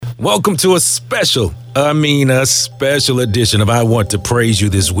Welcome to a special edition of I Want to Praise You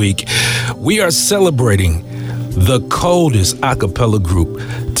this week. We are celebrating the coldest a cappella group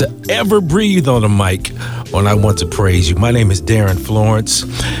to ever breathe on a mic on I Want to Praise You. My name is Darin Florence,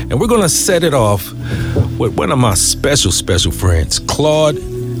 and we're going to set it off with one of my special friends, Claude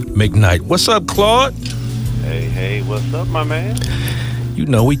McKnight. What's up, Claude? Hey, what's up, my man? You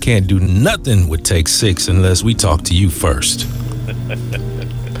know we can't do nothing with Take 6 unless we talk to you first.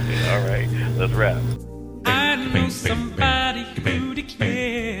 All right, let's rap. I know somebody who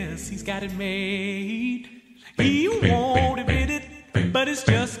declares he's got it made. He won't admit it, but it's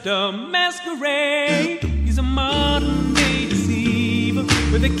just a masquerade. He's a modern-day deceiver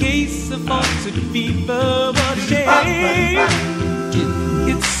with a case of falsehood fever. What a shame!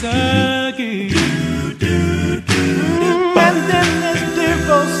 It's a game. And then there's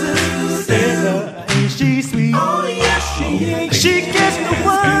divorces. Sarah, ain't she sweet? Oh yes, she is. She gets the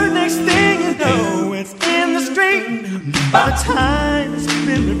word, next thing you know, it's in the street. By the time it's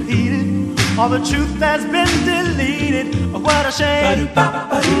been repeated, all the truth has been deleted. Oh, what a shame.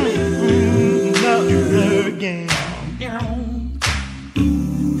 Love her again.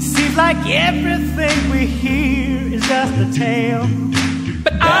 Seems like everything we hear is just a tale,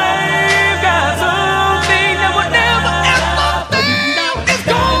 But I've got something that would never ever fail. It's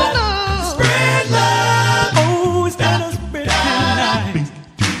gonna spread love. Oh, instead of spreading lies.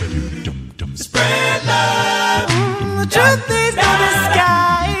 Spread love. the truth is no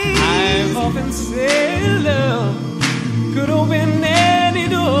disguise. I've often said love could open any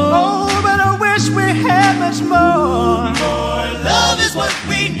door. Oh, but I wish we had much more. More love is what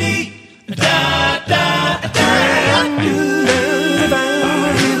we need. Da, da, da, da.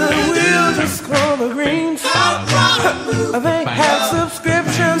 They have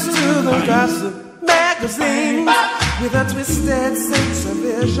subscriptions to the gossip magazines with a twisted sense of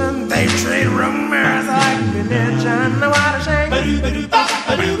vision. They treat rumors like religion. No, what a shame.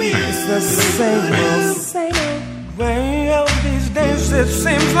 It's the same old way of these days. It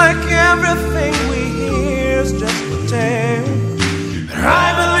seems like everything we hear is just a tale. But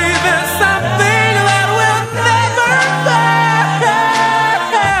I believe in something that will never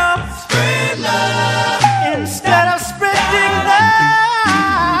fail. Spread love. Instead of spreading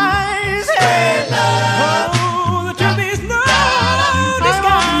lies. Spread love. Oh, the truth is no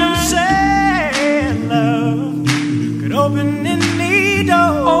disguise. Saying love could open any door.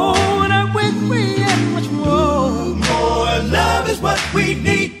 Oh, and I wish we had much more. More love is what we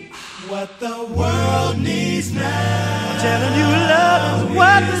need. What the world needs now. I'm telling you, love is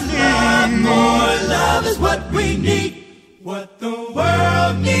what we need. More love is what we need. What the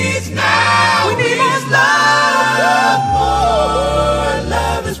world needs now. We need more love. More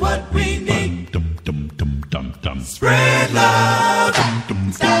love is what we need. Spread love.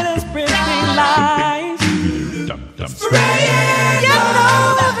 Instead of spreading lies. Spread love. You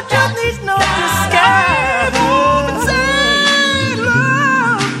know that the truth needs no disguise. Say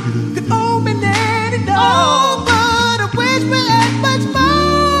love could open any door. Oh, but I wish we had much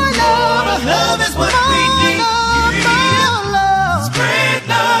more love. Love is what we need. More love. Spread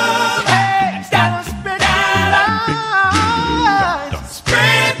love. Hey, instead of spreading lies.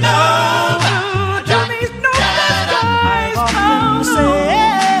 Spread love. The truth needs no disguise. Oh,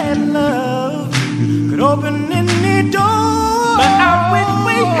 say love could open any door. But I wish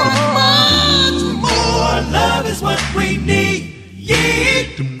we had much more. Love is what we need.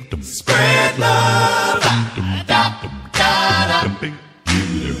 Spread love.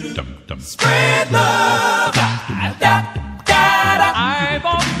 Spread love. I've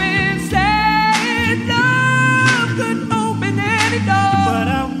often said love could open any door. But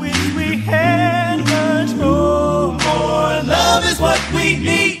I wish we had much more. More love is what we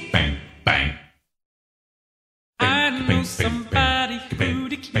need. I know somebody who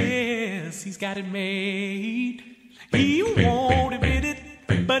declares he's got it made. He won't admit it,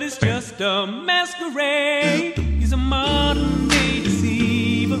 but it's just a masquerade. He's a modern-day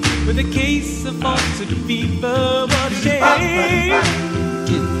deceiver with a case of falsehood fever. What a shame!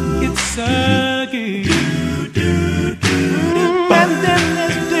 It's a game. And then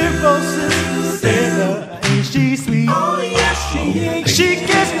there's divorces. Sarah, ain't she sweet? Oh yes, she is. She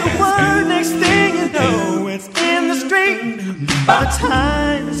gets the word, next thing you know, it's in the street. By the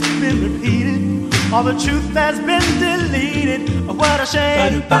time it's been repeated, all the truth has been deleted. Oh, what a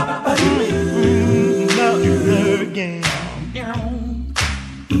shame. Love her again.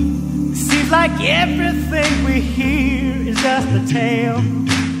 Seems like everything we hear is just a tale.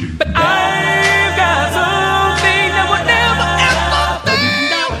 But I've got something that would never ever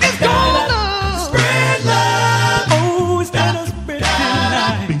fail. It's gonna spread love. Oh, instead of spreading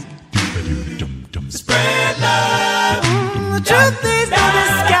lies.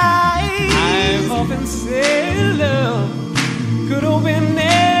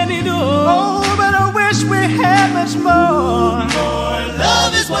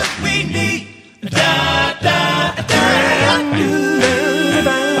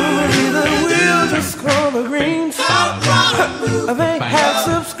 They have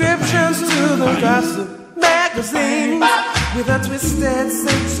subscriptions to the gossip magazines with a twisted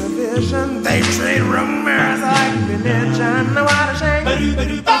sense of vision. They treat rumors like religion. What a shame.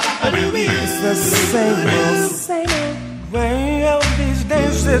 It's the same old way of these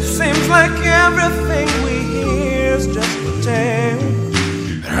days. It seems like everything we hear is just a tale.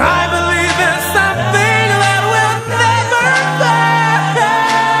 I believe in something that will never fail.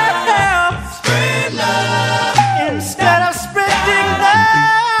 Spread love instead of spreading lies.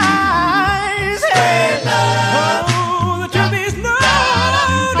 Spread love. Oh, the truth is no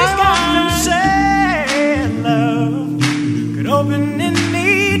disguise. Say love could open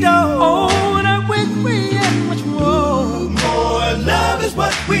any door. Oh, and I wish we had much more. More love is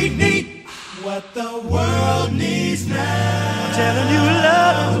what we need. What the world needs now. I'm telling you,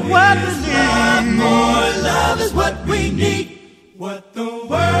 love is what we need. More love is what we need. What the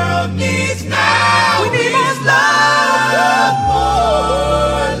world needs now. We need more love.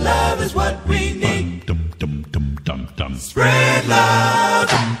 More love is what we need. Spread love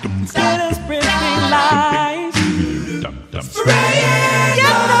instead of spreading lies. Spread it. You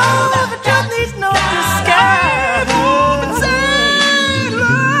know that the truth needs no disguise. But say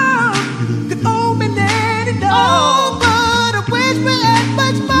love could open any door. But I wish we had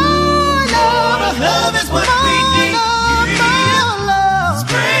much more love. Love is what we need. More love.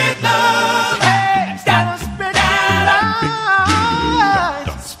 Spread love. Hey, gotta spread love.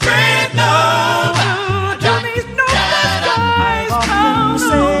 Spread love. Don't need no disguise.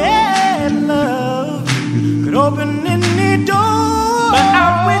 Said love could open any door. But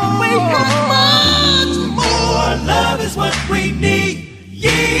I wish we had much more. Love is what we need.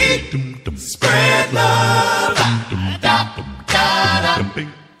 Yeah. Spread love.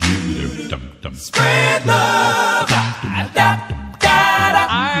 Spread love.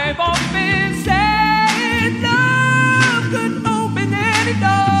 I've often said love could open any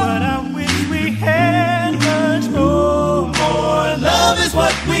door. But I wish we had much more. More love is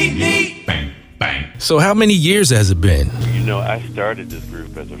what we need. So how many years has it been? You know, I started this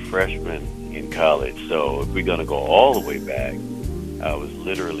group as a freshman in college, so if we're going to go all the way back, I was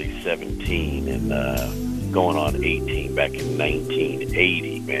literally 17 and going on 18 back in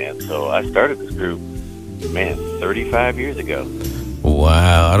 1980, man. So I started this group, man, 35 years ago.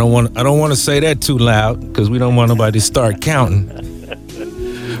 Wow, I don't want to say that too loud because we don't want nobody to start counting.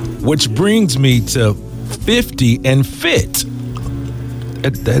 Which brings me to 50 and Fit.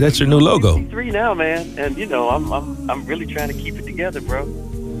 That's your new logo. 53 now, man, and you know I'm really trying to keep it together, bro.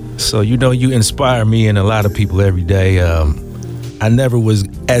 So you know you inspire me and a lot of people every day. I never was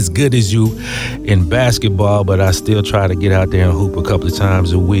as good as you in basketball, but I still try to get out there and hoop a couple of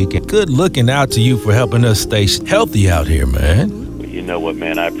times a week. And good looking out to you for helping us stay healthy out here, man. You know what,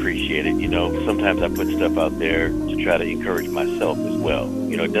 man, I appreciate it. You know, sometimes I put stuff out there to try to encourage myself as well.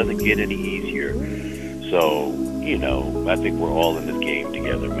 You know, it doesn't get any easier. So, you know, I think we're all in this game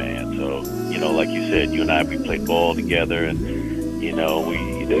together, man. So, you know, like you said, you and I, we played ball together, and, you know,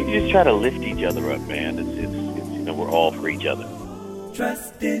 you just try to lift each other up, man. It's you know, we're all for each other.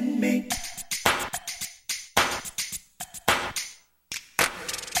 Trust in me.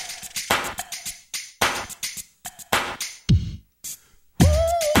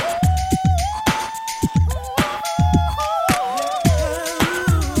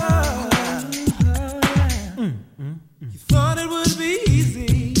 You thought it would be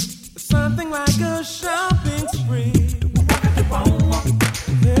easy, something like a shopping spree.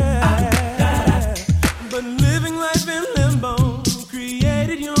 Yeah. But living life in limbo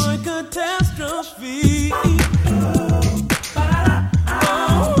created your catastrophe.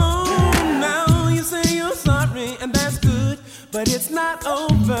 Oh, now you say you're sorry, and that's good, but it's not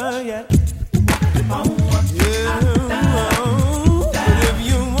over yet. Yeah. But if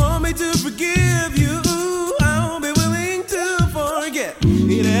you want me to forgive you, I'll be willing to forget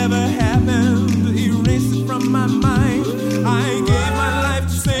it ever happened. Erase it from my mind. I gave my life to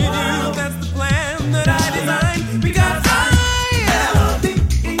save you. That's the plan that I designed. Because I love you.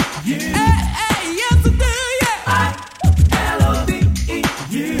 Yes, I do, yeah. I love you.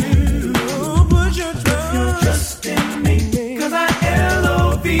 Put your trust in me. Cause I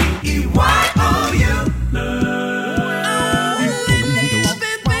LOVEYOU.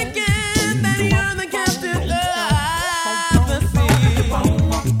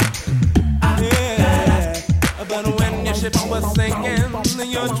 Was sinking,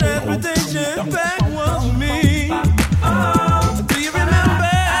 your transportation back was me. Do you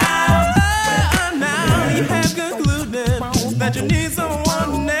remember? Now you have concluded that you need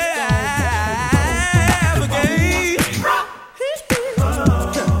someone else.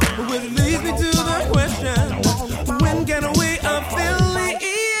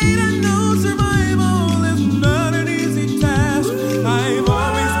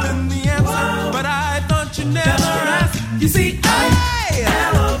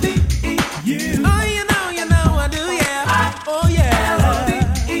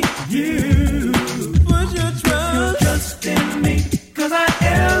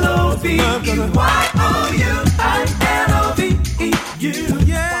 I-L-O-V-E-U.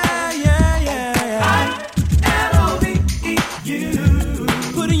 Yeah, yeah, yeah. I-L-O-V-E-U.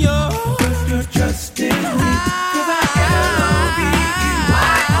 Put your trust in me. 'Cause I-L-O-V-E-U.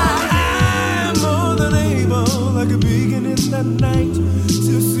 I'm more than able, like a beacon in the night,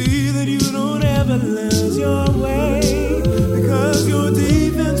 to see that you don't ever lose your way. Because your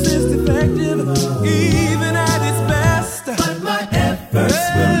defense is defective, even at its best. But my efforts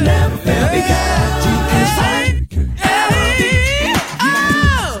will never fail because you decide.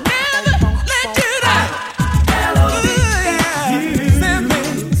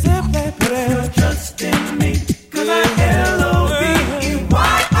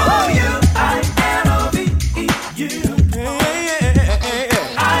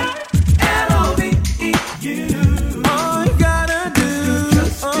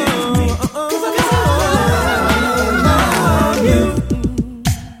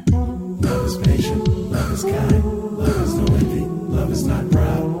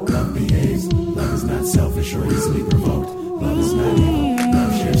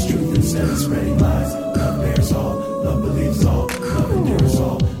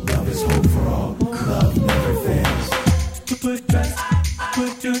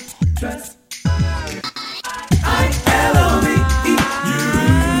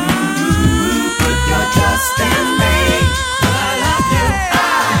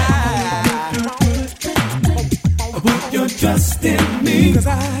 Trust in me, 'cause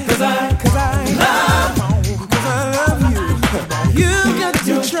I love you. You've got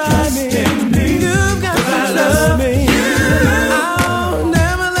to try me. You've got to trust me. I'll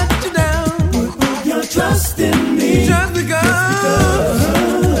never let you down. Put your trust in me. Just because.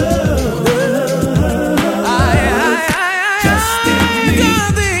 Trust in me.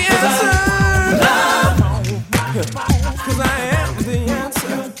 You're the answer. Love. 'Cause I am the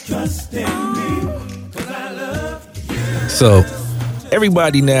answer. Trust in me. 'Cause I love you. So,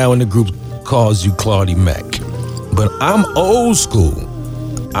 everybody now in the group calls you Claudie Mack. But I'm old school.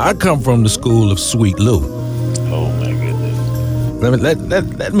 I come from the school of Sweet Lou. Oh, my goodness.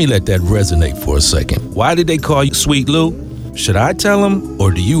 Let me let that resonate for a second. Why did they call you Sweet Lou? Should I tell them,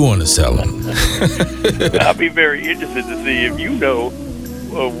 or do you want to tell them? I'll be very interested to see if you know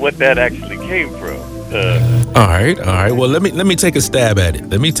what that actually came from. All right. Well, let me take a stab at it.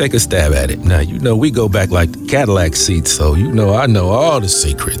 Now, you know, we go back like the Cadillac seats, so you know I know all the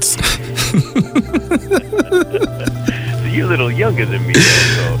secrets. So you're a little younger than me,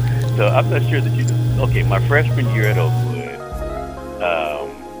 though, so I'm not sure that you know. Okay, my freshman year at Oakwood,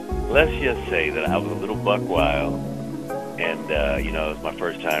 let's just say that I was a little buck wild, and you know, it was my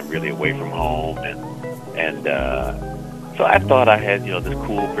first time really away from home, and so I thought I had, you know, this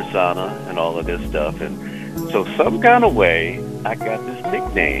cool persona and all of this stuff, and so some kind of way I got this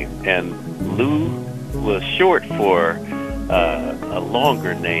nickname, and Lou was short for a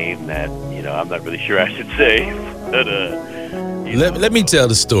longer name that, you know, I'm not really sure I should say, but let me tell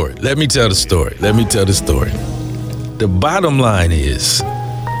the story. The bottom line is,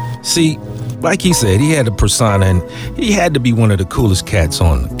 see, like he said, he had a persona, and he had to be one of the coolest cats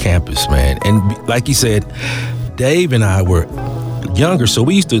on campus, man. And like he said, Dave and I were younger, so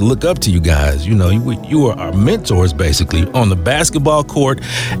we used to look up to you guys. You know, you were our mentors, basically, on the basketball court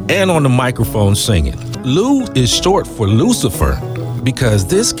and on the microphone singing. Lou is short for Lucifer because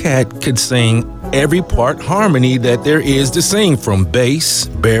this cat could sing every part harmony that there is to sing, from bass,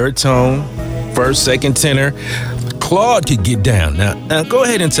 baritone, first, second tenor. Claude could get down. Now go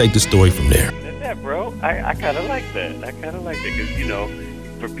ahead and take the story from there. That's that, bro. I kind of like that. Because, you know,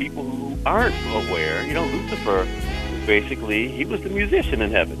 for people who aren't aware, you know, Lucifer, basically, he was the musician in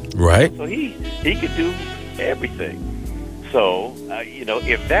heaven. Right. So he could do everything. So, you know,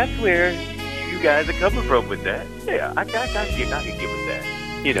 if that's where you guys are coming from with that, yeah, I can get with that.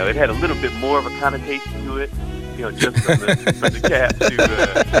 You know, it had a little bit more of a connotation to it, you know, just from the cats who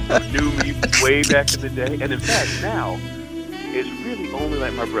knew me way back in the day. And in fact, now, it's really only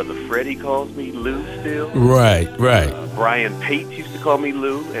like my brother Freddie calls me Lou still. Right. Brian Pate used to call me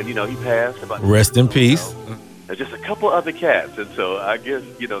Lou, and, you know, he passed. Rest in peace. Just a couple other cats, and so I guess,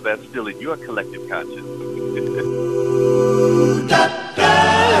 you know, that's still in your collective conscience.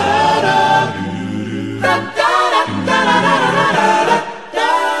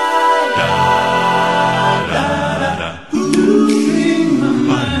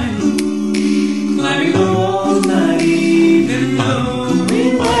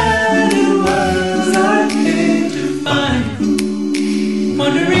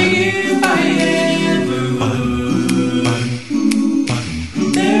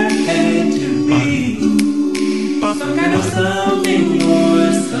 Something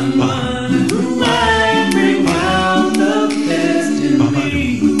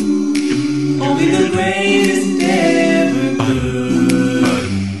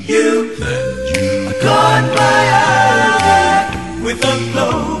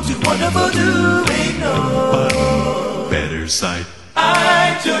wonderful to ignore. Better sight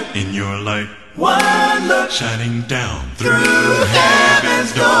I took in your light, one look shining down through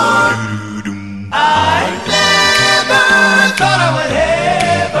heaven's door. Doo-doo-doo. I never thought I would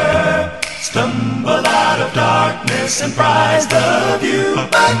ever stumble out of darkness and prize the view. But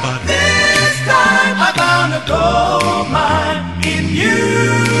this time I found a gold mine in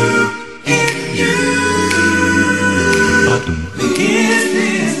you, in you. Is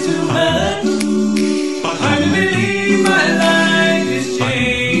this too much? I believe my life is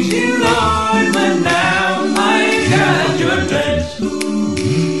changing, Lord, but now I got your touch.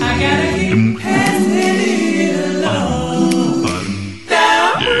 I gotta keep passing it along.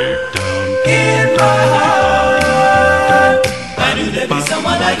 Down in my heart, I knew there'd be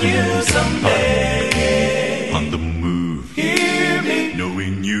someone like you someday. On the move, Hear me,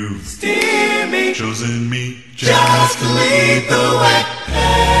 knowing you've steer me, chosen me just to lead the way.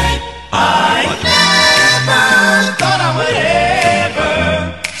 I never thought I would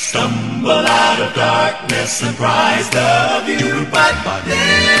ever stumble out of darkness and prize the view. But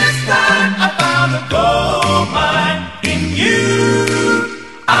this time I found a gold mine in you.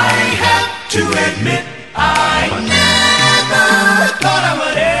 I have to admit I never thought I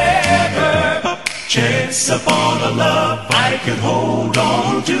would ever chance upon a love I could hold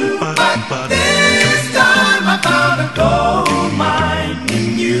on to. But this time I found a gold mine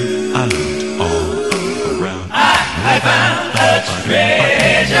in you. I looked all around. I found a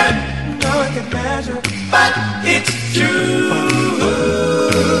treasure, no one can measure, but it's true.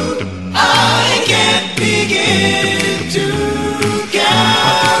 I can't begin to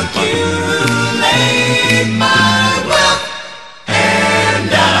calculate my wealth,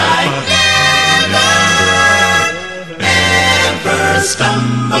 and I never ever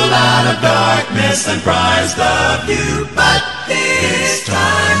stumble out of darkness and prize the view. But this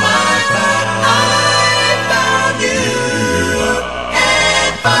time I found you,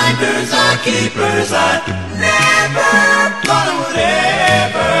 and finders are keepers. I never thought I would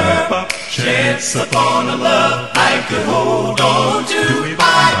ever chance upon a love I could hold on to.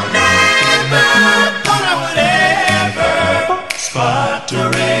 I never thought I would ever spot a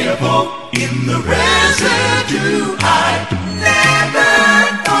ray of hope in the residue. I never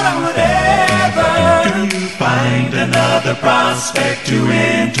thought I would ever find another prospect to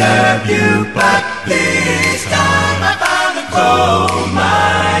interview. But this time I found a gold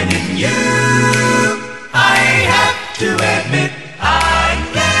mine in you. I have to admit I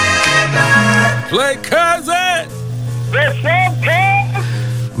never. Play cousin! What's up,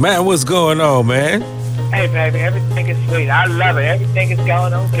 Kev? Man, what's going on, man? Hey, baby, everything is sweet. I love it. Everything is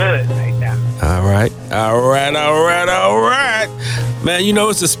going on good right now. All right. Man, you know,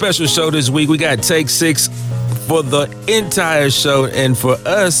 it's a special show this week. We got Take 6 for the entire show. And for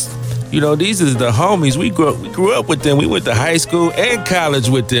us, you know, these are the homies. We grew up with them. We went to high school and college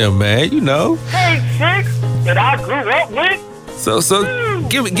with them, man, you know. Hey, 6 that I grew up with? So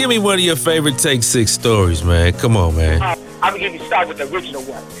give me one of your favorite Take 6 stories, man. Come on, man. I'm going to start with the original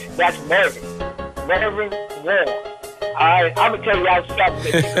one. That's Mervin Warren. Alright, I'm gonna tell you how stop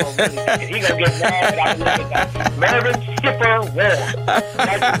with it. He gonna get mad, but I'm gonna look at that. Mervin Skipper Warren.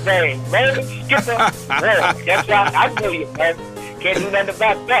 That's his name. Mervin Skipper Warren. That's right. I know you, Mervin. Can't do nothing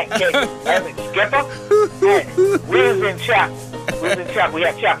about that, can you? Mervin Skipper? Man, we was in chapel. We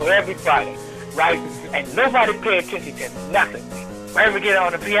had chapel every Friday, right? And nobody paid attention to nothing. Mervin get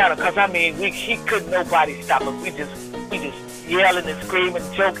on the piano, cause I mean, he couldn't nobody stop him. We just yelling and screaming,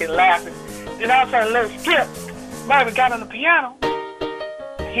 joking, laughing. Then all of a sudden, little Skip, Mervin got on the piano.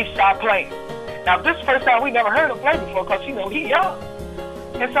 He started playing. Now, this is the first time we never heard him play before, because, you know, he young.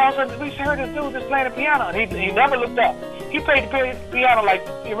 And so all of a sudden, we heard this dude just playing the piano, and he never looked up. He played the piano like,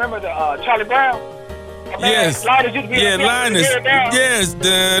 you remember the Charlie Brown? Yes. Linus used to be Linus. Yes.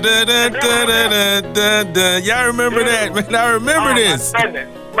 Y'all remember that, man? I remember this.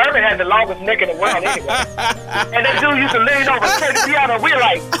 Mervin had the longest neck in the world anyway. And that dude used to lean over and play the piano, and we're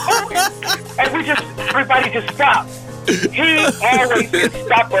like, oh. And everybody just stopped. He always could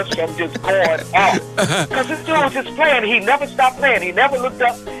stop us from just going off. Because this dude was just playing. He never stopped playing. He never looked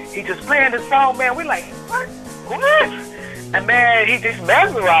up. He just playing the song, man. We're like, what? And man, he just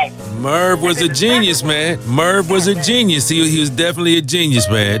mesmerized. Merv was a genius, man. Merv was a genius. He was definitely a genius,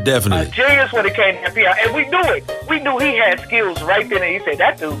 man. Definitely. A genius when it came to piano. And we knew it. We knew he had skills right then. And he said,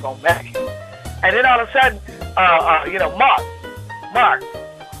 that dude's gonna make it. And then all of a sudden,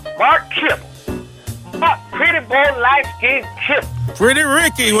 Mark Kip. Pretty boy, light-skinned Kip. Pretty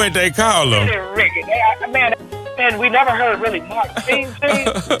Ricky, what they call him. Pretty Ricky. Man, we never heard really Mark sing.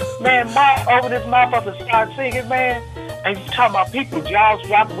 Man, Mark over this motherfucker started singing, man. And you talking about people, jaws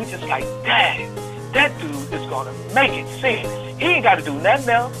dropping, we just like, dang, that dude is gonna make it sing. He ain't gotta do nothing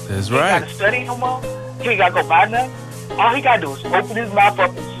else. That's He right. ain't gotta study no more. He ain't gotta go buy nothing. All he gotta do is open his mouth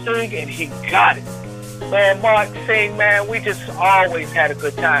up and sing, and he got it. Man, Mark sing, man, we just always had a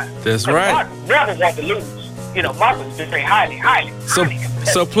good time. That's 'Cause right. Mark never wanted to lose. You know, Mark was very highly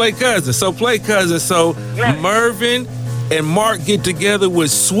So play cousin. So play cousin. So Yeah. Mervin and Mark get together with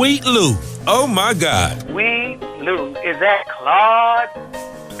Sweet Lou. Oh my God. We lose. Is that Claude?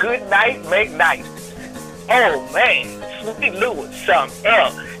 Good night, make night. Oh man, Sweet Lou was something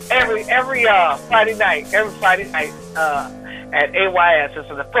else. Every Friday night at AYS, this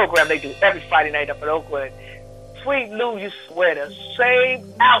is a program they do every Friday night up in Oakwood. Sweet Lou used to wear the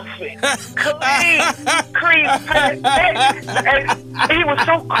same outfit, clean, crease paint, and he was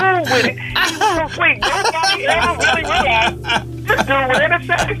so cool with it. He was so sweet. Nobody ever really realized this dude was in the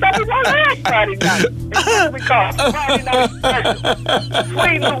same stuff he was last Friday night. It's what we call Friday night special.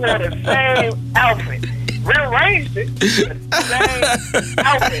 Sweet Lou wore the same outfit. Rearranged it, the same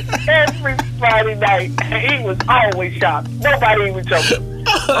outfit every Friday night, and he was always shocked. Nobody even told him.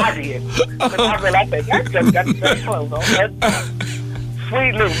 I did. But I realized that just got the same clothes on.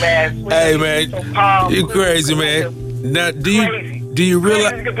 Sweet Lou, man. Sweet Hey Lou, man, so calm, you crazy man. Now do you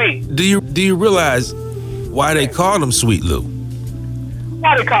realize why they call him Sweet Lou?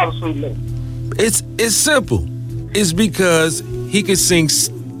 Why they call him Sweet Lou? It's simple. It's because he could sing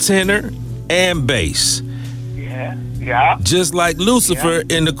tenor and bass. Yeah. Just like Lucifer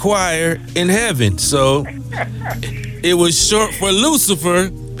in the choir in heaven. So it was short for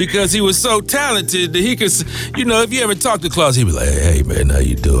Lucifer because he was so talented that he could, you know, if you ever talk to Claude, he'd be like, hey man, how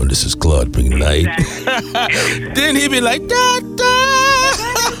you doing? This is Claude Pink Knight. Then he'd be like, da da.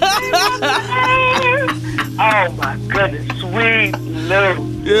 Oh my goodness, Sweet Lou.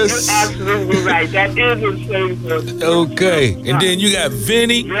 Yes. You're absolutely right. That is a Sweet Lou. Okay. And then you got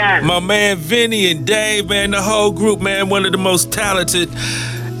Vinny, Yes. my man Vinny and Dave, man, the whole group, man, one of the most talented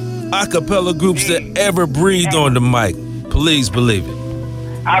a cappella groups that ever breathed on the mic. Please believe it.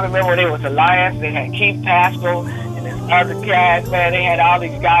 I remember when it was Alliance, they had Keith Pascal and this other cat, man. They had all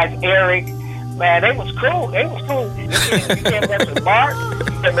these guys, Eric. Man, they was cool. They was cool. You can't mess with Mark, you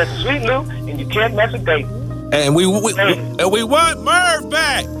can't mess with Sweet Lou, and you can't mess with Dave. And we want Merv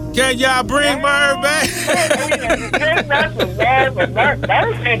back. Can y'all bring Merv back? You can't mess with Merv, but Merv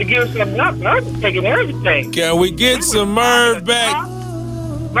had to give something up. Merv was taking everything. Can we get some Merv back?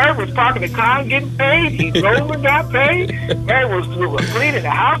 Merv was parking the car and getting paid. He drove and got paid. Merv was cleaning the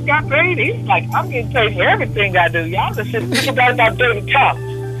house, got paid. He's like, I'm getting paid for everything I do. Y'all just think about David Thomas.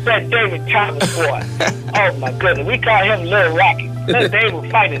 That David Thomas boy. Oh my goodness. We call him Little Rocky. Little Dave was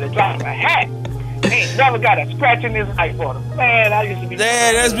fighting to drop a hat. He ain't never got a scratch in his life on him. Man, I used to be...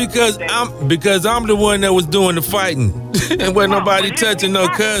 Yeah, that's because I'm the one that was doing the fighting. And wasn't nobody touching no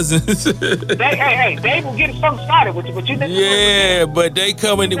cousins. Hey, Dave will get something started with you, but you never... Yeah, but they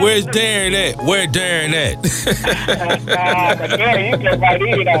coming. Where's Darin at? Where Darin at? You get right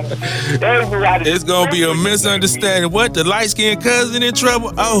in on him. It's gonna be a misunderstanding. What? The light skinned cousin in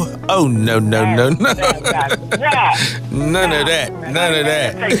trouble? Oh no. None of that. None of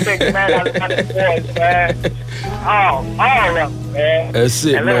that. Take six, man, out of the boys, man. All of them, man. That's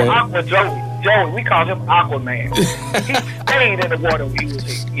it, and little man. Aqua Joey, we called him Aquaman. He stayed in the water when he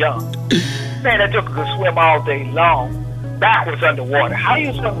was young. Man, that joker could swim all day long, backwards underwater. How do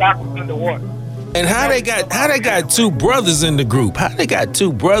you swim backwards underwater? And how they got two brothers in the group? How they got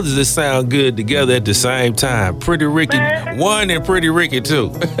two brothers that sound good together at the same time? Pretty Ricky 1 and Pretty Ricky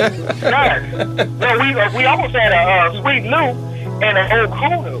 2. Yes. Well, we almost had a Sweet Lou and an old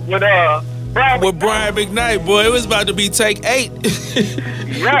crooner with Brian. With Brian McKnight, boy, it was about to be take 8.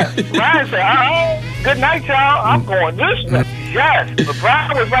 Yes. Brian said, good night, y'all. I'm going this way. Yes. But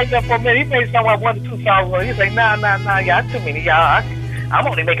Brian was right there for a minute. He made somewhere 1 or 2 songs. He said, nah, y'all, too many, y'all. I'm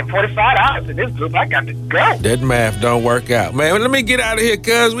only making $45 in this group. I got to go. That math don't work out. Man, let me get out of here,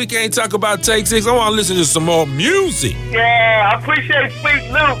 cuz we can't talk about Take 6. I want to listen to some more music. Yeah, I appreciate Sweet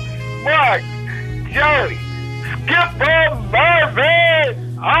Lou, Mark, Joey, Skipper,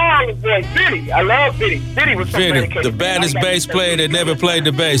 Marvin, all the boys. Vinny, I love Vinny. Vinny was so Vinny, dedicated. the baddest bass player that never played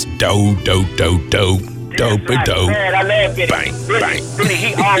the bass. Dope. Dope-a-dope. Man, I love Vinny. Bang, bang. Vinny,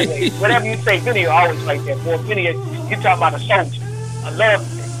 he always, whatever you say, Vinny always like that. Boy, Vinny, you talking about a soldier. I love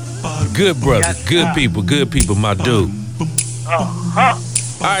him. Good brother, good people, my dude. Uh-huh.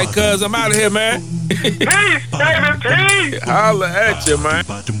 All right, cuz, I'm out of here, man. Peace, baby, peace. Holla at you, man.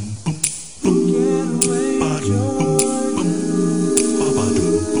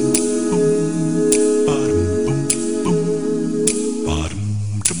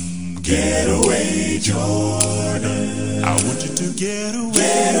 Getaway Jordan.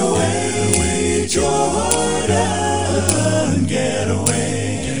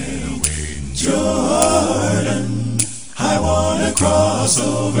 cross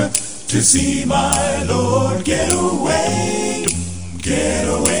over to see my Lord. Get away,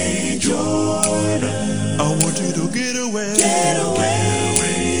 Jordan. I want you to get away,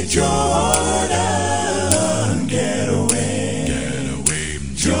 Jordan. Get away,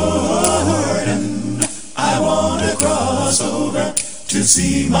 Jordan. I want to cross over to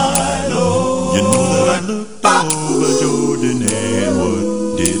see my Lord. You know that I looked over Jordan and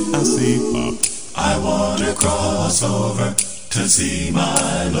what did I see? I want to cross over to see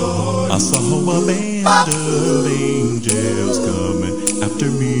my Lord. I saw a band of angels coming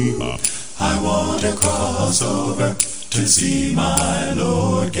after me. I want to cross over to see my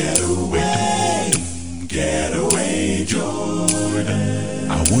Lord. Get away,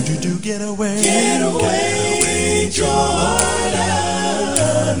 Jordan. I want you to get away, Jordan.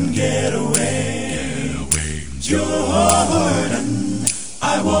 Get away, Jordan.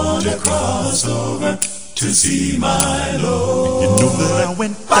 I want to cross over to see my Lord. You know that I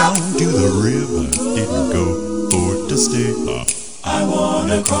went down to the river, didn't go for to stay. I want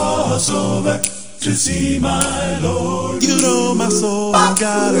to cross over to see my Lord. You know my soul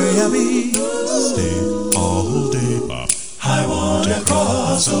got a heavy stay all day. I want to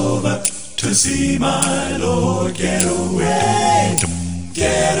cross over to see my Lord. Get away,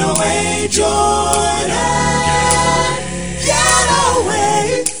 Jordan. Get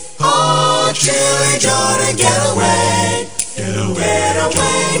away, oh, chilly Jordan, get away,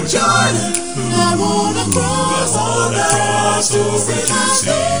 Jordan. I wanna cross over to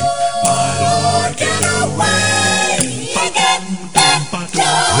see my Lord. Get away,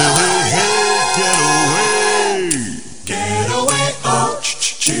 get away, oh,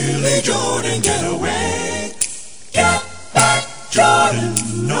 chilly Jordan, get away, get back, Jordan,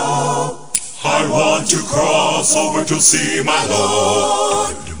 no. I want to cross over to see my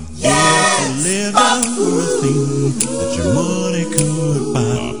Lord. Yes, live down everything that your money could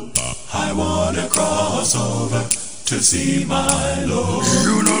buy. I want to cross over to see my Lord.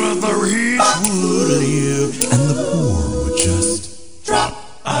 You know that the rich would live and the poor would just drop.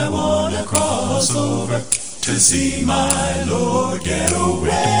 I want to cross over to see my Lord. Get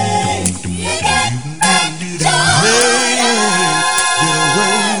away,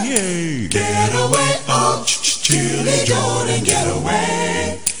 get away, oh, chilly Jordan, get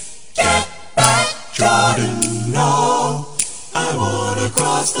away, get back, Jordan, no. I wanna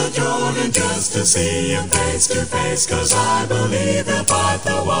cross the Jordan just to see him face to face, 'cause I believe he'll part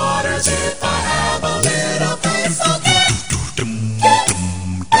the waters if I have a little faith. So get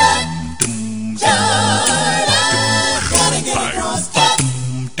back, Jordan, gotta get across,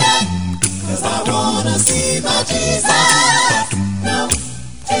 'cause I wanna see my Jesus.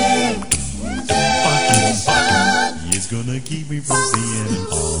 It's gonna keep me from seeing him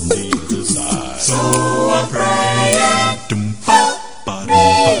on the other side. So I'm praying,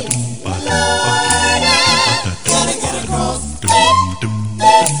 gotta get across,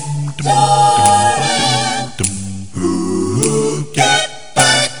 get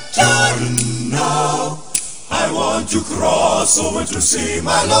back, Jordan, now. I want to cross over to see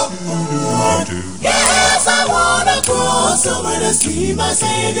my Lord. Yes, I wanna cross over to see my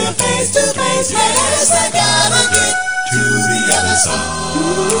Savior face to face. Yes, I gotta get to the other side.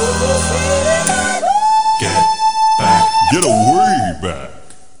 Get back, get away back.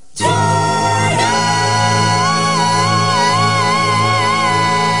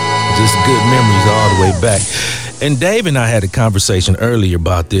 Just good memories all the way back. And Dave and I had a conversation earlier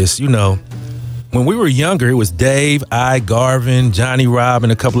about this. You know, when we were younger, it was Dave, I, Garvin, Johnny Robb,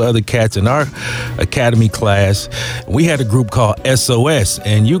 and a couple of other cats in our academy class. We had a group called SOS,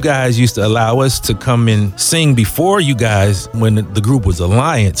 and you guys used to allow us to come and sing before you guys when the group was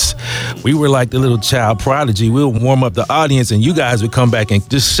Alliance. We were like the little child prodigy. We'll warm up the audience, and you guys would come back and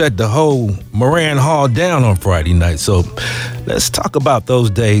just shut the whole Moran Hall down on Friday night. So let's talk about those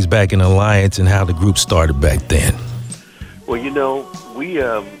days back in Alliance and how the group started back then. Well, you know,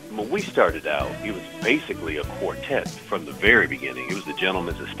 when we started out, it was basically a quartet from the very beginning. It was the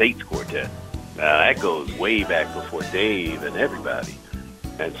Gentlemen's Estates Quartet. That goes way back before Dave and everybody.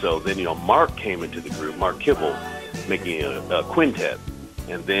 And so then, you know, Mark came into the group, Mark Kibble, making a quintet.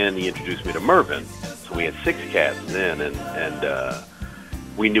 And then he introduced me to Mervyn. So we had 6 cats then, and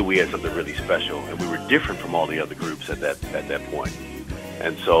we knew we had something really special. And we were different from all the other groups at that point.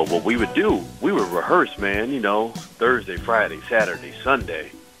 And so what we would do, we would rehearse, man, you know, Thursday, Friday, Saturday,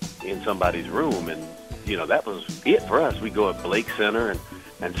 Sunday, in somebody's room, and you know that was it for us. We'd go at Blake Center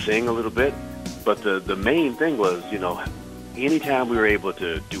and sing a little bit, but the main thing was, you know, anytime we were able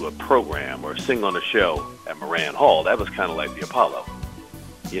to do a program or sing on a show at Moran Hall, that was kind of like the Apollo.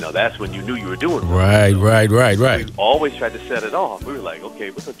 that's when you knew you were doing something. Right. We always tried to set it off. We were like, okay,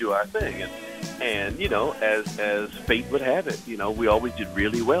 we're going to do our thing. And as fate would have it, we always did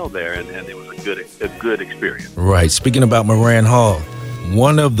really well there, and it was a good experience. Right. Speaking about Moran Hall,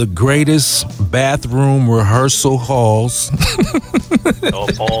 one of the greatest bathroom rehearsal halls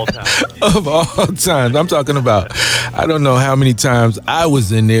of all time. Of all time. I'm talking about, I don't know how many times I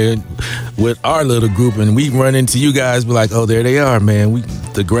was in there with our little group, and we run into you guys, be like, oh, there they are, man.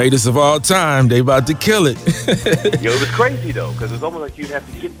 The greatest of all time. They about to kill it. It was crazy, though, because it's almost like you'd have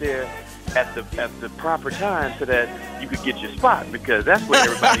to get there at the proper time so that you could get your spot, because that's where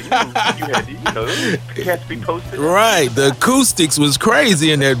everybody knew you had to, catch me posted. Right. The acoustics was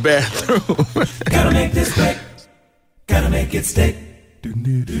crazy in that bathroom. Gotta make this quick. Gotta make it stick.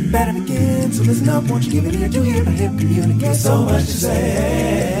 Better begin, so listen up, won't you give it ear to hear my hip communicate. So much to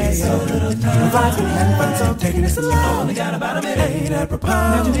say, so little time. Vibes when you're having fun, so taking this along. Only got about a minute, ain't apropos.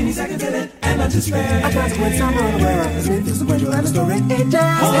 Not too many seconds in it, and not to spare. I consequence I'm unaware of, as if this is when you have a story. It just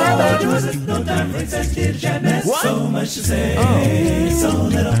happens. No time for excessive chatness. So much to say, so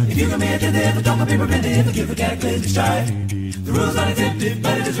little. If you come here to this, the talk will be prevented. Forgive the cataclysmic strife. The rules aren't exempted,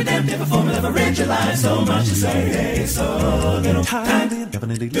 but it is redemptive. A formula for rich your life. So much to say, so little time.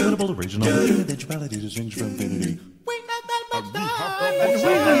 Definitely beautiful, original, eventuality to change from infinity.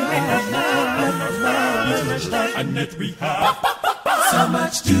 And yet we have so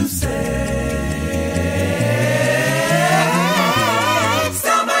much to say.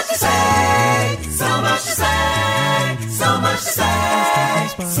 So much to say. So much to say. So much to say.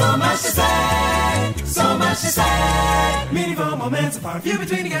 So much to say. So much to say. Meaningful moments apart, few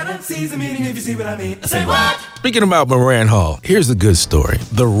between together. Seize the meaning if you see what I mean. Say what? Speaking about Moran Hall, here's a good story.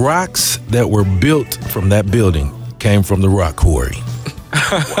 The rocks that were built from that building came from the rock quarry.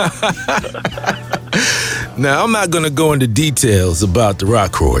 Now, I'm not going to go into details about the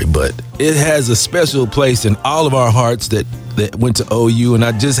rock quarry, but it has a special place in all of our hearts that went to OU, and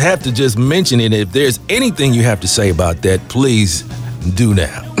I just have to mention it. If there's anything you have to say about that, please do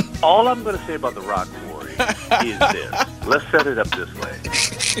now. All I'm going to say about the rock quarry is this. Let's set it up this way.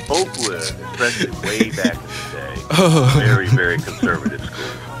 Oakwood, especially way back in the day, very, very conservative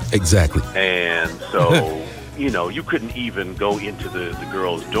school. Exactly. And so, you couldn't even go into the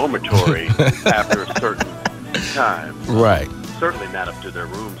girls' dormitory after a certain time. Right. Certainly not up to their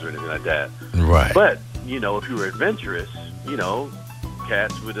rooms or anything like that. Right. But, if you were adventurous,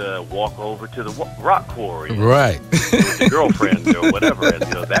 cats would walk over to the rock quarry. Right. With their girlfriends or whatever. And,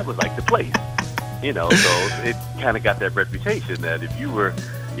 that was like the place. So it kind of got that reputation that if you were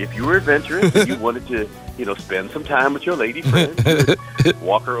adventurous and you wanted to, spend some time with your lady friend, you would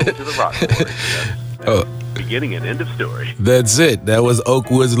walk her over to the rock quarry. That's beginning and end of story. That's it. That was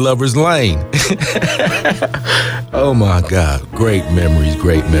Oakwood's Lover's Lane. Oh my God. Great memories,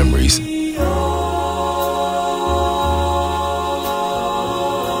 great memories.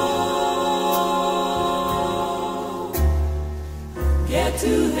 Get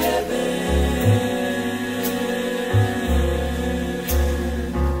to heaven.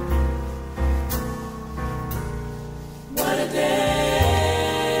 What a day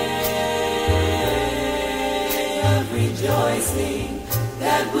of rejoicing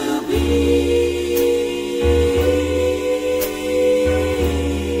that will be.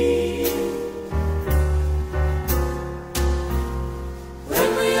 When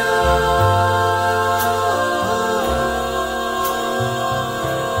we all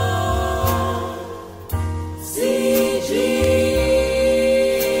see Jesus,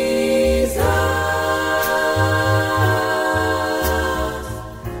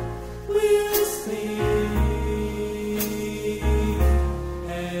 we'll sing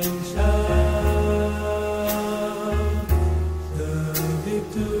and shout the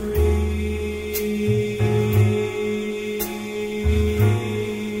victory.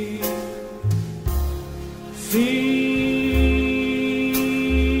 Sing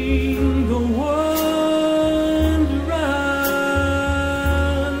the wondrous,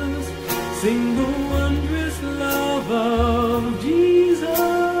 sing the wondrous love of Jesus.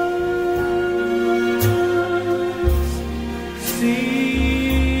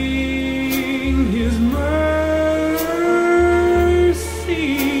 Sing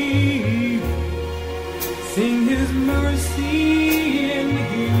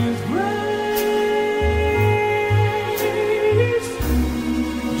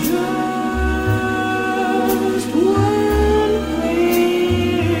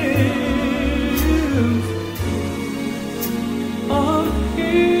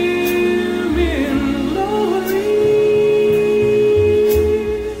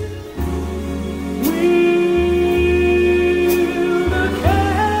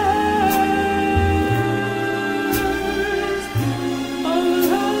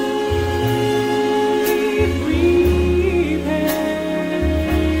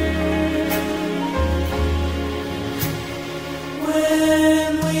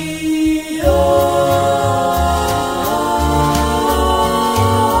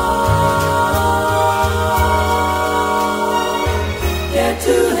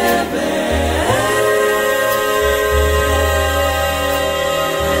to heaven.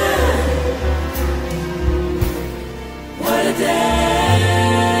 What a day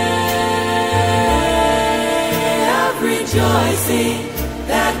of rejoicing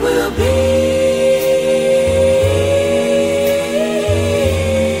that will be.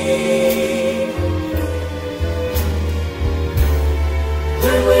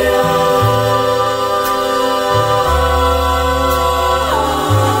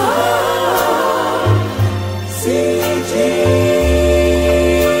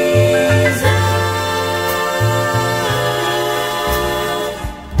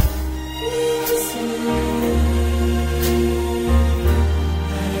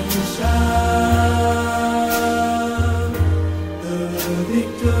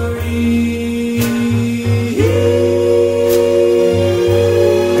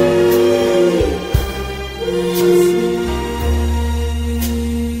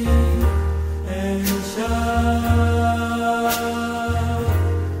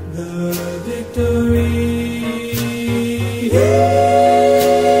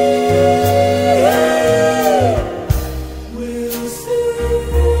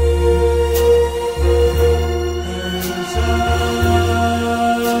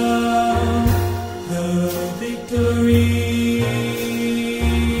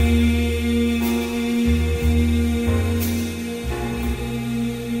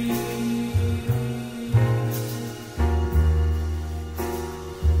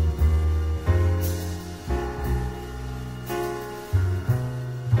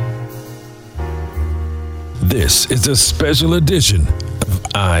 This is a special edition of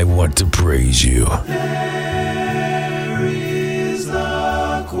I Want to Praise You. There is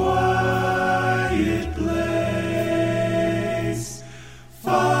a quiet place,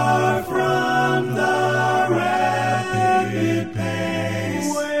 far from the rapid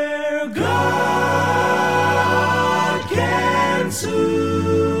pace, where God can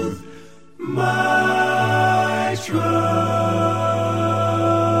soothe my troubled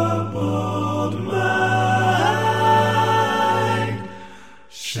mind,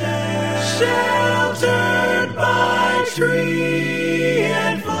 sheltered by tree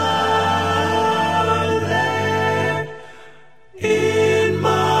and flower there, in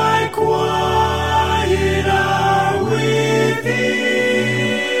my quiet hour with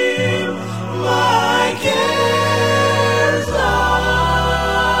Him, my cares are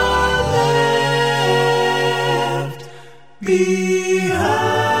left behind.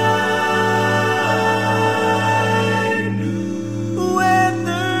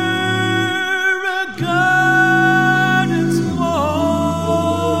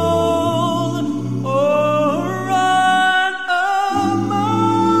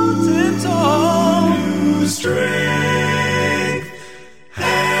 Strength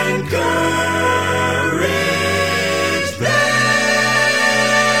and courage there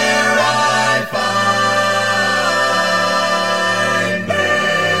I find,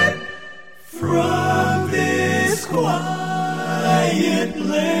 that from this quiet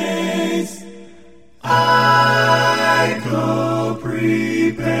place I go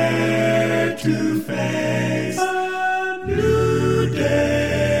prepared to face a new day.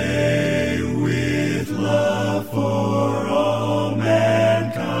 For all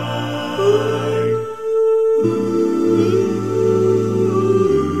mankind.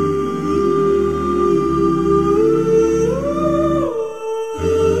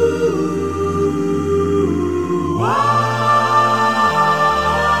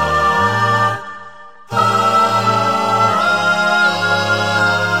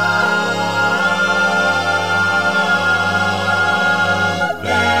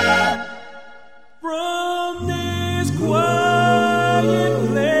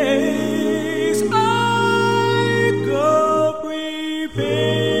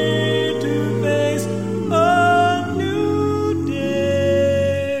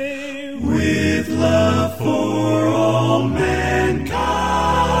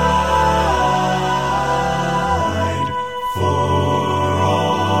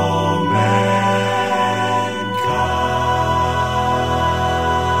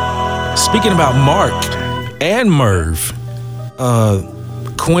 Speaking about Mark and Merv,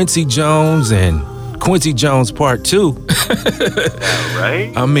 Quincy Jones and Quincy Jones Part 2.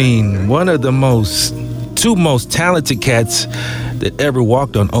 Right? I mean, one of the two most talented cats that ever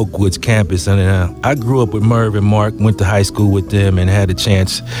walked on Oakwood's campus. And I grew up with Merv and Mark, went to high school with them, and had a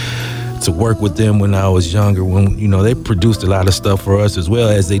chance to work with them when I was younger. When, you know, they produced a lot of stuff for us as well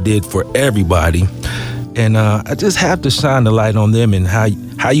as they did for everybody. And I just have to shine the light on them and how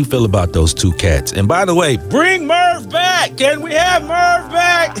you feel about those two cats. And by the way, bring Merv Merv back? Can we have Merv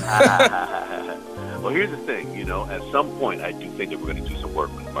back? Well, here's the thing, you know, at some point I do think that we're going to do some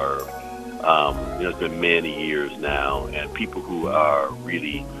work with Merv. You know, it's been many years now, and people who are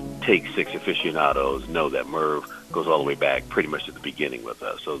really Take Six aficionados know that Merv goes all the way back pretty much to the beginning with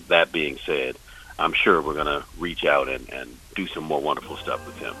us. So that being said, I'm sure we're going to reach out and do some more wonderful stuff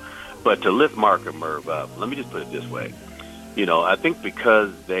with him. But to lift Mark and Merv up, let me just put it this way. You know, I think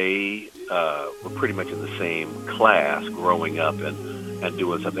because they were pretty much in the same class growing up and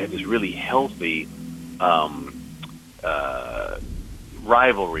doing something, they had this really healthy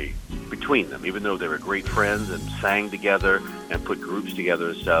rivalry between them. Even though they were great friends and sang together and put groups together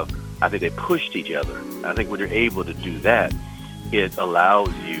and stuff, I think they pushed each other. I think when you're able to do that, it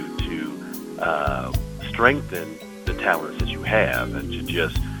allows you to strengthen the talents that you have and to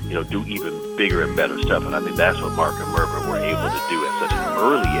just, you know, do even bigger and better stuff. And I think that's what Mark and Merv were able to do at such an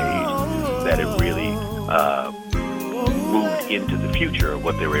early age that it really moved into the future of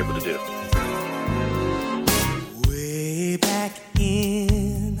what they were able to do. Way back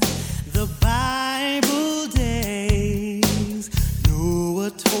in the Bible days,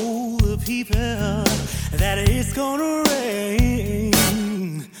 Noah told the people that it's gonna rain.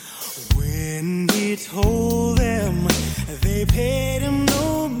 When he told them, they paid him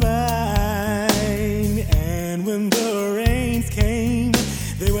no mind. And when the rains came,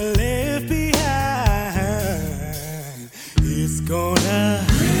 they were left behind. It's gonna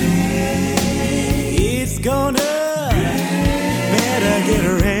rain. It's gonna rain. Better get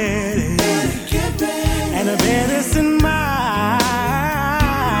ready. And a medicine mind.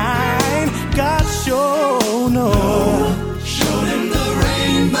 God sure knows. Showed him the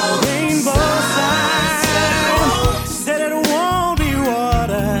rainbow. Rainbow sign. Said it won't be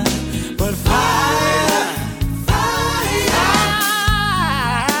water, but fire. Fire.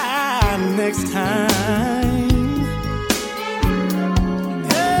 Next time.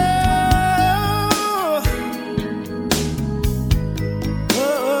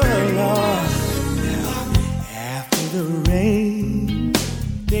 Oh, Lord. After the rain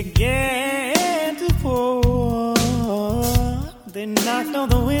began to pour, they knocked on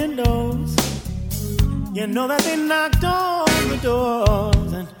the windows. You know that they knocked on the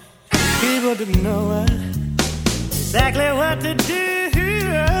doors, and people didn't know exactly what to do.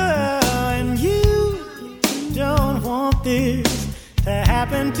 And you don't want this to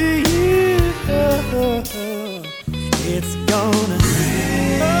happen to you. It's gonna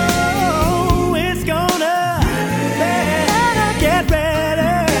rain. Oh, it's gonna rain. Better get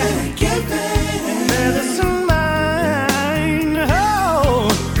ready. Get ready. Medicine mind.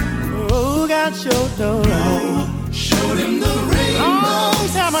 Oh, God showed the rain. Showed him the rainbow. Long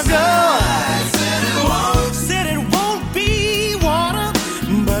time ago. Said it won't be water,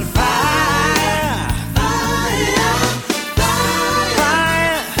 but fire. Fire.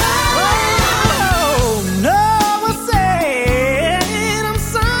 Fire. Oh, Noah said, I'm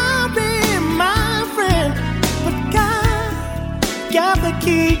sorry, my friend, but God got the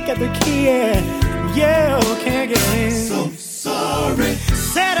key, and you can't get in. So sorry.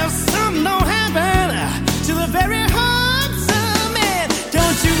 Said if something don't happen to the very hearts of men,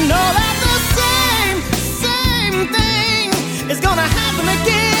 don't you know that the same thing is gonna happen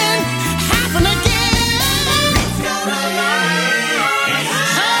again, happen again. It's gonna rain.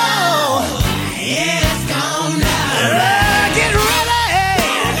 Oh, it's gonna rain. Get ready.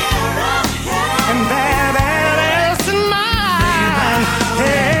 And there's in mind.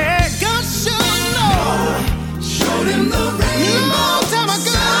 Hey, God sure know. Showed him the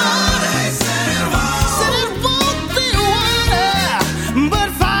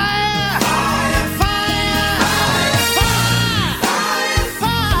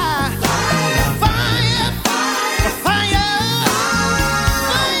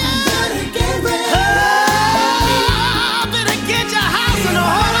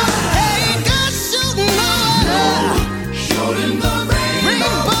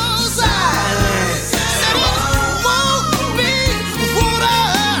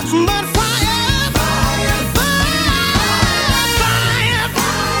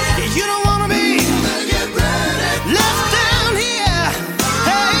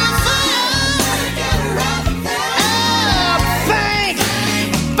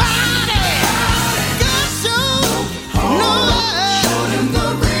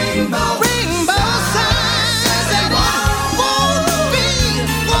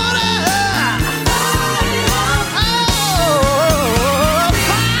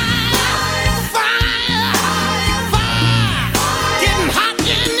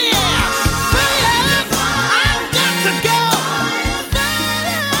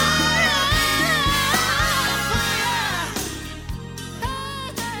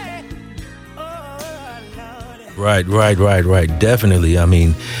Right. Definitely. I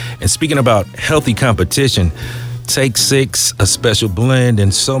mean, and speaking about healthy competition, Take Six, A Special Blend,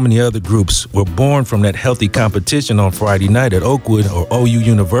 and so many other groups were born from that healthy competition on Friday night at Oakwood or OU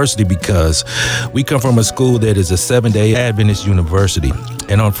University, because we come from a school that is a Seventh-day Adventist university.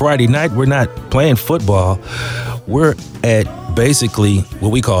 And on Friday night, we're not playing football. We're at basically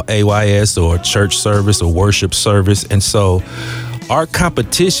what we call AYS, or church service or worship service. And so our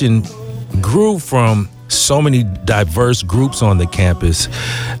competition grew from so many diverse groups on the campus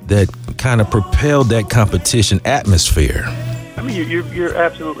that kind of propelled that competition atmosphere. I mean, you're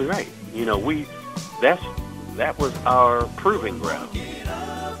absolutely right. You know, that was our proving ground. You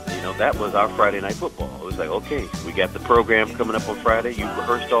know, that was our Friday night football. It was like, okay, we got the program coming up on Friday. You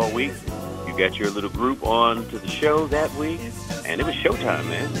rehearsed all week. You got your little group on to the show that week, and it was showtime,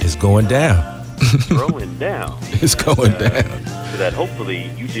 man. It's going down. Throwing down. It's going down. So that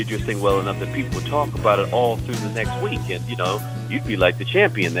hopefully you did your thing well enough that people would talk about it all through the next week, and you know, you'd be like the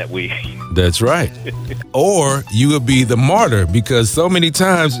champion that week. That's right. Or you would be the martyr, because so many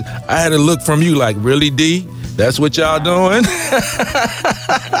times I had to look from you like, really, D? That's what y'all doing?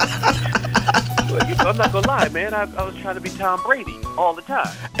 Well, you know, I'm not gonna lie, man. I was trying to be Tom Brady all the time.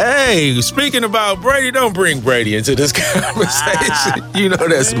 Hey, speaking about Brady, don't bring Brady into this conversation. You know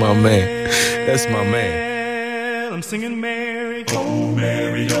that's my man. That's my man. I'm singing Mary. Oh,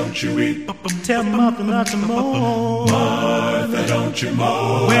 Mary, don't you weep. Tell Martha not to mourn. Martha, don't you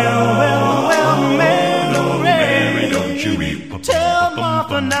mourn. Well, Mary. No, Mary, don't you weep. Tell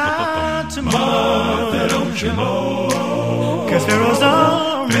Martha not to mourn. Martha, don't you mourn. 'Cause Pharaoh's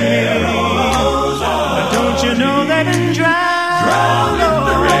army. Don't you know they've been drowned in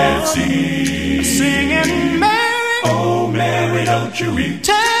the Red Sea. Singing Mary. Oh, Mary, don't you weep.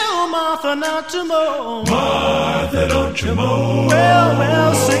 Tell Martha not to mourn. Martha, don't you mourn.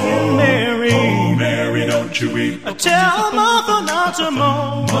 Well, singing Mary. Oh, Mary, don't you weep. Tell Martha not to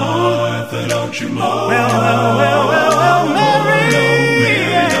mourn. Martha, don't you mourn. Well, Mary.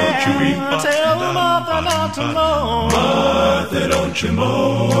 Mary, don't you weep. Tell Martha not to mourn. Martha, don't you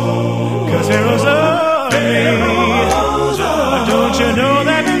mourn. 'Cause Pharaoh's army. Don't you know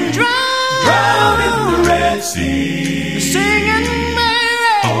they've been drowned in the Red Sea. Singing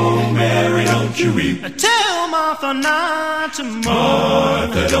Mary. Oh, Mary, don't you weep. Tell Martha not to mourn.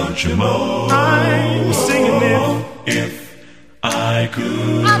 Martha, don't you mourn. I'm singing it. If I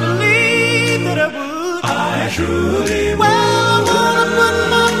could, I believe that I would. I truly would. Well, I'm gonna put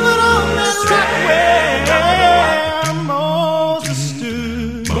my foot on that rock where Moses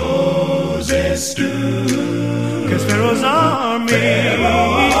stood. Moses stood. 'Cause Pharaoh's army.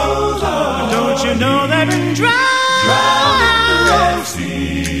 Don't you know they've been drowned in the Red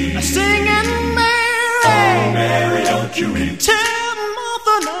Sea. Singing Mary. Oh, Mary, don't you weep. Tell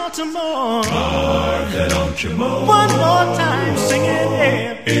Martha not to mourn. Martha, don't you mourn. One more time, singing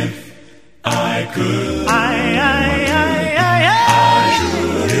it. If I could, I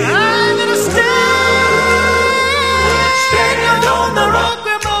I'm gonna stand on the rock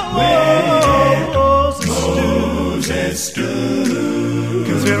where Moses stood.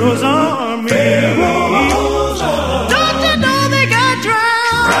 'Cause Pharaoh's army. Don't you know they got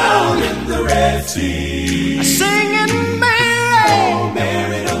drowned in the Red Sea. Singing Mary. Oh,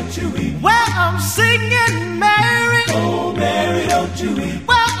 Mary, don't you weep. Well, I'm singing Mary. Oh, Mary, don't you weep.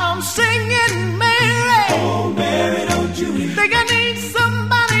 Well, I'm singing Mary. Oh, Mary, don't you weep. Think I need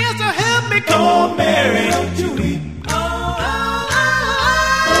somebody else to help me go. Oh, Mary, don't you weep.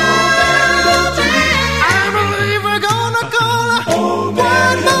 I believe we're gonna go Oh, one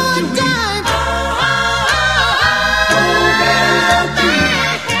Mary, more don't you weep. time. Oh, Mary, don't you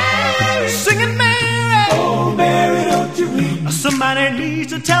weep. Singing Mary. Oh, Mary, don't you weep. Somebody needs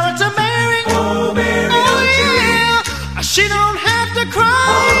to tell it to Mary. Oh, Mary, don't you weep. She don't have to cry.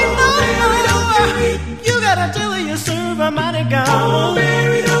 Oh, Mary, don't you weep. You gotta tell her you serve a mighty God. Oh,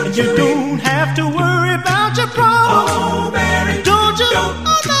 Mary, don't you You don't have to worry about your problems. Oh, Mary, Don't you? don't Oh,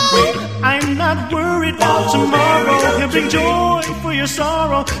 no. weep. I'm not worried about Oh, tomorrow. Mary, don't He'll bring you joy for your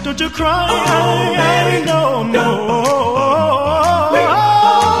sorrow. Don't you cry. Oh, Mary, no. Oh,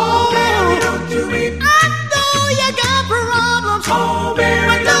 Mary, don't you weep. I know you got problems. Oh, Mary,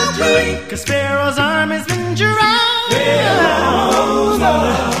 but don't you weep. 'Cause Pharaoh's army's been drowned.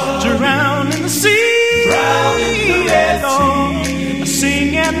 Drowned in the sea. Drowned in the Red Sea.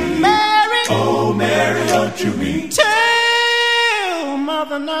 Singing Mary. Oh, Mary, don't you weep. Tell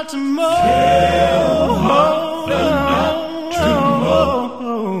mother not to mourn.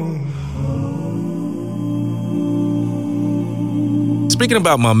 Speaking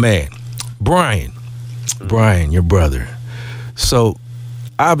about my man, Brian, your brother. So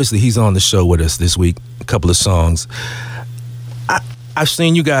obviously he's on the show with us this week. A couple of songs. I've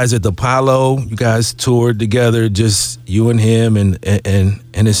seen you guys at the Apollo. You guys toured together, just you and him and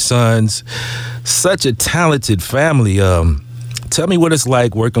his sons. Such a talented family. Tell me what it's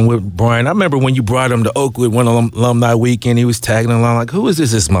like working with Brian. I remember when you brought him to Oakwood one alumni weekend, he was tagging along like, who is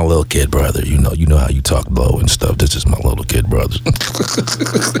this? This is my little kid brother. You know how you talk low and stuff. This is my little kid brother.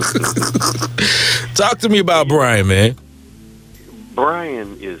 Talk to me about Brian, man.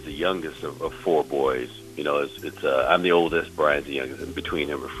 Brian is the youngest of four boys. You know, I'm the oldest, Brian's the youngest, and between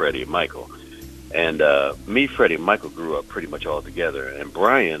him are Freddie and Michael. And me, Freddie, and Michael grew up pretty much all together. And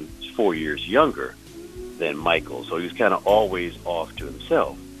Brian is 4 years younger than Michael, so he was kind of always off to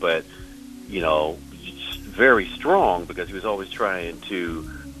himself. But, you know, very strong because he was always trying to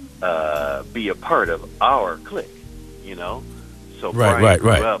be a part of our clique, you know? So Brian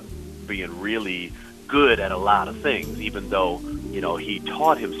grew up being really good at a lot of things, even though, you know, he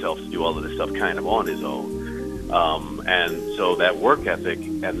taught himself to do all of this stuff kind of on his own. And so that work ethic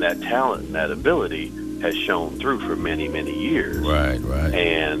and that talent and that ability has shown through for many, many years. Right.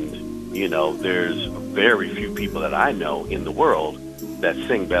 And, you know, there's very few people that I know in the world that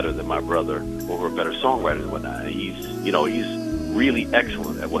sing better than my brother or are better songwriters and whatnot. And he's really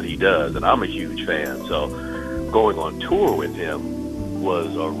excellent at what he does, and I'm a huge fan. So going on tour with him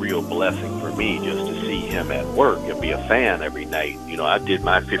was a real blessing for me, just to see him at work and be a fan every night. You know, I did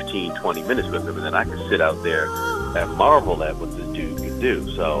my 15, 20 minutes with him, and then I could sit out there and marvel at what this dude could do.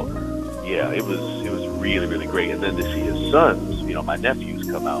 So, yeah, it was really, really great. And then to see his sons, you know, my nephews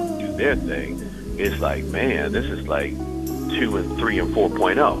come out and do their thing, it's like, man, this is like 2 and 3 and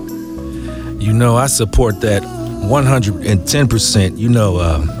 4.0. You know, I support that 110%. You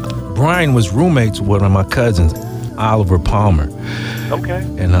know, Brian was roommates with one of my cousins, Oliver Palmer. Okay.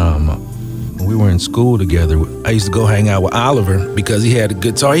 And we were in school together. I used to go hang out with Oliver because he had a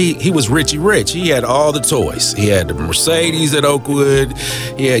guitar. He was Richie Rich. He had all the toys. He had the Mercedes at Oakwood.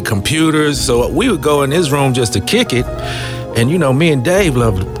 He had computers. So we would go in his room just to kick it. And, you know, me and Dave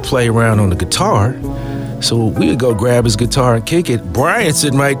loved to play around on the guitar. So we would go grab his guitar and kick it. Brian's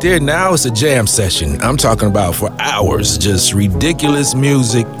sitting right there. Now it's a jam session. I'm talking about for hours. Just ridiculous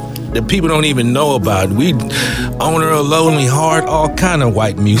music that people don't even know about. We Owner of Lonely Heart, all kind of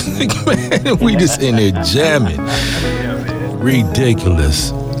white music, man. We just in there jamming.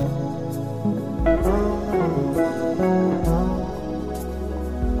 Ridiculous.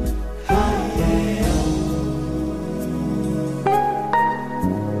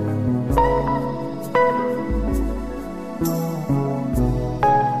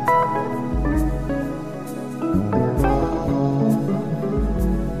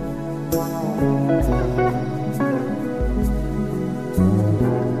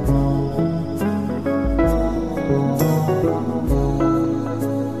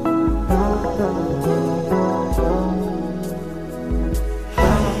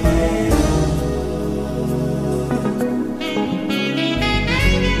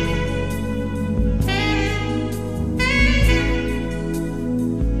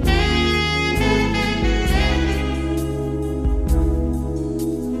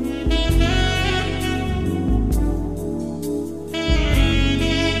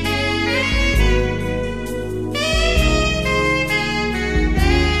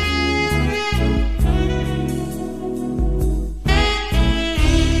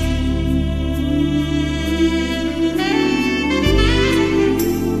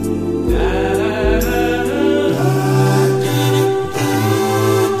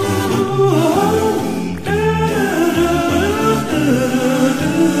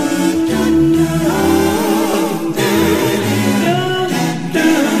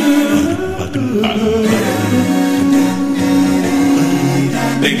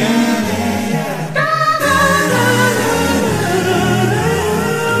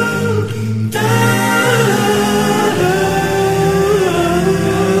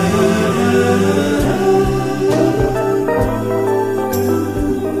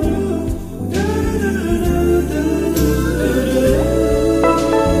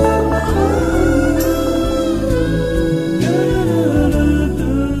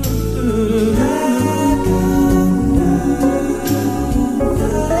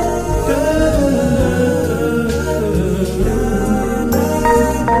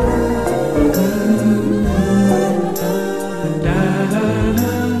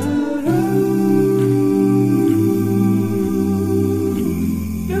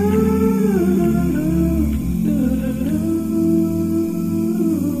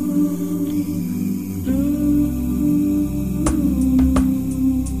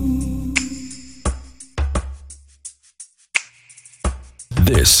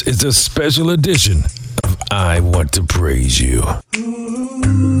 This is a special edition of I Want to Praise You.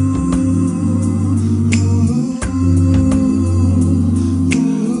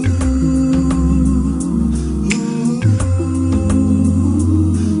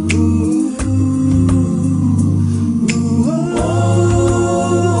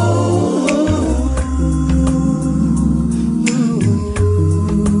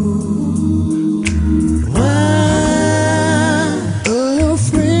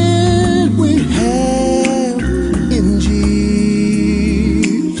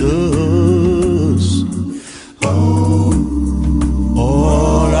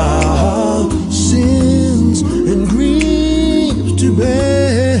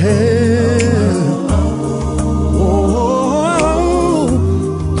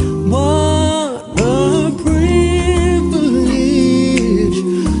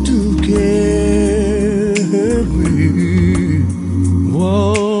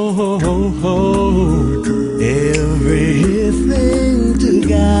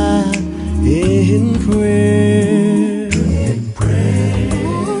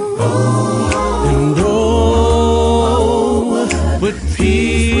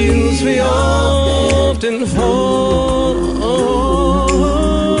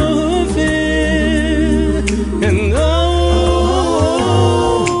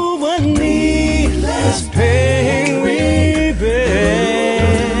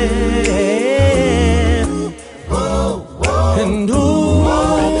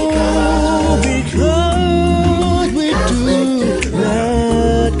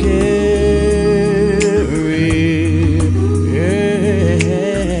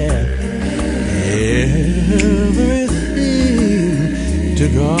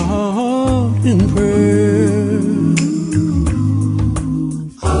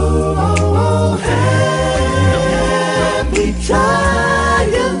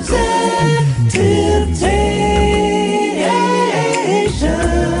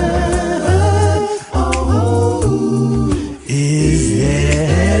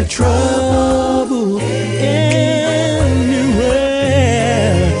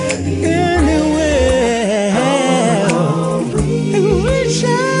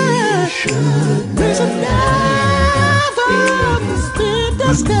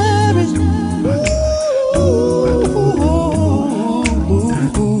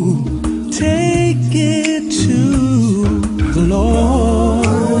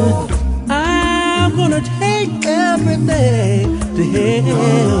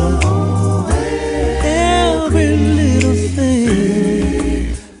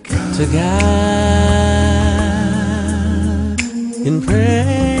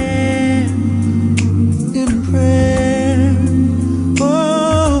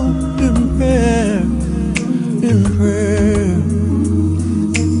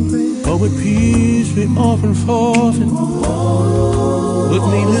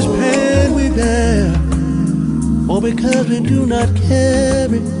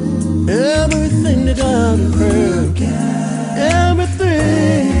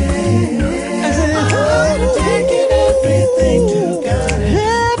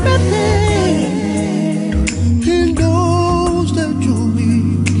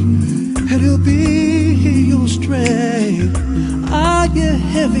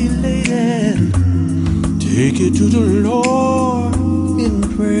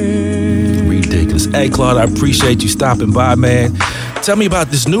 I appreciate you stopping by, man. Tell me about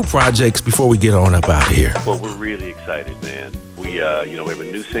this new project before we get on up out of here. Well, we're really excited, man. We have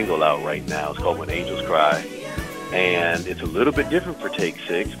a new single out right now. It's called When Angels Cry. And it's a little bit different for Take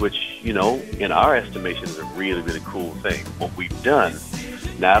 6, which, in our estimation is a really, really cool thing. What we've done,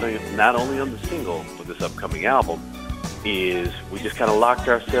 not only on the single for this upcoming album, is we just kind of locked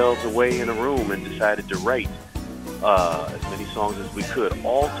ourselves away in a room and decided to write as many songs as we could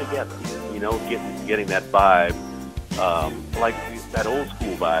all together. Getting that vibe, like that old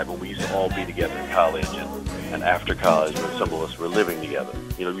school vibe when we used to all be together in college and after college when some of us were living together.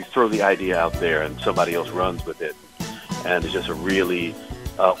 You throw the idea out there and somebody else runs with it. And it's just a really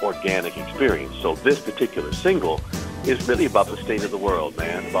organic experience. So this particular single is really about the state of the world,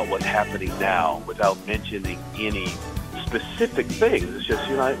 man, about what's happening now without mentioning any specific things. It's just,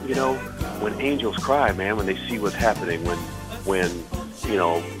 when angels cry, man, when they see what's happening, when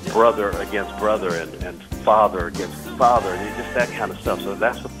brother against brother and father against father, and just that kind of stuff. So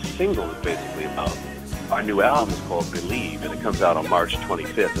that's what the single is basically about. Our new album is called Believe, and it comes out on March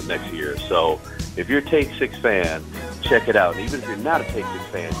 25th of next year. So if you're a Take 6 fan, check it out. And even if you're not a Take 6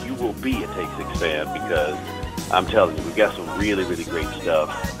 fan, you will be a Take 6 fan, because I'm telling you, we've got some really, really great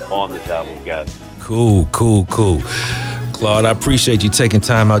stuff on this album. We've got Cool. Claude. I appreciate you taking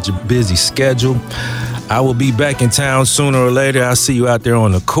time out your busy schedule. I will be back in town sooner or later. I'll see you out there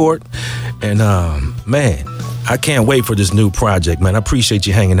on the court. And, man, I can't wait for this new project, man. I appreciate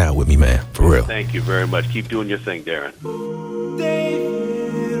you hanging out with me, man, for real. Thank you very much. Keep doing your thing, Darin.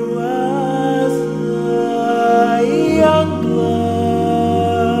 David was a young blood.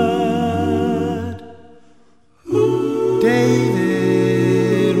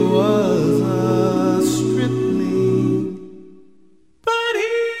 David was a stripling, but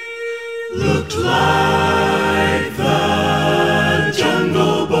he looked like the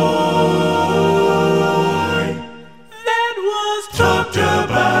Jungle Boy that was talked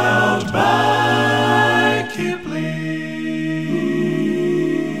about by Kipling.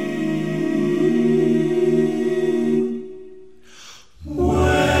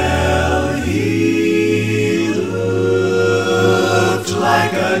 Well, he looked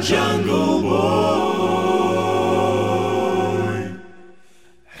like a Jungle Boy,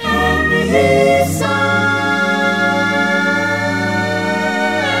 and he sang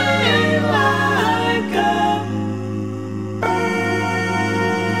like a bird.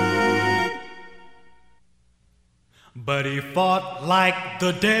 But he fought like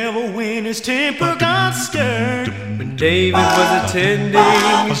the devil when his temper got stirred. When David was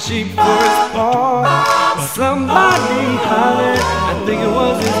attending sheep for his farm, somebody hollered, I think it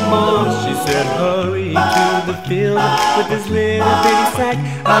was his mom. She said, hurry to the field with this little bitty sack.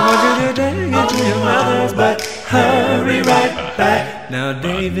 I want you to take it to your mother's, but hurry right back. Now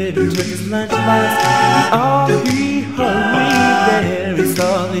David took his lunchbox, and all he hurried there, he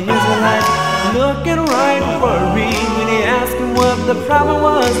saw the Israelites looking right worried. When he asked him what the problem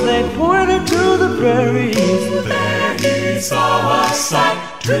was, they pointed to the prairies. There he saw a sight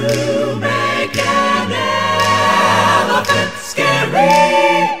to make an elephant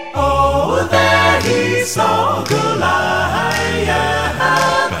scary. Oh, there he saw Goliath,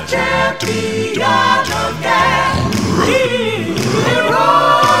 champion of Gath. He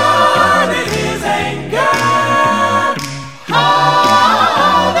roared in his anger,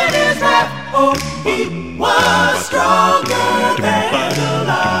 howled in his wrath. Oh, he was stronger than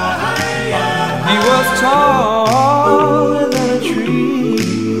Goliath. He was taller than a tree.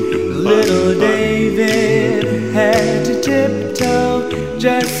 Little David had to tiptoe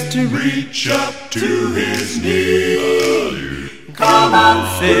just to reach up to his knee. Come on,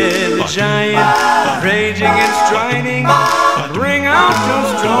 said the giant, raging and striding. Bring out your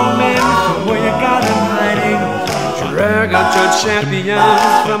strong men from where you got them hiding. Drag out your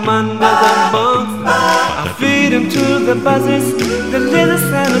champions from under the bunks. I'll feed him to the buzzards, the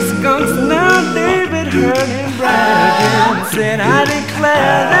lizards and the skunks. Now David heard him brag again and said, I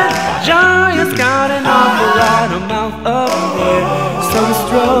declare that giant's got an awful right mouth up there. So he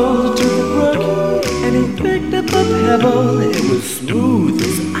strolled to the brook and he picked up a pebble. It was smooth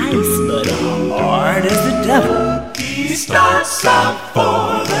as ice but hard as the devil. He starts out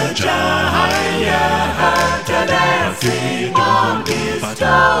for the giant, dancing on his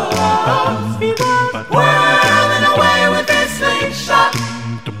toes. He was whirling away with his slingshot.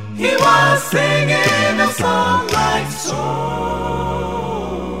 He was singing a song like so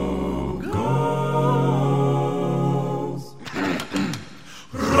goes.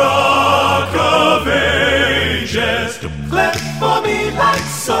 Rock of Ages, clap for me like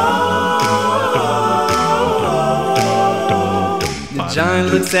so. The giant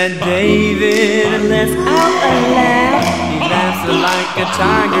looks at David and lets out a laugh. He laughs like a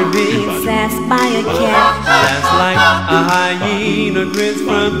tiger being sassed by a cat. Laughs like a hyena, grins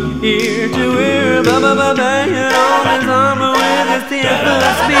from ear to ear. Banging on his armor with his 10-foot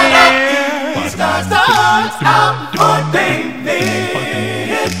spear. He starts to hunt out for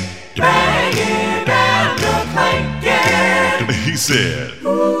David, banging and clanking. He said,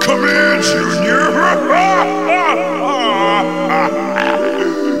 come here, Junior.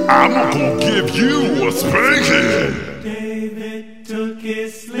 I'm gonna give you a spanking. David took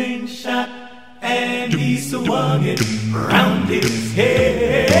his slingshot and he swung it round his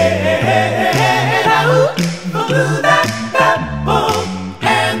head. Out flew that pebble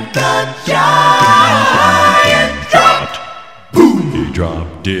and the giant dropped. Boom! He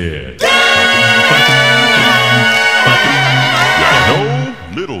dropped dead.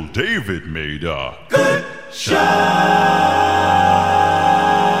 Little David made a good shot.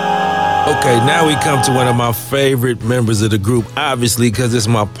 Okay, now we come to one of my favorite members of the group, obviously, because it's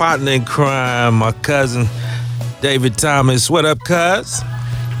my partner in crime, my cousin, David Thomas. What up, cuz?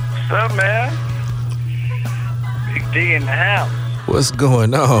 What's up, man? Big D in the house. What's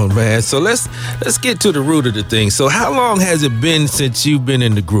going on, man? So let's get to the root of the thing. So how long has it been since you've been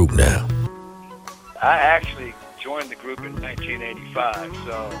in the group now? I actually joined joined the group in 1985,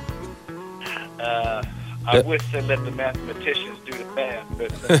 so I wish they let the mathematicians do the math,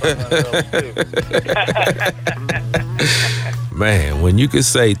 but Man, when you could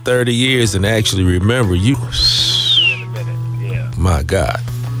say 30 years and actually remember, you... yeah. My God.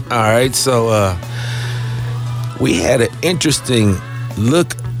 All right, so we had an interesting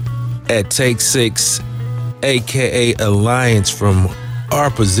look at Take 6, a.k.a. Alliance, from our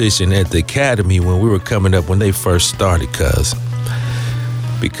position at the Academy when we were coming up, when they first started,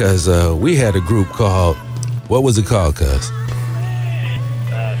 because we had a group called, what was it called, cuz?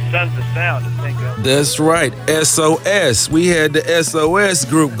 Sons of Sound, I think. That's right, SOS. We had the SOS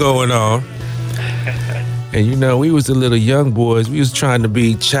group going on. And you know, we was the little young boys. We was trying to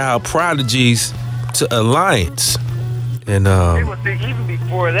be child prodigies to Alliance. And even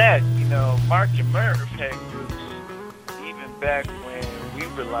before that, you know, Mark and Merv had groups even back when we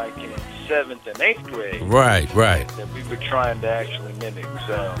were like in 7th and 8th grade. Right. That we were trying to actually mimic.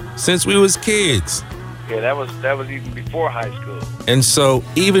 So since we was kids. Yeah, that was even before high school. And so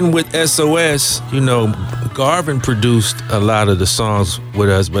even with SOS, you know, Garvin produced a lot of the songs with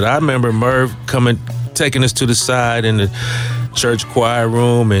us. But I remember Merv taking us to the side in the church choir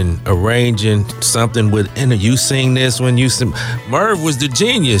room and arranging something with, you sing this when you sing. Merv was the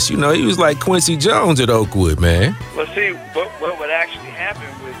genius. You know, he was like Quincy Jones at Oakwood, man. Well, see, what would actually happen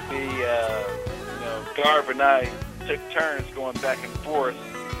would be, Garv and I took turns going back and forth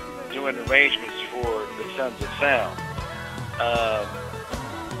doing arrangements for the Sons of Sound.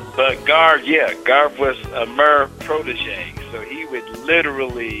 But Garv was a Merv protege, so he would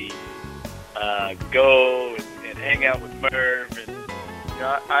literally go and hang out with Merv, and you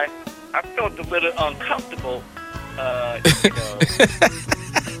know, I felt a little uncomfortable. No,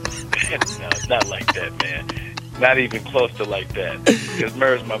 not like that, man. Not even close to like that. Because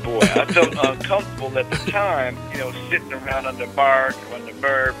Merv's my boy. I felt uncomfortable at the time, you know, sitting around under Mark or under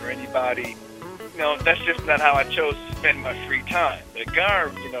Merv or anybody. You know, that's just not how I chose to spend my free time. But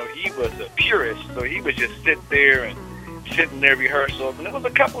Garv, you know, he was a purist, so he would just sit there and sit in their rehearsals. And there was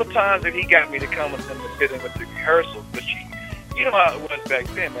a couple of times that he got me to come with him to sit in with the rehearsals. But you know how it was back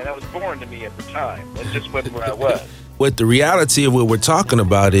then, man. That was boring to me at the time. That just wasn't where I was. What the reality of what we're talking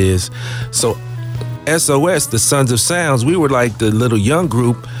about is, so SOS, the Sons of Sounds, we were like the little young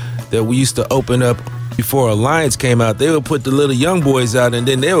group that we used to open up before Alliance came out. They would put the little young boys out, and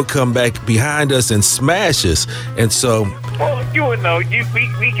then they would come back behind us and smash us. And so, well, you would know,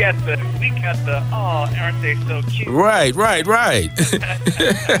 we got the oh, aren't they so cute? Right. Right,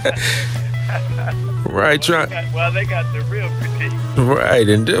 they got the real critique. Right,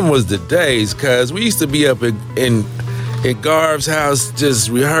 and them was the days, cuz we used to be up in Garv's house just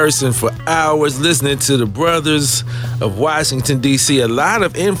rehearsing for hours, listening to the Brothers of Washington, D.C. A lot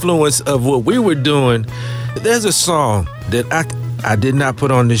of influence of what we were doing. There's a song that I did not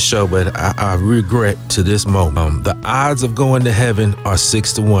put on this show, but I regret to this moment. The odds of going to heaven are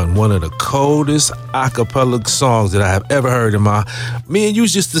 6-1. One of the coldest a cappella songs that I have ever heard in me and you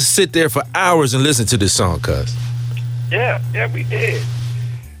used to sit there for hours and listen to this song, cuz. Yeah, we did.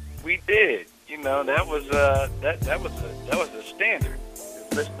 You know, that was a standard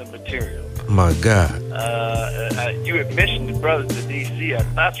listening material. My God. You had mentioned the Brothers of D.C. I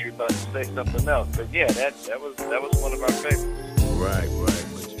thought you were about to say something else, but yeah, that was one of our favorites. Right.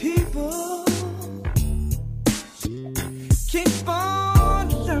 People keep on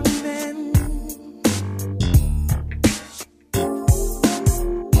learning,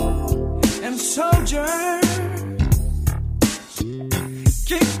 and soldiers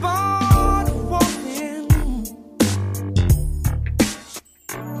keep on walking.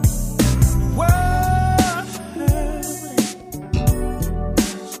 World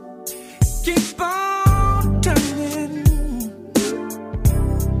keep on turning.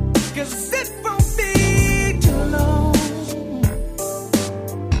 'Cause it won't be too long.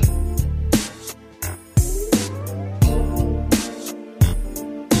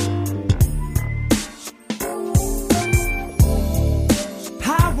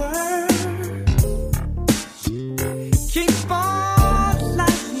 Power keep on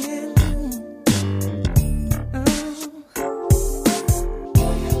lying.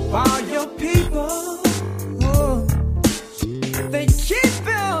 While your people, they keep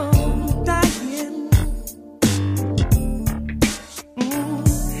on dying.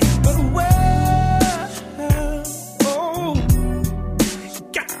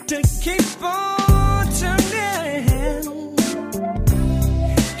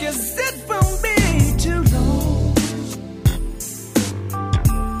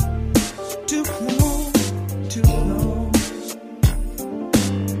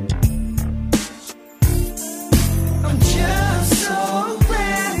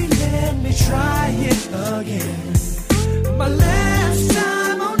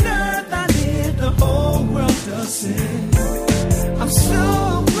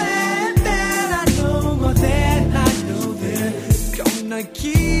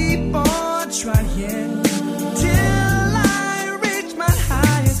 keep on trying till I reach my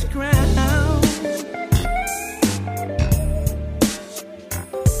highest ground.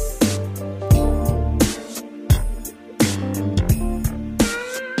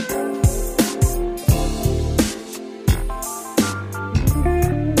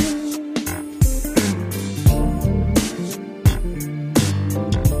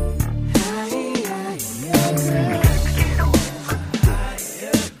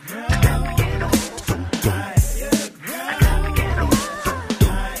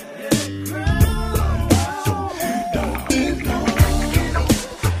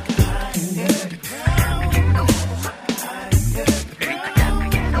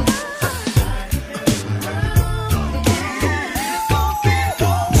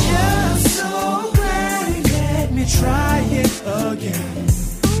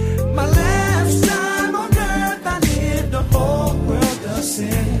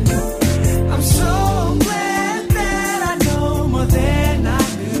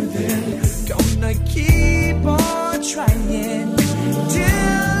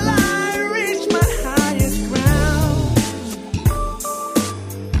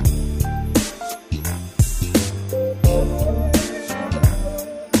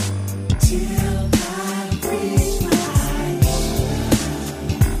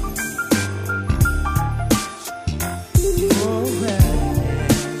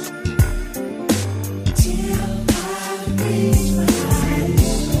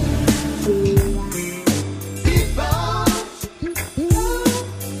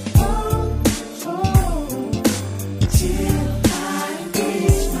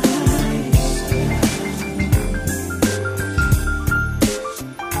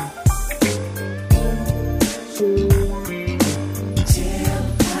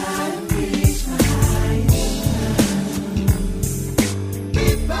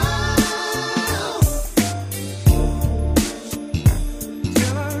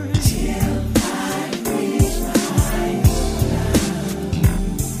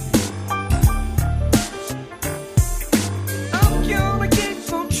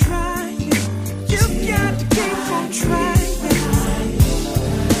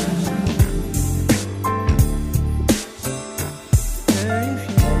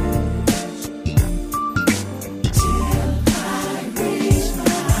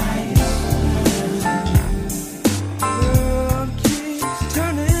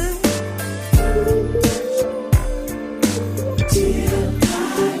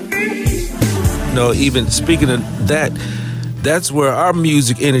 Even speaking of that, that's where our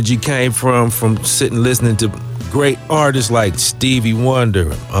music energy came from sitting listening to great artists like Stevie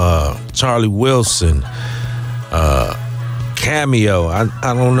Wonder, Charlie Wilson, Cameo. I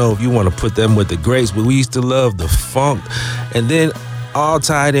don't know if you want to put them with the greats, but we used to love the funk, and then all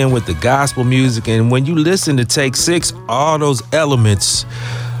tied in with the gospel music. And when you listen to Take Six, all those elements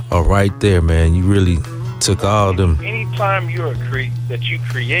are right there, man. You really took all them. Anytime you're that you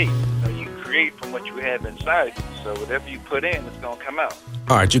create from what you have inside you. So whatever you put in, it's going to come out.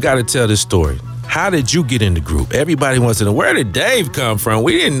 All right, you got to tell this story. How did you get in the group? Everybody wants to know, where did Dave come from?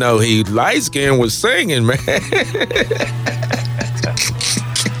 We didn't know he light-skinned was singing, man.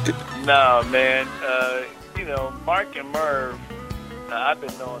 No, man. Mark and Merv, I've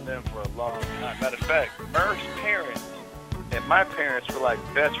been knowing them for a long time. Matter of fact, Merv's parents and my parents were like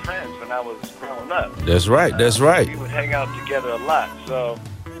best friends when I was growing up. That's right. We would hang out together a lot. So,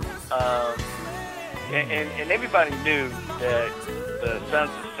 and everybody knew that the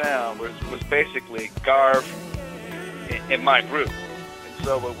Sons of Sound was basically Garv in my group. And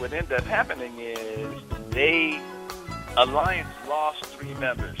so what ended up happening is Alliance lost 3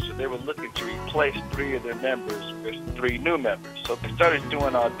 members. So they were looking to replace 3 of their members with 3 new members. So they started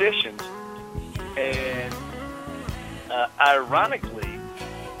doing auditions. And ironically,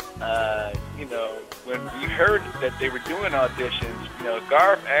 when we heard that they were doing auditions,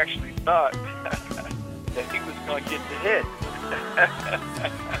 Garv actually thought that he was going to get the hit.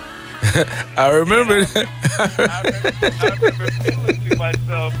 I remember that. I remember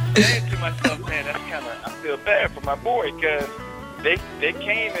saying to myself, man, I feel bad for my boy, because they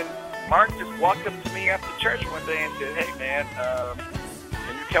came and Mark just walked up to me after church one day and said, hey, man,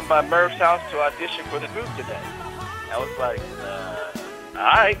 can you come by Merv's house to audition for the group today? I was like, all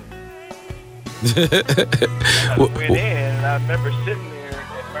right. I went in, and I remember sitting there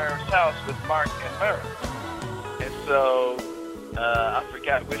at Merv's house with Mark and Merv. And so I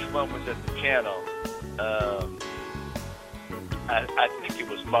forgot which one was at the piano. I think it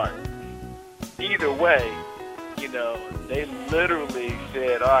was Mark. Either way, they literally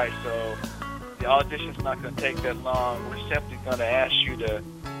said, all right, so the audition's not going to take that long. We're simply going to ask you to,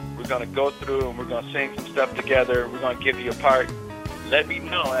 we're going to go through and we're going to sing some stuff together. We're going to give you a part. Let me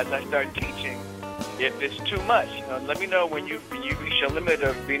know as I start teaching if it's too much. You know, let me know when you reach your limit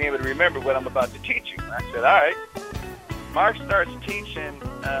of being able to remember what I'm about to teach you. And I said, all right. Mark starts teaching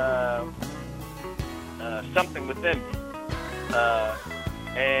something within me.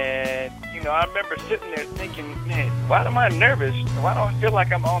 And, you know, I remember sitting there thinking, man, why am I nervous? Why do I feel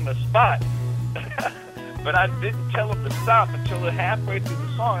like I'm on the spot? But I didn't tell him to stop until halfway through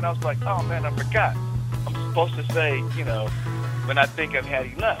the song, and I was like, oh, man, I forgot. I'm supposed to say, you know, when I think I've had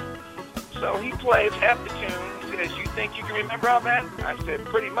enough. So he plays half the tune. He says, you think you can remember all that? I said,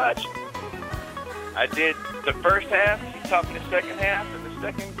 pretty much. I did the first half. He taught me the second half and the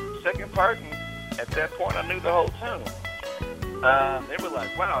second part, and at that point, I knew the whole tune. They were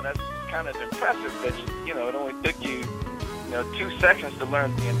like, wow, that's kind of impressive that, you know, it only took you, 2 seconds to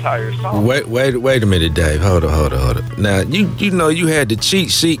learn the entire song. Wait a minute, Dave. Hold on. Now, you know you had the cheat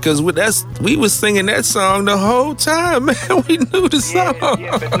sheet because we was singing that song the whole time, man. We knew the song.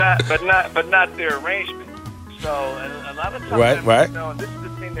 Yeah, but not their arrangement. So, and a lot of times, right. You know, this is the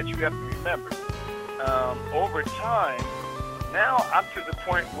thing that you have to remember. Over time, now I'm to the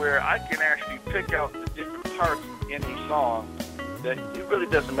point where I can actually pick out the different parts in a song that it really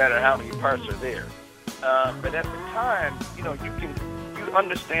doesn't matter how many parts are there. But at the time, you know, you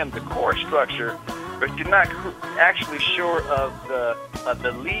understand the chord structure, but you're not actually sure of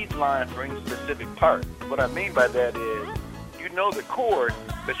the lead line for any specific part. What I mean by that is, you know the chord,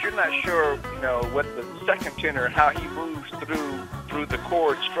 but you're not sure, you know, what the second tenor, how he moves through the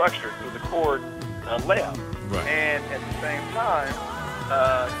chord structure, through the chord layout. Right. And at the same time,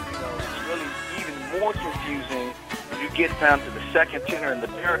 you know, it's really even more confusing when you get down to the second tenor and the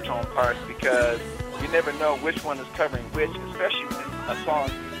baritone parts, because you never know which one is covering which, especially when a song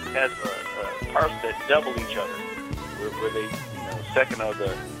has parts that double each other, where they, you know, second or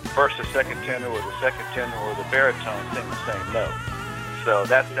the first or second tenor, or the second tenor or the baritone sing the same note. So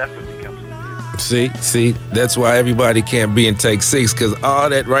that's what becomes confusing. See, that's why everybody can't be in take 6, because all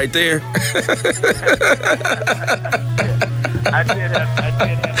that right there. I did have.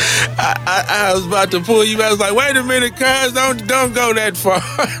 I was about to pull you. I was like, wait a minute, cuz don't go that far.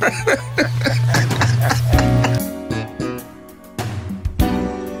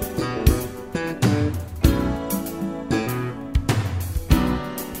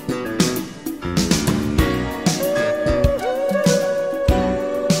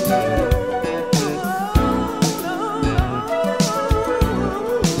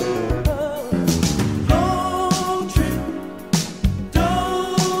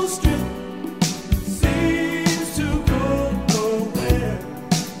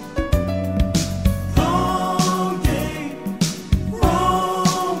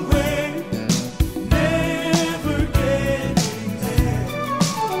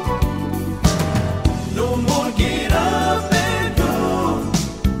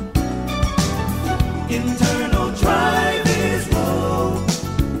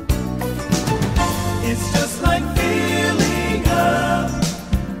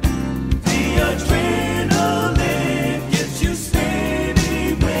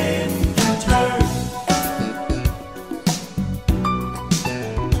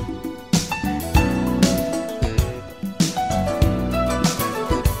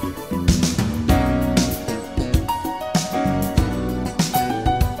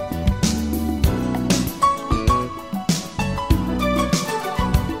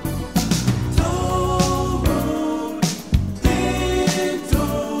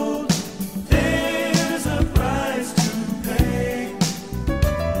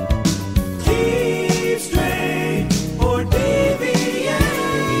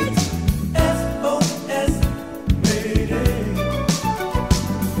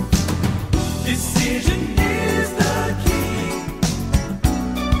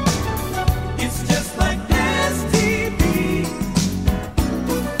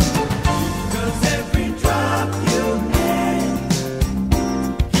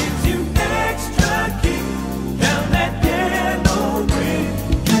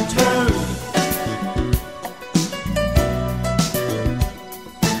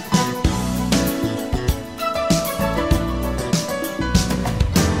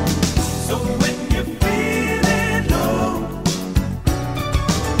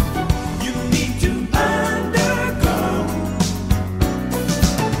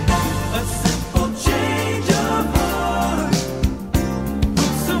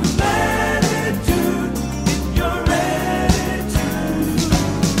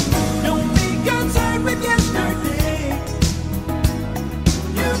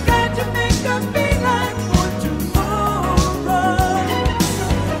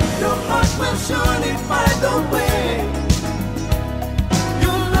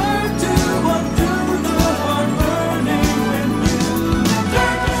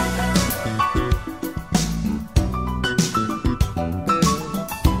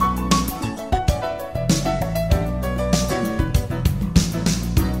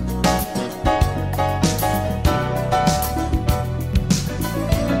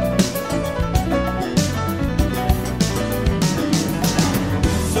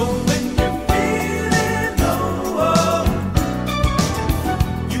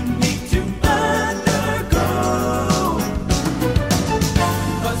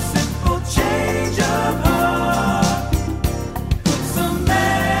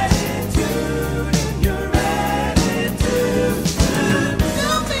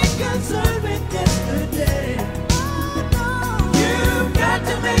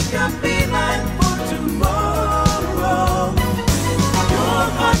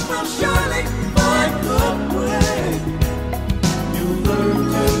 I'll surely find the way. You learn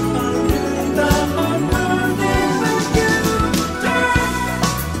to undo the unlearning when you turn.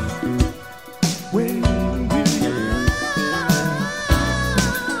 When you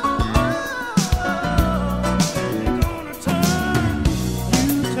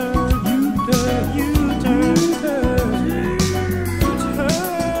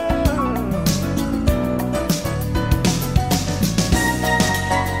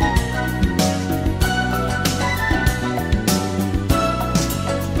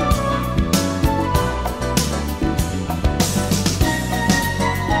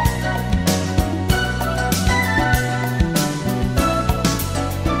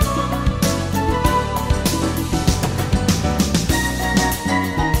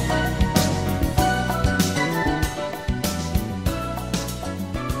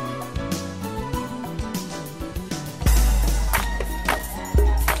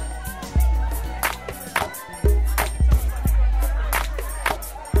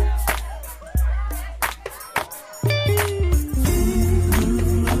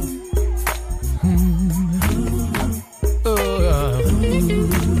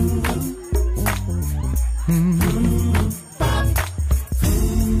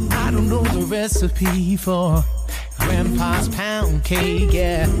recipe for Grandpa's pound cake,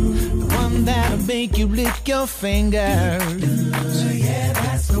 yeah, the one that'll make you lick your fingers. Yeah,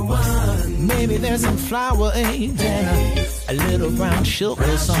 that's the one. Maybe there's some flour eggs and a little brown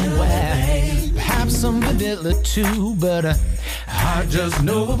sugar somewhere. Perhaps some vanilla too, but I just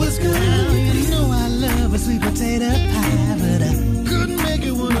know it was good. You know I love a sweet potato pie, but I couldn't make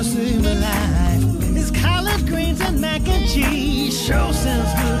it wanna save my life. It's collard greens and mac and cheese. Sure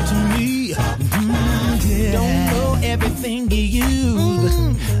sounds good to me. Yeah. Don't know everything you use,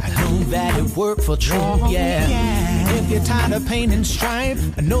 I know that it worked for true, yeah. If you're tired of pain and strife,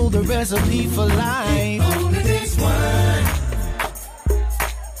 I know the recipe for life. It only takes one.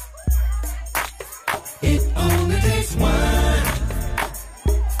 It only takes one.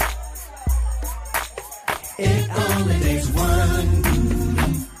 It only takes one.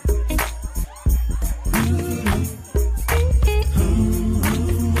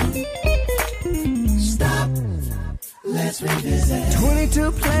 Let's revisit.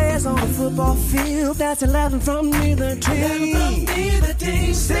 22 players on the football field. That's 11 from neither team.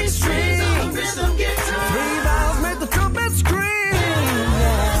 6 strings on the rhythm guitar. 3 valves make the trumpet scream.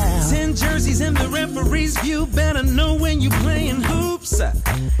 Yeah. 10 jerseys in the referee's view. Better know when you're playing hoops.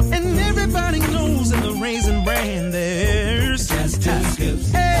 And everybody knows in the Raisin Brand there's just 2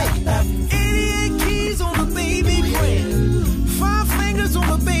 scoops. Hey, 88 keys on the baby grand. 5 fingers on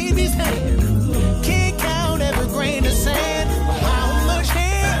the baby's hand. Can't count every grain of sand. How much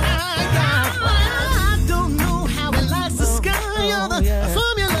hair I got. I don't know how it lights the sky or the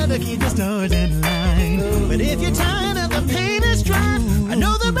formula to keep the stars in line. But if you're tired of the pain and strife, I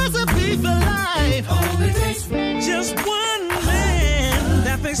know the recipe for life. Only takes just one man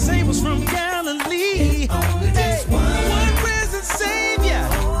that they say was from Galilee. Only takes one risen Savior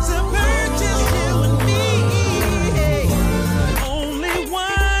to purchase you and me. Hey, only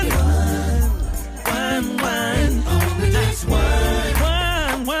one. Only takes one.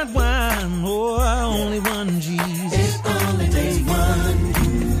 Oh, only one Jesus. It only takes one.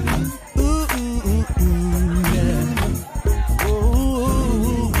 Ooh, ooh, ooh, ooh, yeah.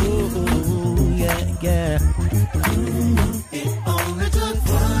 Ooh, yeah, yeah. It only took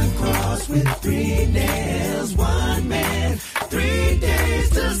one cross with 3 nails, 1 man, 3 days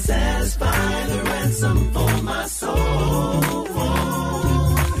to satisfy the ransom for my soul.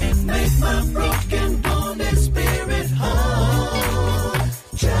 And make my broken bonded spirit whole.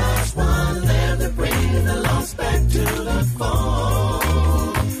 Just one lamb to bring the lost back to the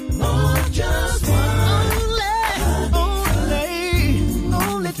fold. Oh, just one.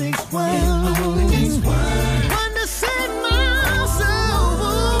 Only takes one. It only takes one. One to save my soul.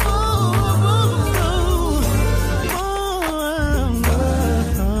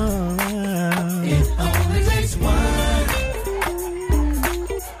 It only takes one.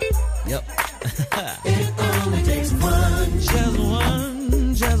 Yep. It only takes one. Just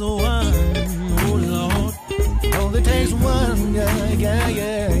one, just one. Oh Lord. Only takes one.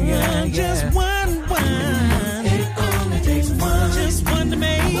 Yeah. Just one. It only takes one. Just one to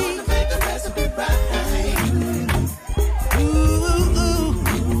make. To make the recipe right. Ooh.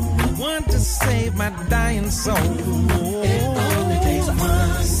 One to save my dying soul. It only takes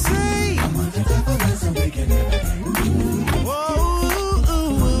one. Say. One to deliver and making everything. Oh,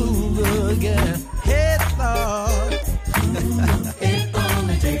 yeah. Hey, Lord. It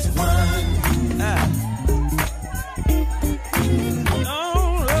only takes one.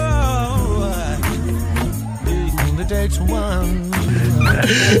 Oh, Lord. it's one.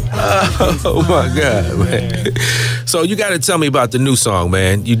 Oh my God, man. So you got to tell me about the new song,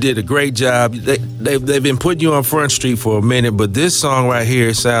 man. You did a great job. They've been putting you on Front Street for a minute, but this song right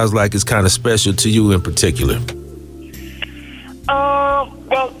here sounds like it's kind of special to you in particular.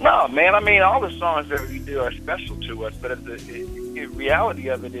 Well, no, man. I mean, all the songs that we do are special to us, but the reality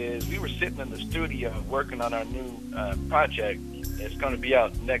of it is we were sitting in the studio working on our new project that's going to be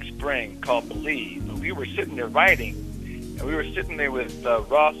out next spring called Believe. And we were sitting there writing, and we were sitting there with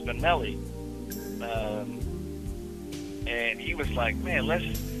Ross Vanelli, and he was like, man, let's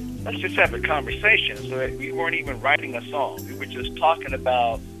just have a conversation. So we weren't even writing a song. We were just talking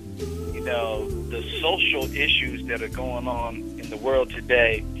about, you know, the social issues that are going on in the world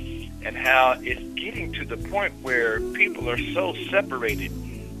today and how it's getting to the point where people are so separated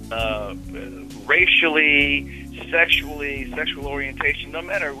racially, sexually, sexual orientation, no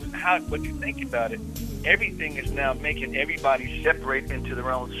matter what you think about it, everything is now making everybody separate into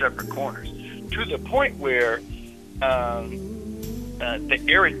their own separate corners, to the point where the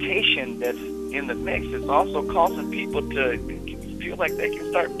irritation that's in the mix is also causing people to feel like they can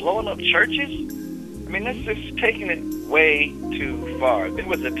start blowing up churches. I mean, that's just taking it way too far. There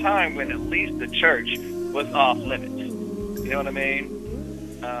was a time when at least the church was off limits. You know what I mean?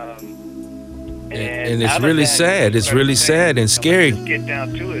 And it's really sad. It's really sad and scary. Let's get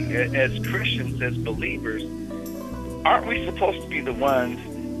down to it. As Christians, as believers, aren't we supposed to be the ones,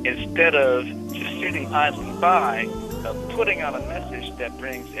 instead of just sitting idly by, putting out a message that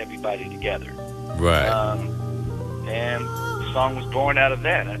brings everybody together? Right. And the song was born out of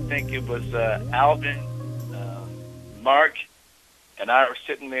that. I think it was Alvin, Mark, and I were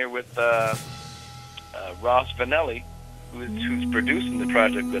sitting there with Ross Vanelli, who's producing the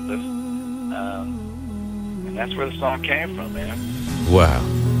project with us. And that's where the song came from, man. Wow.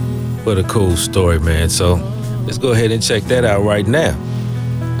 What a cool story, man. So let's go ahead and check that out right now.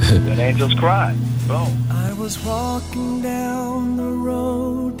 That Angels Cry. Boom. I was walking down the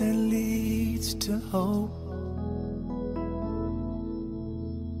road that leads to hope,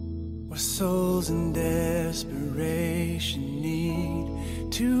 where souls in desperation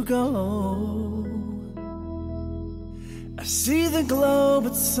need to go. I see the glow,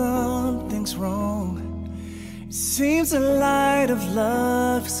 but something's wrong. It seems the light of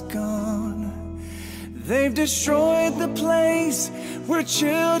love is gone. They've destroyed the place where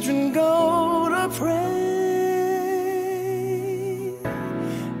children go to pray.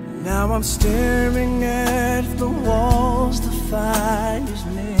 Now I'm staring at the walls the fire's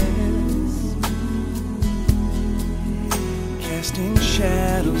missed, casting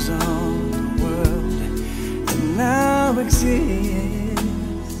shadows on the world that now exists.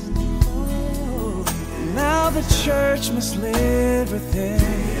 Now the church must live within.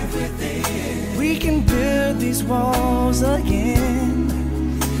 We can build these walls again,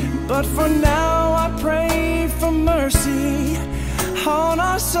 but for now I pray for mercy on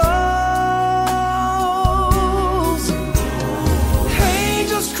our souls.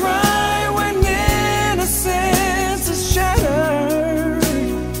 Angels cry when innocence is shattered,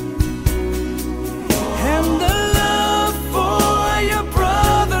 and the love for your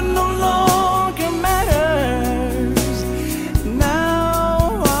brother no longer matters.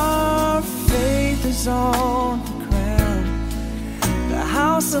 Now our faith is on the ground. The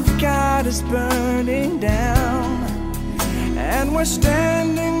house of God is burning down, and we're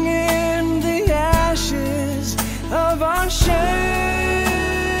standing in the ashes of our shame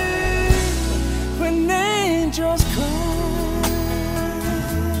when angels cry.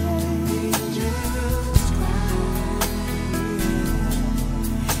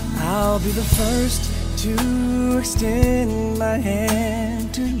 I'll be the first to extend my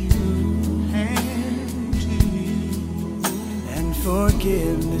hand to you, and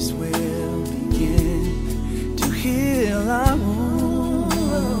forgiveness will begin to heal our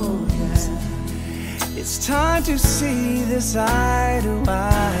wounds. It's time to see this eye to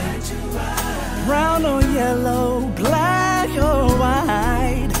eye, brown or yellow, black or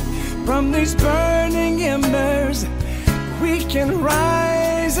white. From these burning embers we can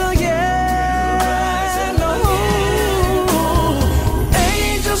rise again. Oh,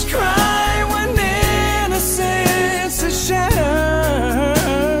 angels cry when innocence is shattered,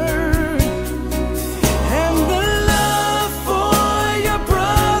 and the love for your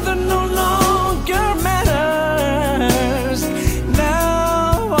brother no longer matters.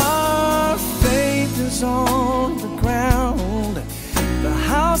 Now our faith is on the ground. The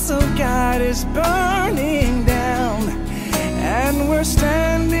house of God is burning down, and we're standing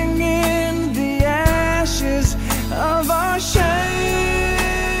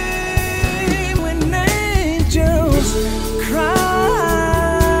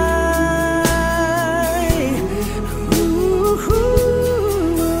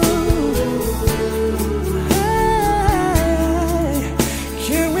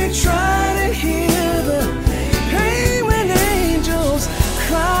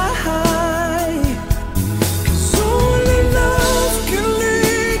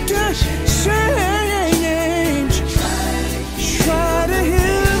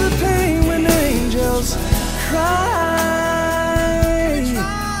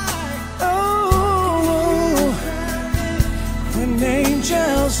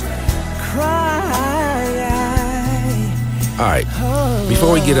All right,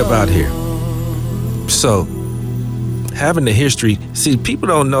 before we get up out here, so having the history, see, people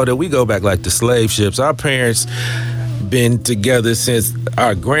don't know that we go back like the slave ships. Our parents been together since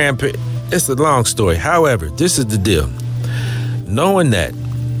our grandparents. It's a long story. However, this is the deal. Knowing that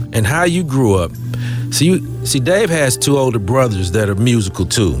and how you grew up, see, Dave has two older brothers that are musical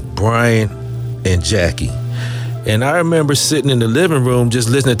too, Brian and Jackie. And I remember sitting in the living room just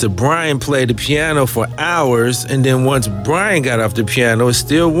listening to Brian play the piano for hours. And then once Brian got off the piano, it's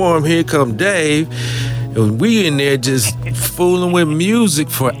still warm. Here come Dave. And we in there just fooling with music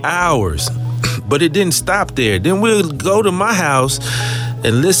for hours. But it didn't stop there. Then we'll go to my house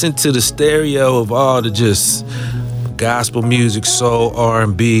and listen to the stereo of all the just gospel music, soul,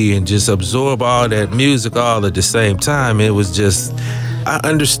 R&B, and just absorb all that music all at the same time. It was just... I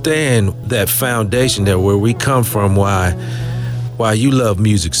understand that foundation there where we come from, why you love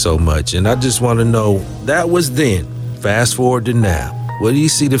music so much. And I just want to know, that was then. Fast forward to now. What do you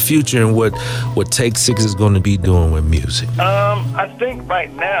see the future and what Take Six is going to be doing with music? I think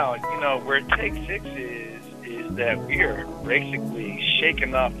right now, where Take Six is that we are basically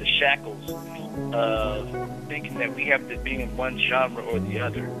shaking off the shackles of thinking that we have to be in one genre or the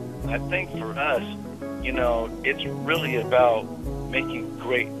other. I think for us, it's really about making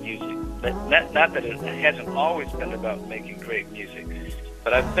great music. Not that it hasn't always been about making great music,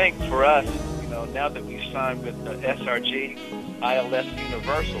 but I think for us, now that we've signed with SRG, ILS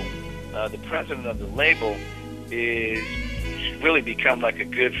Universal, the president of the label is really become like a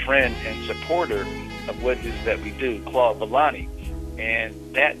good friend and supporter of what it is that we do, Claude Villani. And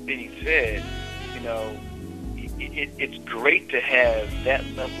that being said, it's great to have that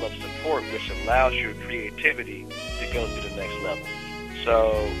level of support, which allows your creativity to go to the next level.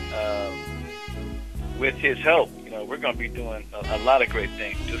 So with his help, we're going to be doing a lot of great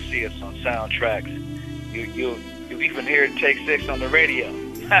things. You'll see us on soundtracks. You'll even hear Take Six on the radio.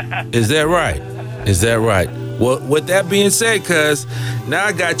 Is that right? Well, with that being said, cuz, now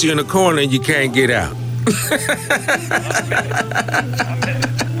I got you in the corner and you can't get out.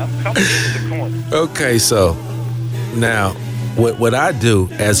 I'm coming to the corner. Okay, so now what I do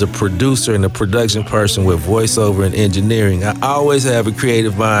as a producer and a production person with voiceover and engineering, I always have a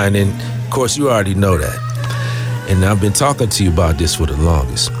creative mind, and of course you already know that. And I've been talking to you about this for the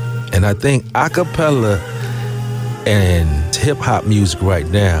longest. And I think acapella and hip-hop music right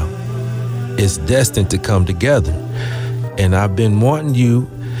now is destined to come together. And I've been wanting you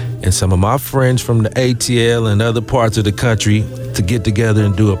and some of my friends from the ATL and other parts of the country to get together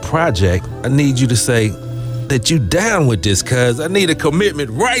and do a project. I need you to say that you down with this, cuz I need a commitment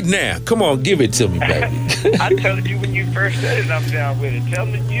right now. Come on, give it to me, baby. I told you when you first said it, I'm down with it. Tell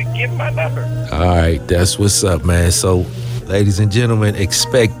me you give my number. All right, that's what's up, man. So, ladies and gentlemen,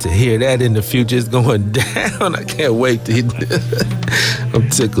 expect to hear that in the future. It's going down. I can't wait to I'm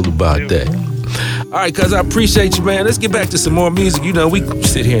tickled about that. All right, cuz I appreciate you, man. Let's get back to some more music. We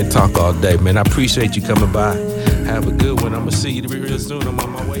sit here and talk all day, man. I appreciate you coming by. Have a good one. I'm going to see you real soon. I'm on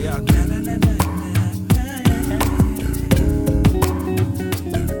my way out.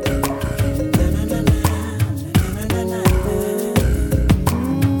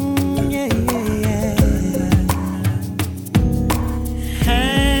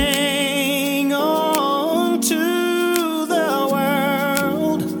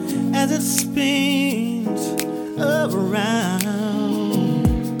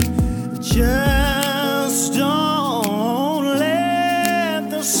 Just don't let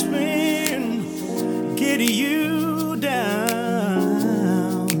the spin get you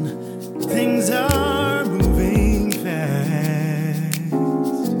down. Things are moving fast,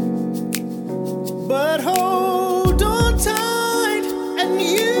 but hold on tight and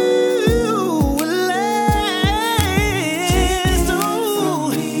you will last.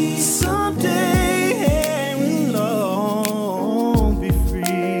 Oh, someday, Lord,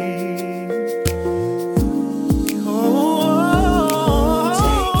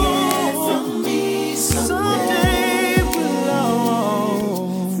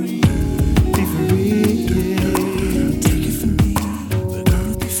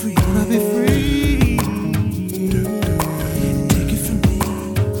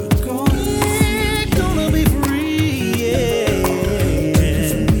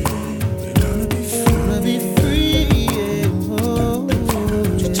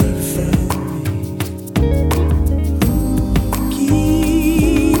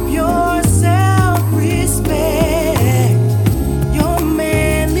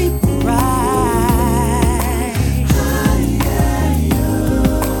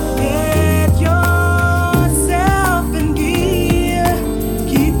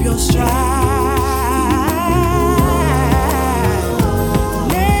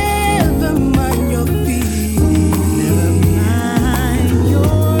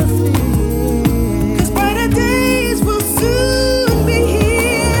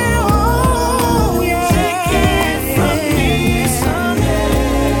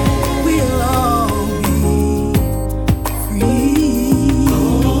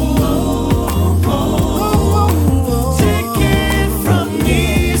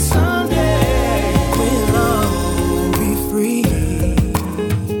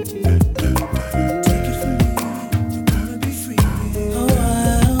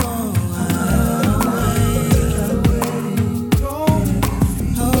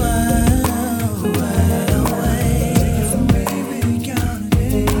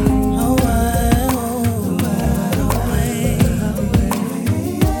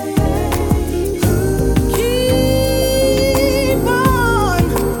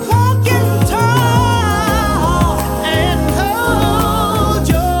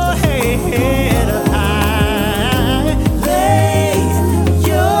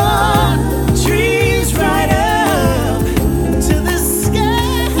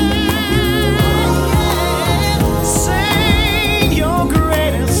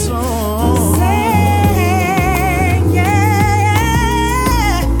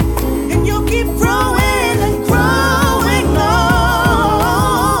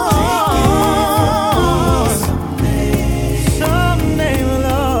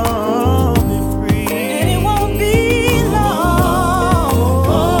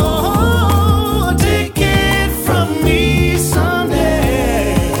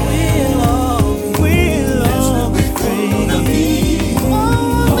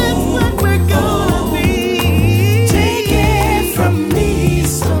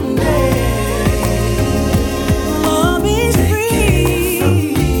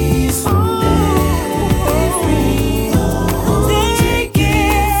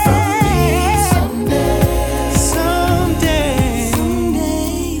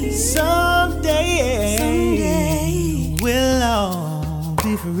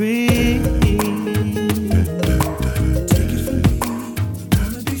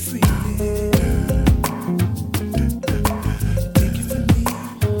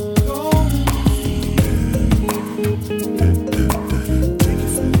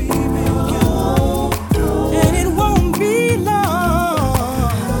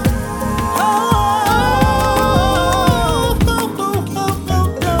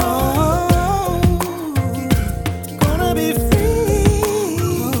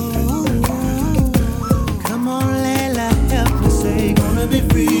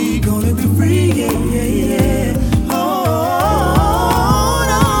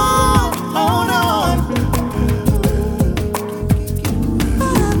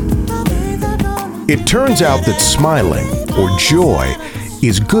 turns out that smiling, or joy,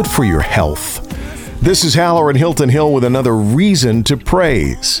 is good for your health. This is Hallerin Hill with another reason to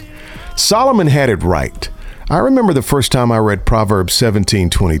praise. Solomon had it right. I remember the first time I read Proverbs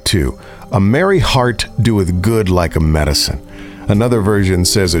 17:22. A merry heart doeth good like a medicine. Another version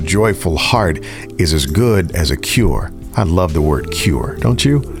says a joyful heart is as good as a cure. I love the word cure, don't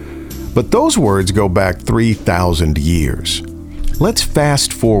you? But those words go back 3,000 years. Let's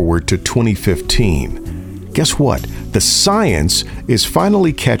fast forward to 2015. Guess what? The science is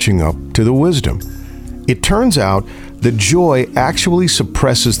finally catching up to the wisdom. It turns out that joy actually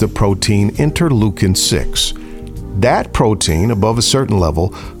suppresses the protein interleukin 6. That protein, above a certain level,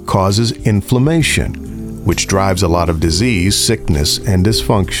 causes inflammation, which drives a lot of disease, sickness, and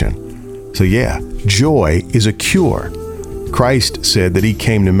dysfunction. So yeah, joy is a cure. Christ said that he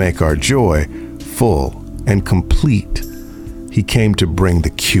came to make our joy full and complete. He came to bring the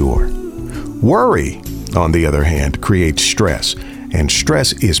cure. Worry, on the other hand, creates stress, and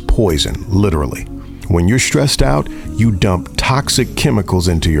stress is poison, literally. When you're stressed out, you dump toxic chemicals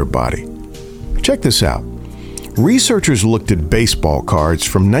into your body. Check this out. Researchers looked at baseball cards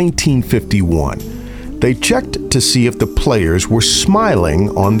from 1951. They checked to see if the players were smiling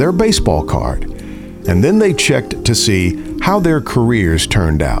on their baseball card. And then they checked to see how their careers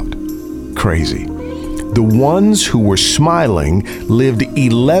turned out. Crazy. The ones who were smiling lived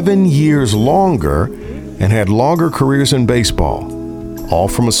 11 years longer and had longer careers in baseball. All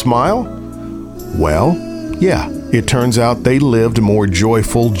from a smile? Well, yeah, it turns out they lived more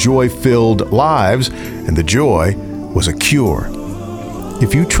joyful, joy-filled lives, and the joy was a cure.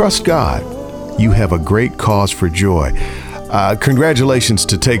 If you trust God, you have a great cause for joy. Congratulations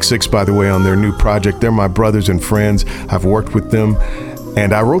to Take Six, by the way, on their new project. They're my brothers and friends. I've worked with them,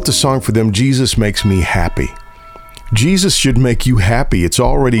 and I wrote the song for them, Jesus Makes Me Happy. Jesus should make you happy. It's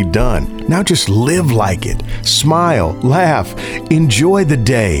already done. Now just live like it. Smile, laugh, enjoy the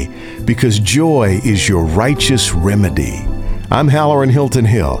day, because joy is your righteous remedy. I'm Hallerin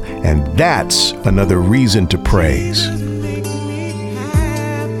Hill, and that's another reason to praise.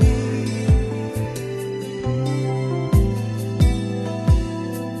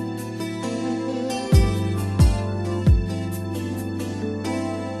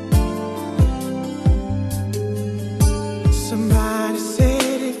 Somebody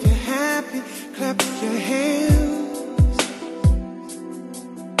said if you're happy, clap your hands.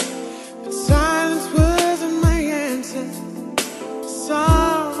 But silence wasn't my answer.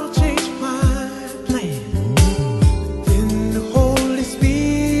 Sorrow changed my plan.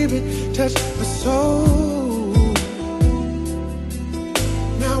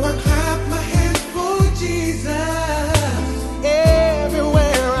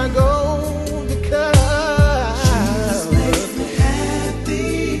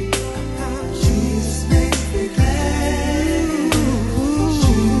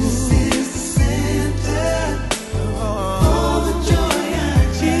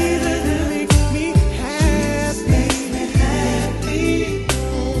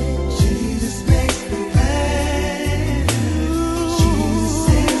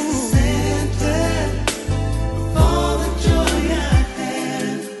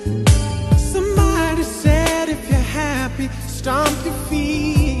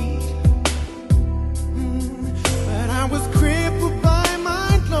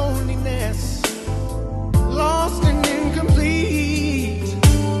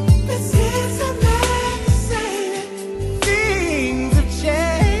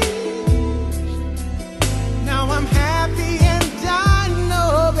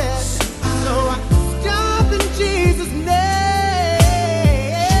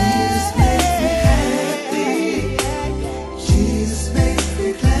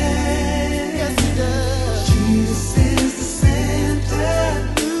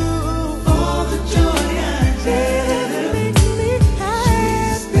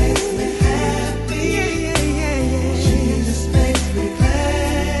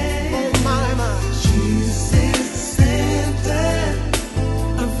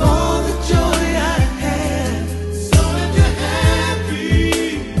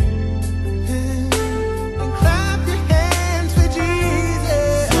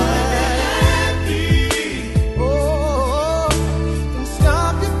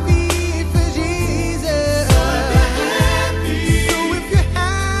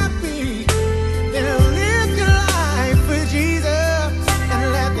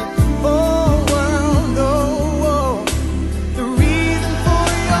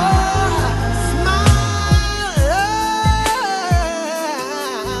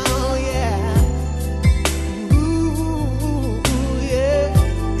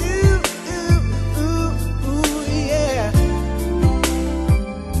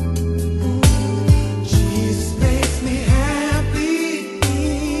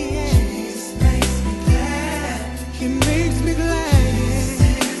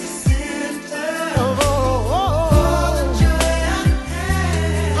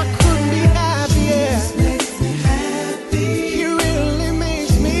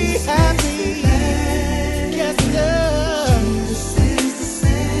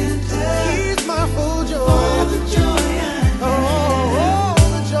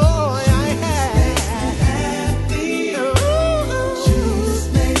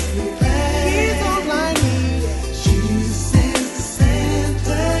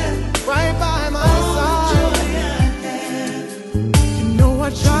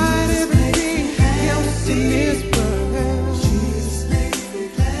 tried everything else in this world.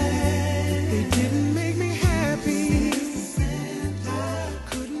 They didn't make me happy.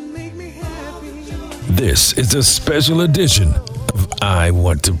 Couldn't make me happy. This is a special edition of I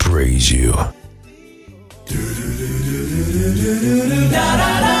Want to Praise You.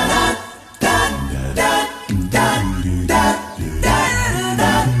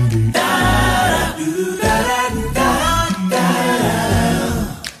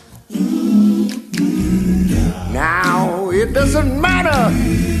 Now it doesn't matter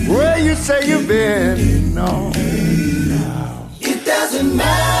where you say you've been. No, it doesn't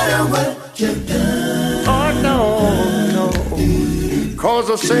matter what you've done. Oh no, 'cause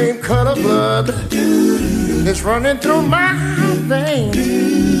the same cut of blood is running through my veins.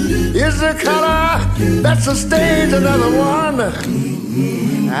 Is the color that sustains another one.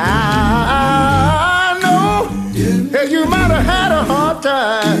 I know that you might have had a hard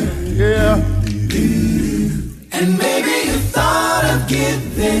time, yeah. And maybe you thought of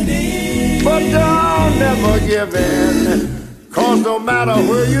giving in, but don't never give in. 'Cause no matter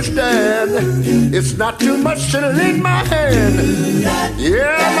where you stand, it's not too much to lend my hand.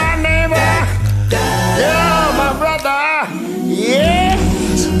 Yeah, my neighbor, yeah, my brother, yeah,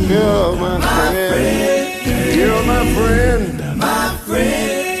 you're my friend, you're my friend,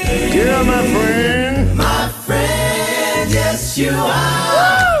 you're my friend, my friend, yes you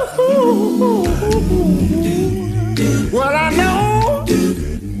are. Well, I know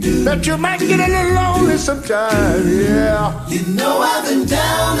that you might get a little lonely sometime, yeah. You know I've been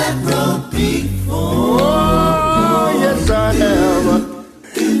down that road before. Oh, yes I have.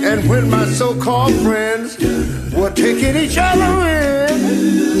 And when my so-called friends were taking each other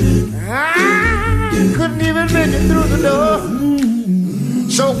in, I couldn't even make it through the door.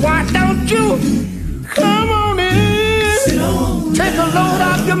 So why don't you come on in, take a load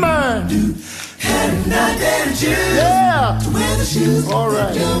off your mind. And I dared you to wear the shoes. All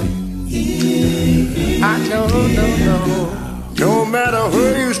right. I know, no matter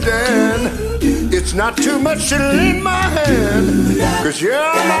where you stand, it's not too much to lend my hand. 'Cause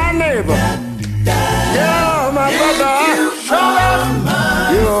you're my neighbor, you're my brother,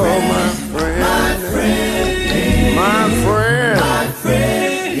 you're my friend, my friend,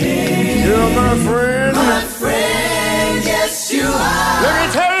 you're my friend, yes you are. Let me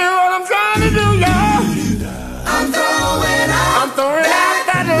tell you what I'm trying to do, y'all. I'm throwing out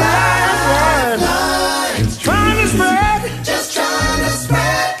that line. Trying to spread, just trying to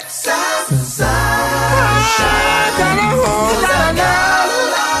spread some sunshine. Got a whole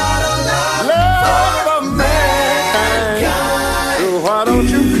lot of love for mankind. So why don't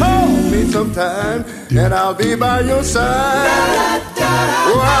you call me sometime and I'll be by your side.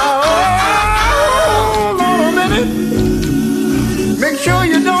 Wow, hold on a minute. Make sure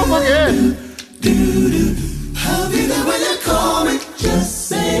you don't forget. I'll be there when you call me. Just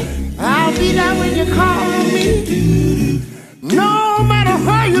say I'll be there when you call me. No matter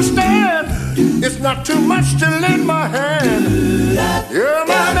where you stand, it's not too much to lend my hand. You're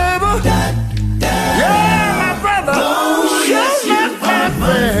my neighbor, you're my brother, you're my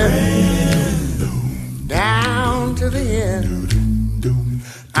friend. Down to the end,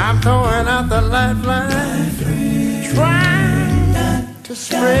 I'm throwing out the lifeline, trying to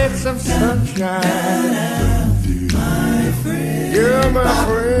spread some sunshine. You're my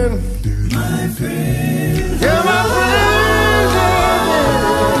friend, you're my friend.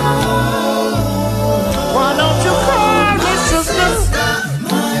 Why don't you call me sister?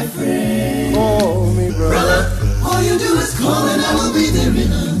 My friend, call me brother. All you do is call and I will be there.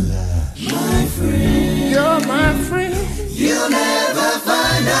 My friend, you're my friend. You'll never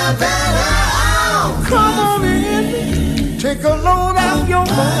find a better hour. Come on in, take a load off your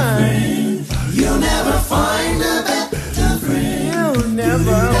mind. You'll never find a better friend. You'll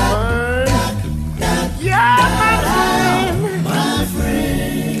never find. Yeah, my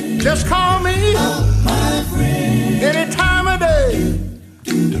friend. Just call me, my friend, any time of day.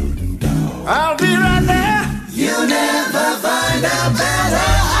 I'll be right there. You'll never find a better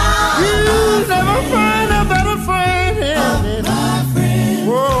hour. You'll never find a better friend. My friend.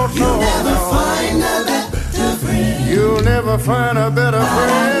 Whoa, you'll never find a better friend. You'll never find a better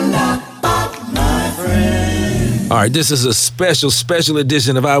friend. My friend. All right, this is a special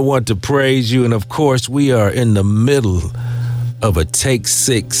edition of I Want to Praise You. And of course, we are in the middle of a Take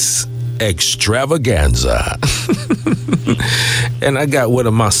 6 extravaganza. And I got one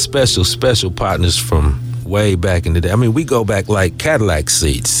of my special partners from way back in the day. I mean, we go back like Cadillac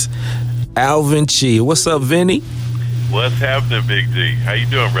seats. Alvin Chi. What's up, Vinny? What's happening, Big D? How you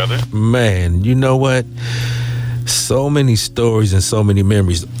doing, brother? Man, you know what? So many stories and so many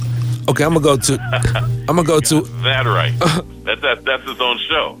memories. Okay, I'm gonna go to. That right. That's his own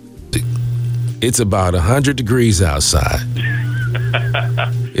show. It's about 100 degrees outside.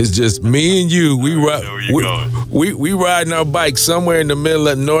 It's just me and you. We riding our bikes somewhere in the middle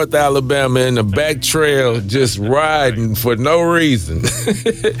of North Alabama in the back trail, just riding for no reason.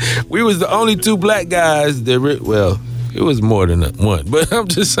 We was the only two black guys that. It was more than one, but I'm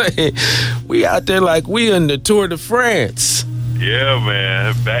just saying, we out there like we in the Tour de France. Yeah,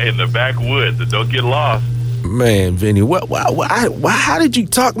 man, back in the backwoods. Don't get lost. Man, Vinny, how did you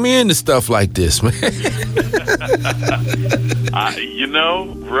talk me into stuff like this, man?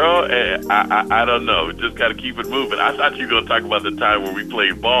 Bro, I don't know. Just got to keep it moving. I thought you were going to talk about the time where we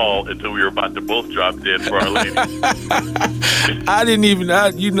played ball until we were about to both drop dead for Our Lady. I didn't even,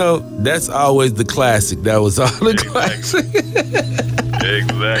 that's always the classic. That was all the classic.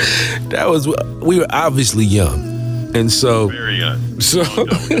 Exactly. We were obviously young. And so. Very young. So.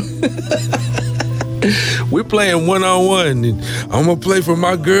 We're playing one-on-one, and I'm going to play for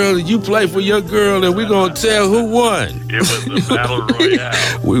my girl, and you play for your girl, and we're going to tell who won. It was a battle royale.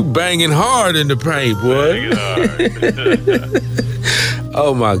 We banging hard in the paint, boy.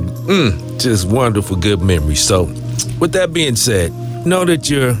 Oh, my, just wonderful, good memories. So, with that being said, know that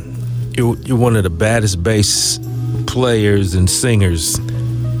you're one of the baddest bass players and singers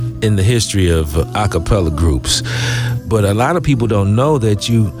in the history of a cappella groups. But a lot of people don't know that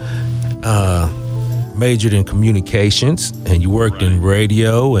you majored in communications and you worked in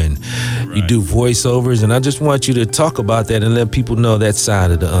radio and you do voiceovers, and I just want you to talk about that and let people know that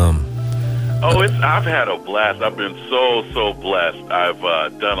side of the I've had a blast. I've been so blessed. I've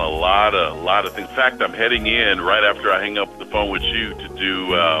done a lot of things. In fact, I'm heading in right after I hang up the phone with you to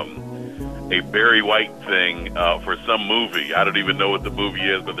do a Barry White thing for some movie. I don't even know what the movie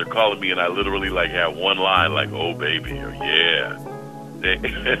is, but they're calling me, and I literally have one line "Oh baby," or "Yeah."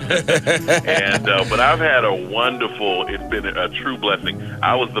 And but I've had a wonderful. It's been a true blessing.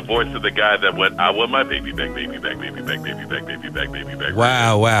 I was the voice of the guy that went, "I want my baby back, baby back, baby back, baby back, baby back, baby back."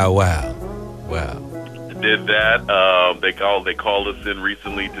 Wow. Did that. They called us in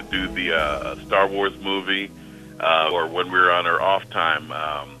recently to do the Star Wars movie, or when we were on our off time.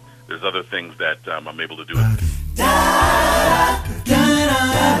 There's other things that I'm able to do.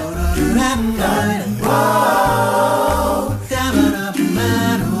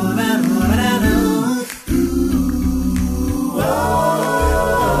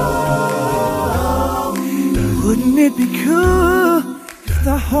 Wouldn't it be cool if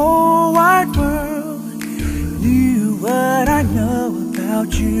the whole wide world knew what I know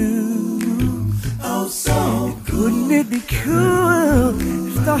about you? Oh, so wouldn't it be cool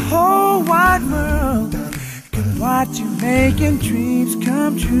if the whole wide world could watch you making dreams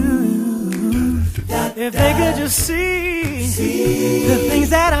come true? If they could just see the things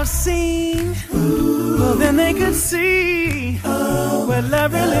that I've seen, well, then they could see what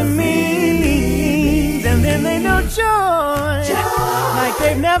love really means. And then they know joy like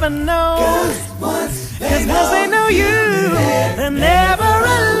they've never known. Cause once they know you, they're never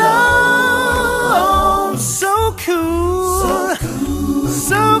alone. So cool, so cool,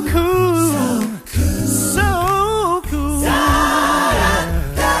 so cool.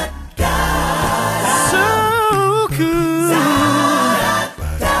 So cool.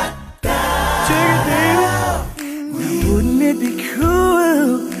 Check it, baby. Wouldn't it be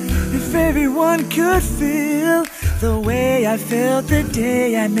cool if everyone could feel the way I felt the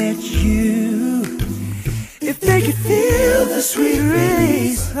day I met you? If they could feel the sweet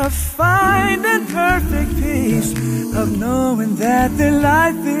release of finding perfect peace, of knowing that their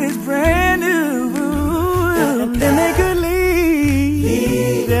life is brand new, and then they could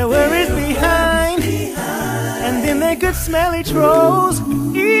leave their worries behind, and then they could smell each rose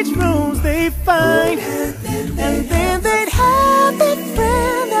they find, and then they'd have that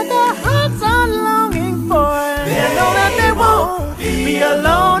friend that their hearts are longing for, and know that they won't be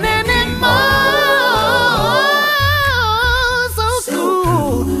alone anymore. So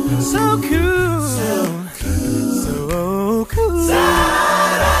cool, so cool.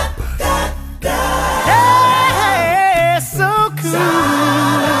 Hey, so cool.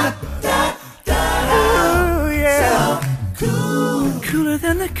 Ooh, yeah. Cooler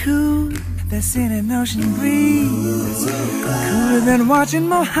than the cool that's in an ocean breeze. Cooler than watching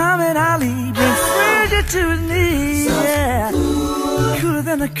Muhammad Ali bring frigid to his knees. Yeah. Cooler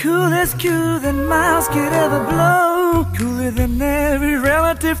than the coolest cool that Miles could ever blow. Cooler than every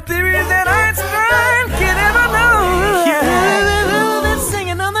relative theory that Einstein could ever know. Cooler than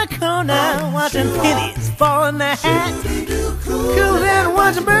singing on the corner, watching pennies fall in the hat. Cooler than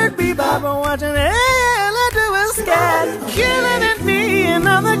watching Bird Bebop or watching Ella do a looking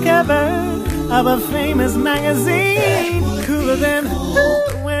on the cover of a famous magazine. Cooler than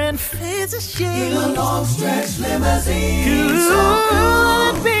wearing fancy shades in a long stretch limousine.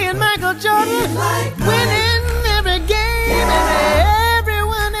 Cooler than being Michael Jordan, like winning every game and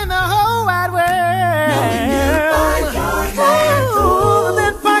everyone in the whole wide world. Cooler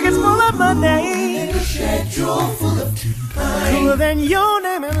than pockets full of money and a schedule full of time. Cooler than your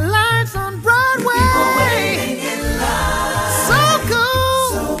name and lights on Broadway. People waiting in line. So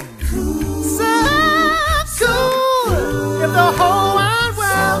cool, so cool. If the whole wide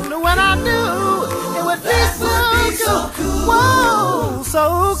world knew what I knew, it would be so cool. Whoa,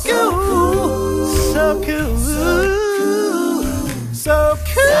 so cool, so cool, so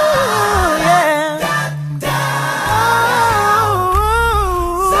cool, yeah.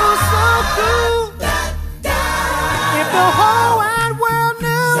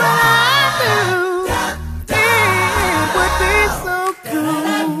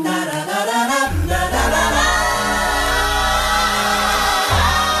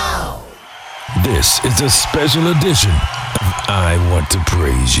 This is a special edition of I Want to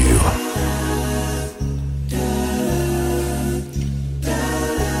Praise You.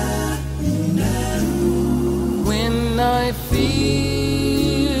 When I feel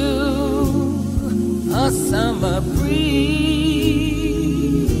a summer breeze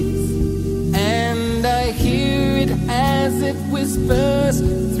and I hear it as it whispers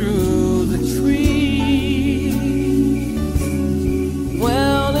through the trees,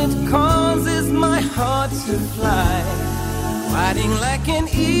 well, it causes my heart to fly, riding like an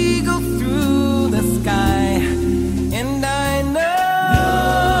eagle through the sky. And I know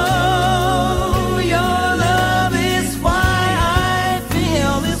your love is why I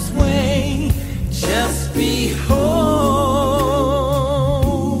feel this way. Just behold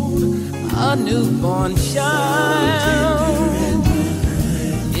a newborn child.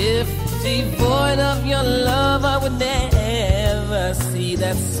 If devoid of your love, I would never see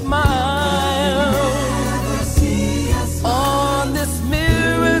that smile on this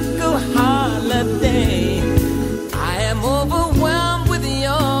miracle holiday. I am overwhelmed with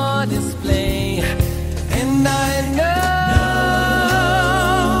your display, and I know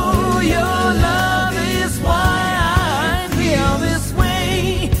your love is why I feel this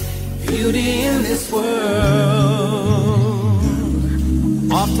way. Beauty in this world,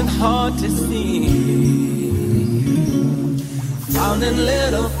 often hard to see, found in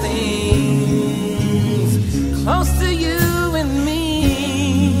little things close to you and me.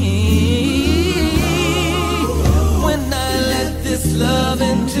 When I let this love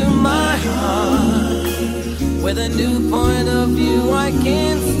into my heart, with a new point of view I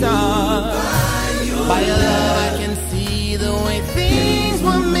can start. By your love I can see the way things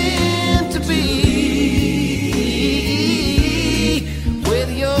were meant to be. With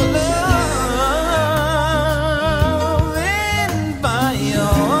your love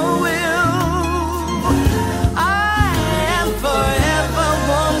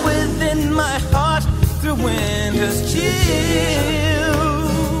winter's chill,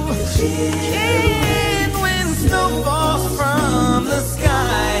 and when snow falls from the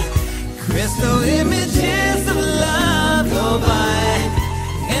sky, crystal images of love go by.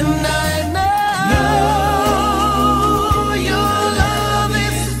 And I know your love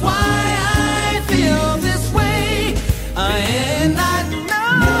is why I feel this way. And I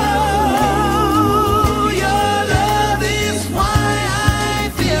know your love is why I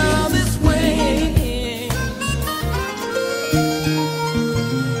feel this way.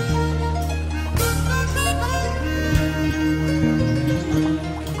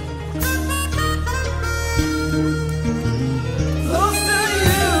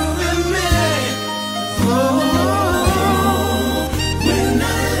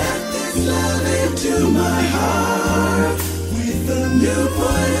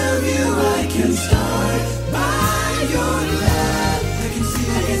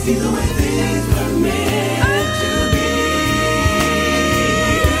 See the way things were meant to be.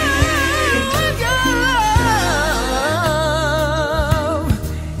 Love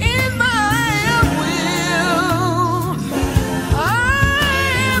in my will. I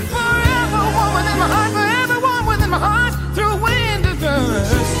am forever one within my heart, forever one within my heart, through winter's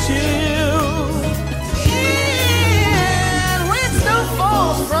chill. And when snow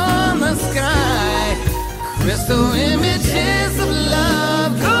falls from the sky, crystal images of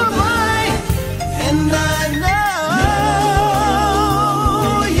love go by.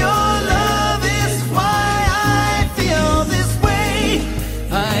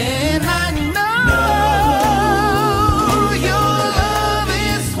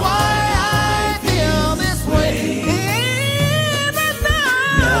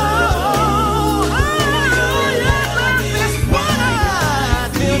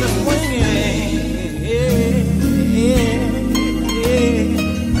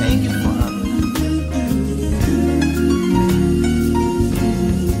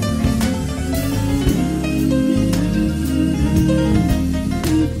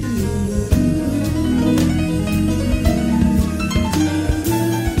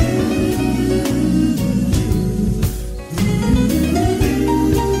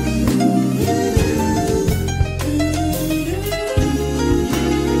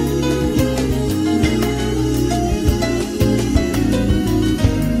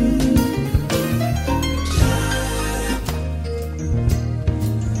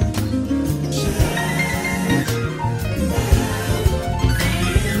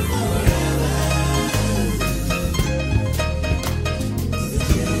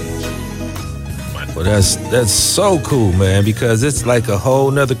 Well, that's so cool, man, because it's like a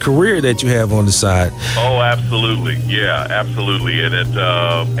whole nother career that you have on the side. Oh, absolutely. Yeah, absolutely. And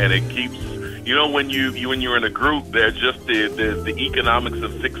it keeps, when you're in a group, there's just the economics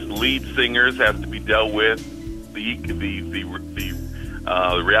of 6 lead singers has to be dealt with. The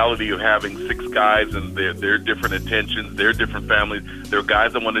reality of having 6 guys and their different intentions, their different families. There are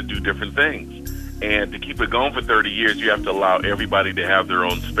guys that want to do different things. And to keep it going for 30 years, you have to allow everybody to have their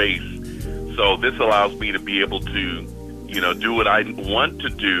own space. So this allows me to be able to, do what I want to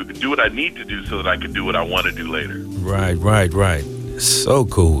do what I need to do so that I can do what I want to do later. Right. So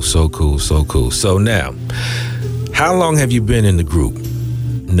cool. So now, how long have you been in the group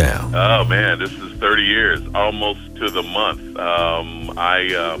now? Oh, man, this is 30 years, almost to the month. I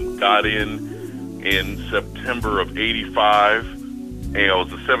got in September of 85, and I was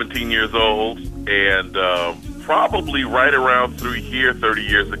 17 years old, and probably right around through here 30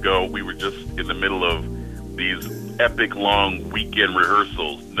 years ago, we were just in the middle of these epic long weekend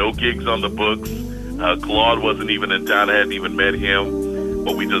rehearsals. No gigs on the books. Claude wasn't even in town. I hadn't even met him,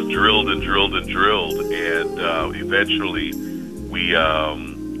 but we just drilled, and eventually we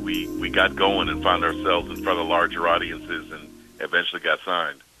got going and found ourselves in front of larger audiences and eventually got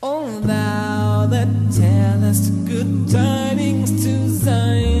signed. Oh, thou that tellest good tidings to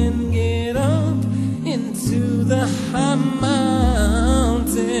Zion, get up into the high mountain.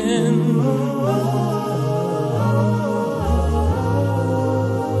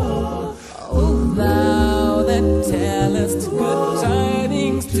 Oh, thou that tellest good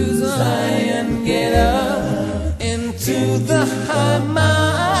tidings to Zion, get up into the high mountain.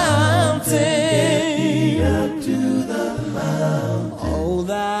 Oh,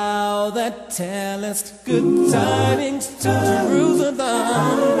 thou that tellest good tidings to Jerusalem,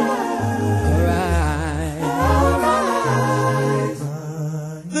 arise.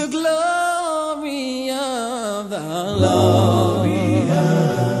 The glory of the Lord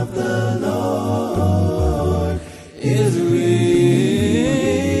is risen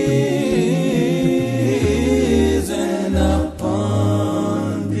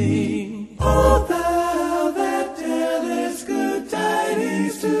upon thee. Oh, thou that tellest good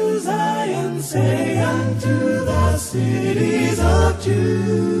tidings to Zion, say unto the cities of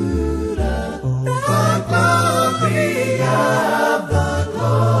Judah, the glory of the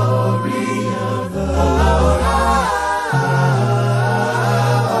Lord.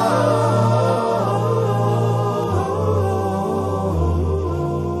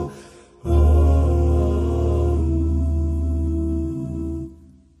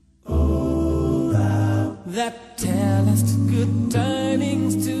 That tellest good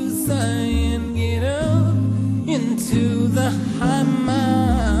tidings to Zion, get up into the high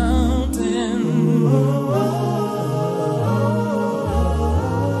mountain.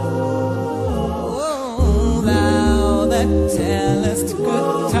 Oh, thou that tellest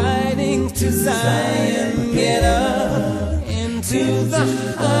good tidings to Zion, get up into the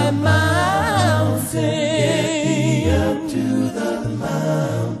high mountain.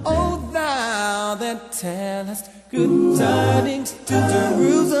 Oh, thou that tellest good tidings to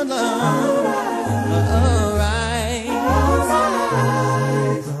Jerusalem, arise.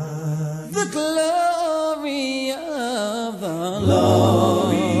 The glory of the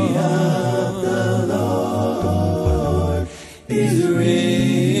Lord is risen.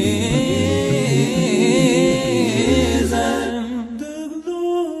 The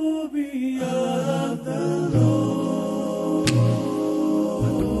glory of the Lord.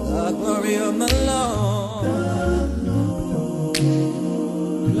 The glory of the Lord.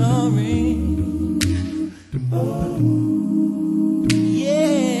 Glory.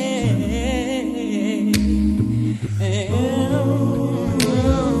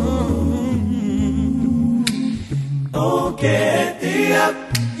 Oh, get thee up,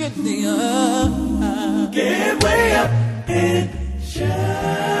 get thee up, get way up and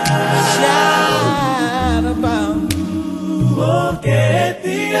shine about. Oh, get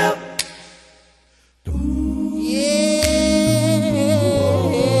thee up.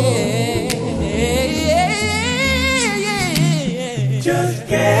 Just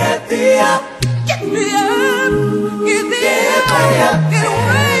get thee up, get thee up, get thee up, way up, get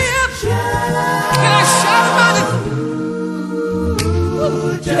way up. Can I shout about it?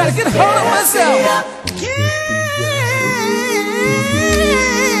 You gotta get a hold of myself.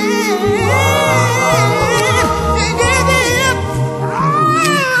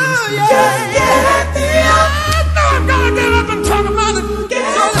 Just get thee up. No, I'm gonna get up and talk about it.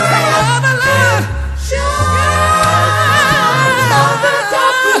 Get up, Lord.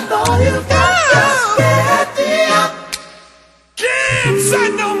 All you got, just get thee up. Can't say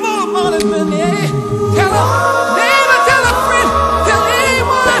no more about it, man.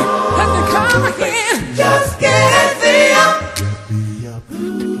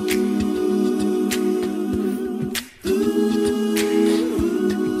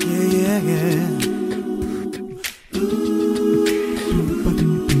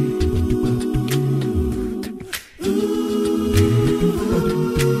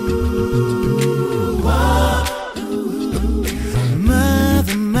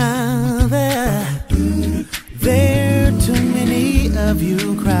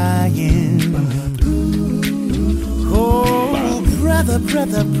 crying. Oh, brother,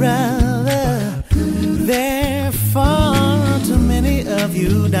 brother, brother, there are far too many of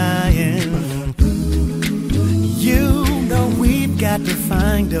you dying. You know we've got to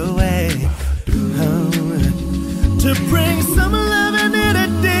find a way to bring some love in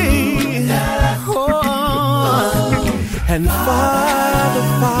today. Oh, and Father,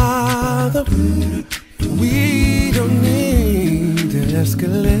 we don't need to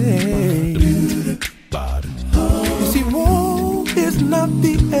escalate. You see, war is not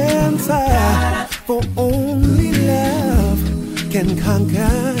the answer, for only love can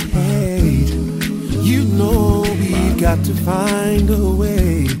conquer hate. You know we've got to find a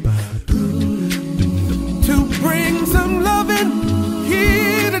way to bring some loving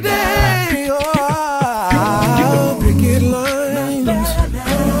here today. Oh, picket lines,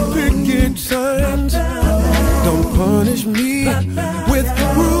 picket signs, don't punish me with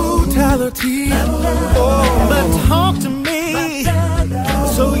brutality. Oh, but talk to me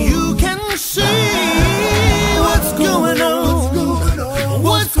so you can see what's going on.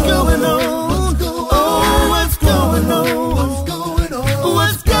 What's going on? Oh, what's going on? What's going on?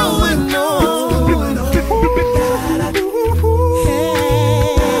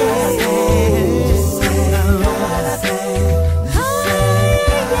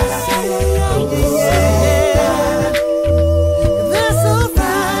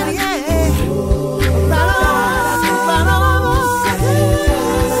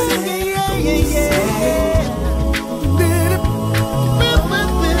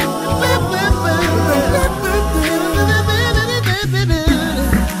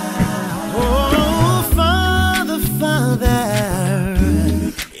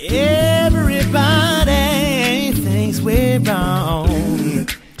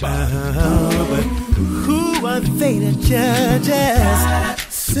 They the judges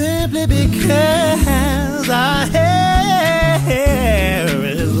simply because our hair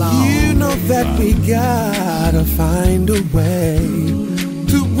is long. You know that we gotta find a way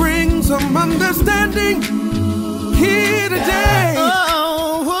to bring some understanding here today.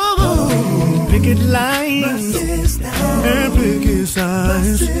 Oh, picket lines and picket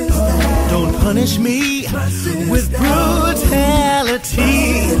signs, don't punish me with brutality.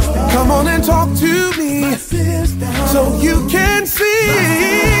 Come on and talk to me so you can see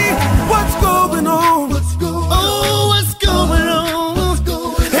what's going on. Oh, what's going on?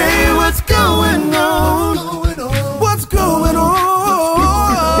 Hey, what's going on? What's going on?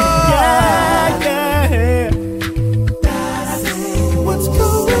 Yeah, yeah. What's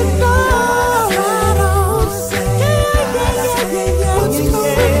going on?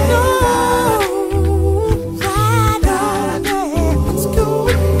 What's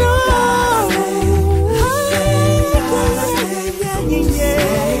going on?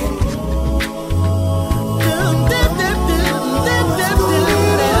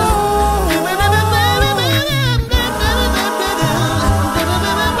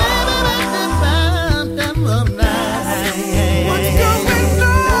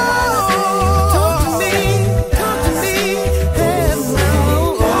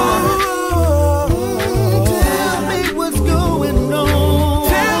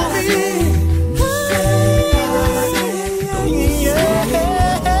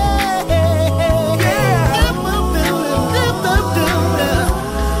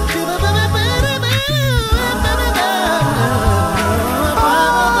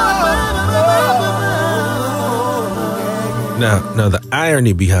 Now, the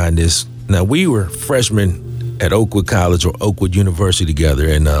irony behind this, now we were freshmen at Oakwood College or Oakwood University together,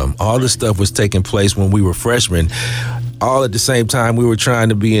 and all this stuff was taking place when we were freshmen, all at the same time we were trying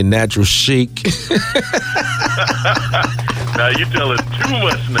to be in natural chic. Now you're telling too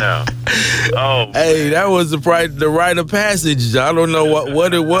much now. Oh, hey, that was the rite of passage. I don't know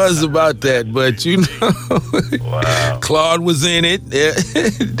what it was about that, but you know, wow. Claude was in it. Yeah.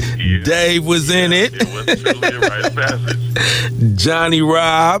 Dave was in it. It was truly a rite of passage. Johnny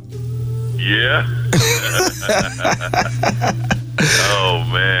Robb. Yeah. Oh,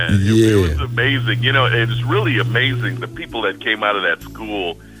 man. Yeah. It was amazing. You know, it's really amazing the people that came out of that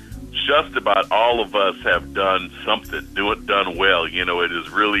school. Just about all of us have done something, done well. You know, it's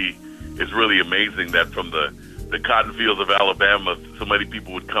really amazing that from the cotton fields of Alabama, so many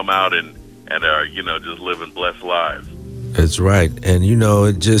people would come out and are, you know, just living blessed lives. That's right. And, you know,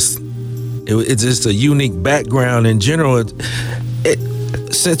 it's just a unique background in general.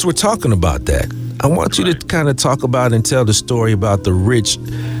 Since we're talking about that, I want you to kind of talk about and tell the story about the rich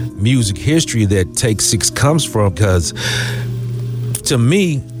music history that Take Six comes from, because to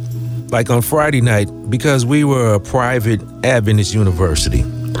me, like on Friday night, because we were a private Adventist university.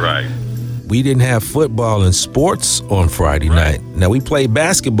 Right. We didn't have football and sports on Friday night. Now, we played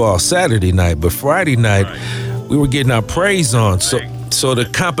basketball Saturday night, but Friday night, we were getting our praise on. So the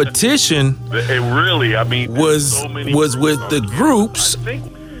competition was with the groups. I think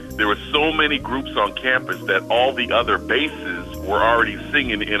there were so many groups on campus that all the other bases were already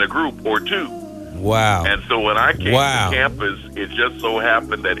singing in a group or two. Wow. And so when I came to campus, it just so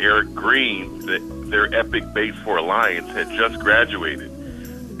happened that Eric Green, their epic bass for Alliance, had just graduated.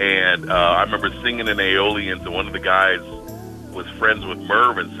 And I remember singing in Aeolians, and one of the guys was friends with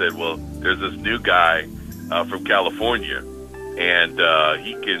Merv and said, well, there's this new guy from California, and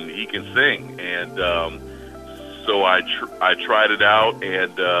he can sing. And so I tried it out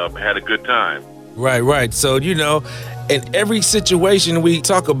and had a good time. Right. So, in every situation we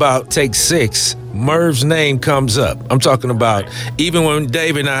talk about Take Six, Merv's name comes up. I'm talking about, even when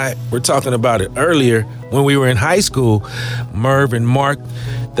Dave and I were talking about it earlier, when we were in high school, Merv and Mark,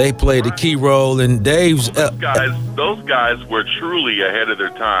 they played a key role in Dave's... Those guys were truly ahead of their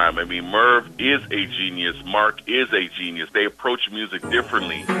time. I mean, Merv is a genius. Mark is a genius. They approach music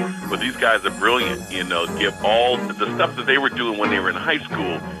differently. But these guys are brilliant, give all the stuff that they were doing when they were in high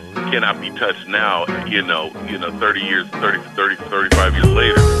school cannot be touched now, 35 years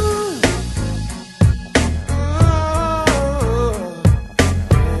later.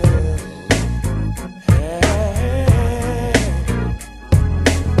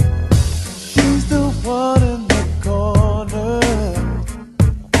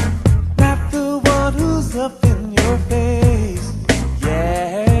 Up in your face,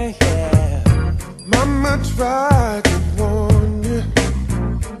 yeah. Mama tried to warn you,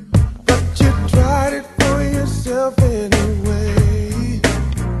 but you tried it for yourself anyway.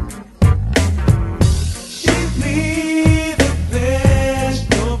 She bleeds the flesh,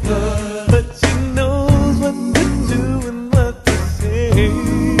 no blood, but she knows what to do and what to say.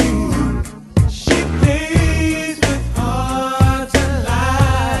 She plays with hearts and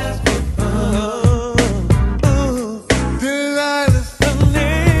lies for fun.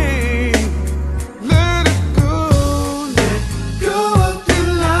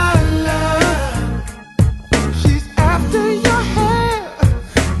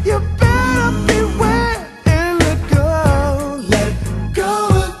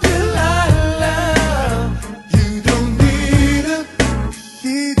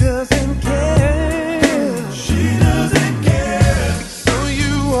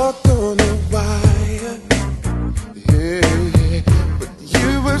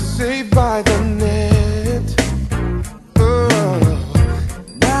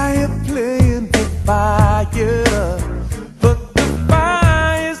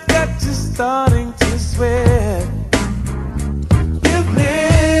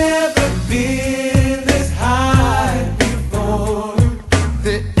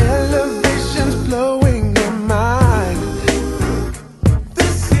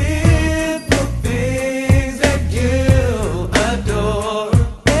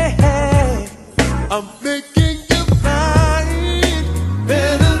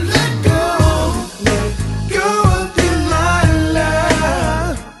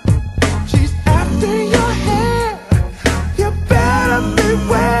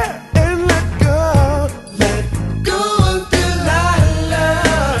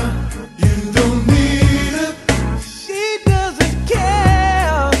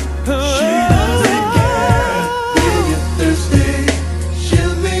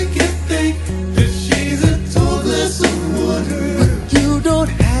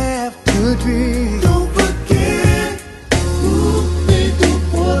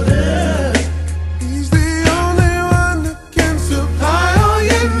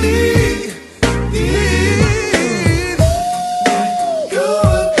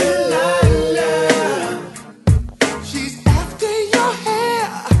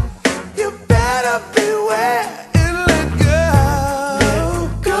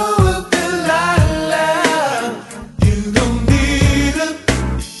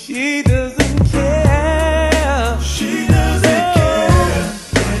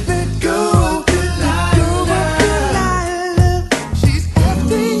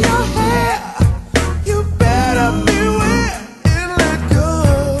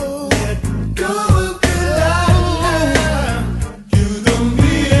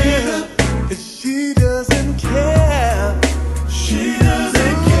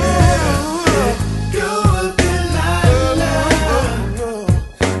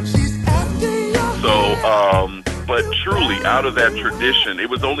 She's But truly, out of that tradition, it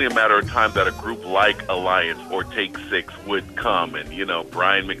was only a matter of time that a group like Alliance or Take Six would come. And,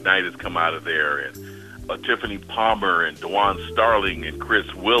 Brian McKnight has come out of there, and Tiffany Palmer, and Dewan Starling, and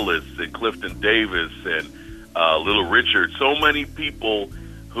Chris Willis, and Clifton Davis, and Little Richard. So many people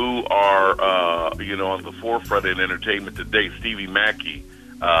who are, on the forefront in entertainment today. Stevie Mackey,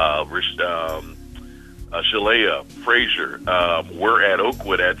 Shalea Frazier, were at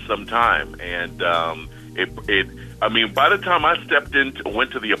Oakwood at some time. And by the time I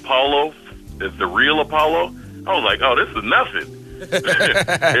went to the Apollo, the real Apollo, I was like, oh, this is nothing.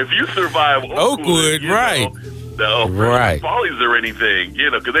 If you survive Oakwood, right. Right. Follies or anything,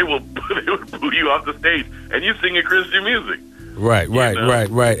 because they would boo you off the stage and you singing Christian music. Right.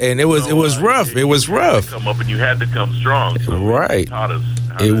 And it was rough. It was rough. Come up and you had to come strong. So right. It taught us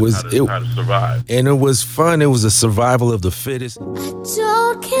how to survive. And it was fun. It was a survival of the fittest. I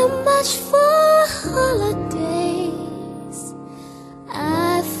don't care much for holidays.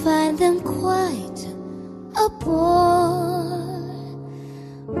 I find them quite a bore.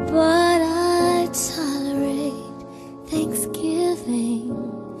 But I tolerate Thanksgiving,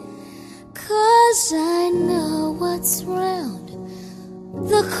 'cause I know what's round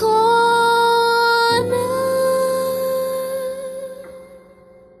the corner.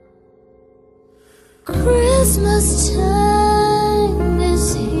 Christmas time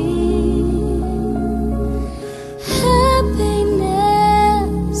is here, happiness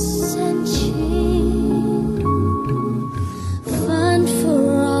and cheer, fun for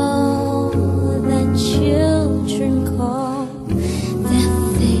all that children call their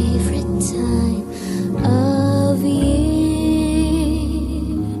favorite time of year.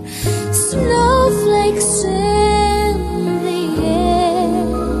 Snowflakes in the air,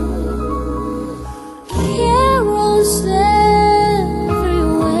 carols everywhere,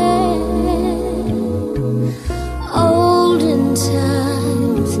 olden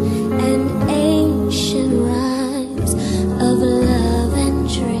times and ancient rhymes of love and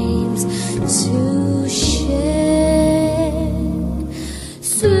dreams to share.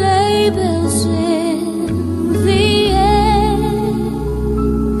 Sleigh bells in the air,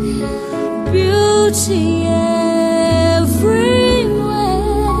 beauty everywhere.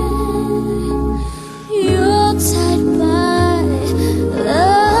 Yuletide by the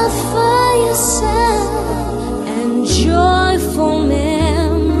fireside and joyful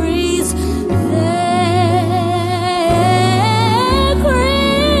memories there.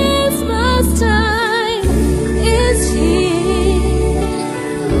 Christmas time is here.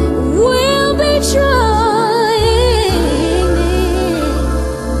 We'll be joining in.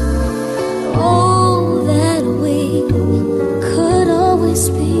 Oh, that we could always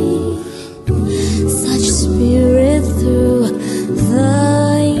be such spirit through the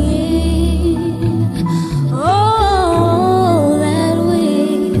year. Oh, that we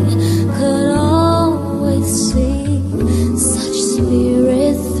could always see such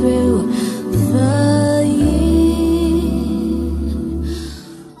spirit through the year.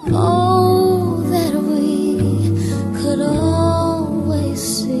 Oh, that we could always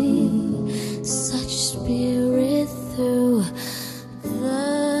see such spirit through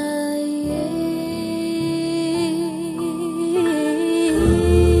the year.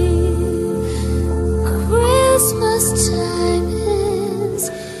 Christmas time is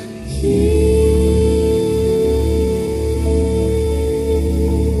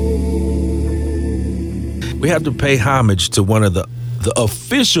We have to pay homage to one of the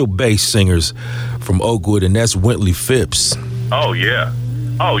official bass singers from Oakwood, and that's Wintley Phipps. Oh, yeah.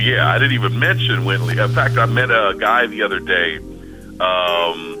 I didn't even mention Wintley. In fact, I met a guy the other day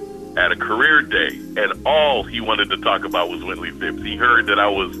at a career day, and all he wanted to talk about was Wintley Phipps. He heard that I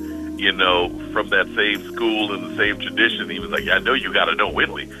was, from that same school and the same tradition. He was like, yeah, I know you got to know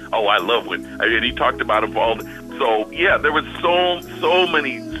Wintley. Oh, I love Wintley. And he talked about him for all so, yeah, there was so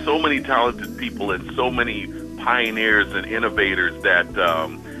many talented people and so many pioneers and innovators that,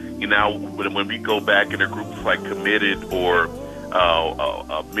 when we go back into groups like Committed or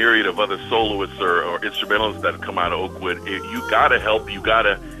a myriad of other soloists or instrumentalists that have come out of Oakwood, you got to help. You got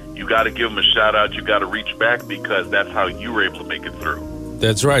to give them a shout out. You got to reach back, because that's how you were able to make it through.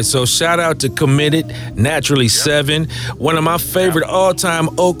 That's right. So shout out to Committed, Naturally 7, one of my favorite all-time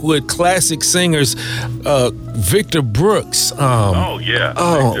Oakwood classic singers, Victor Brooks.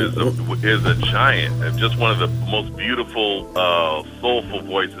 Victor is a giant, and just one of the most beautiful, soulful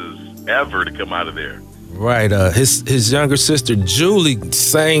voices ever to come out of there. Right. His younger sister Julie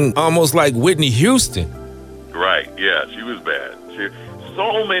sang almost like Whitney Houston. Right. Yeah, she was bad.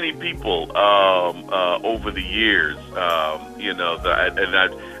 So many people over the years, and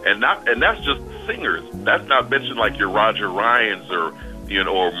that's just singers. That's not mentioned like your Roger Ryans or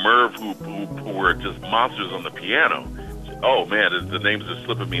Merv who were just monsters on the piano. Oh man, the names are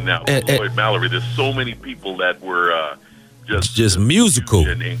slipping me now. Floyd Mallory. There's so many people that were just musical,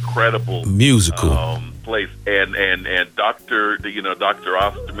 an incredible musical place. And Dr.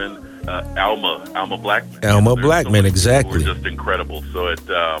 Osterman, Alma Blackman. Alma Blackman, exactly. Were just incredible. So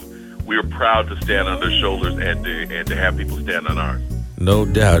we are proud to stand on their shoulders and to have people stand on ours. No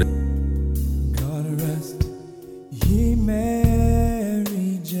doubt. God rest ye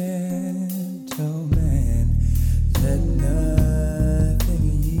merry gentlemen, let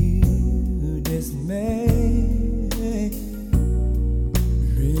nothing you dismay.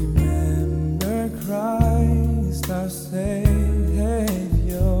 Remember Christ our Savior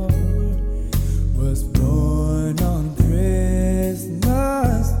was born on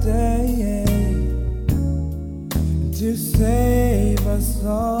Christmas Day to save us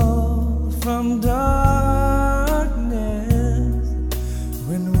all from darkness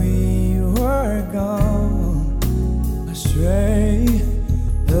when we were gone astray.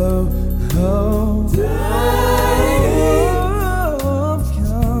 Oh,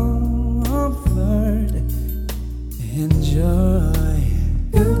 comfort and joy.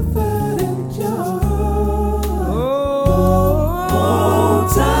 Comfort and joy. Oh,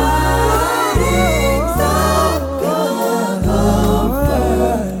 tidings of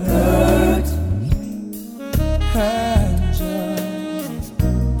comfort and joy.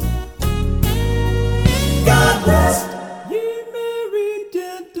 God rest ye merry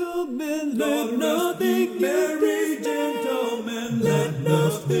gentlemen, let nothing merry gentlemen, let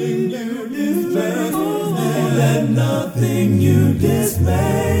nothing you dismay, let nothing you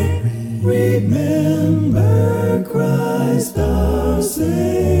dismay. Remember Christ our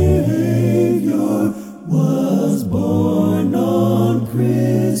Savior was born on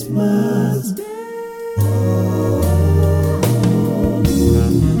Christmas Day.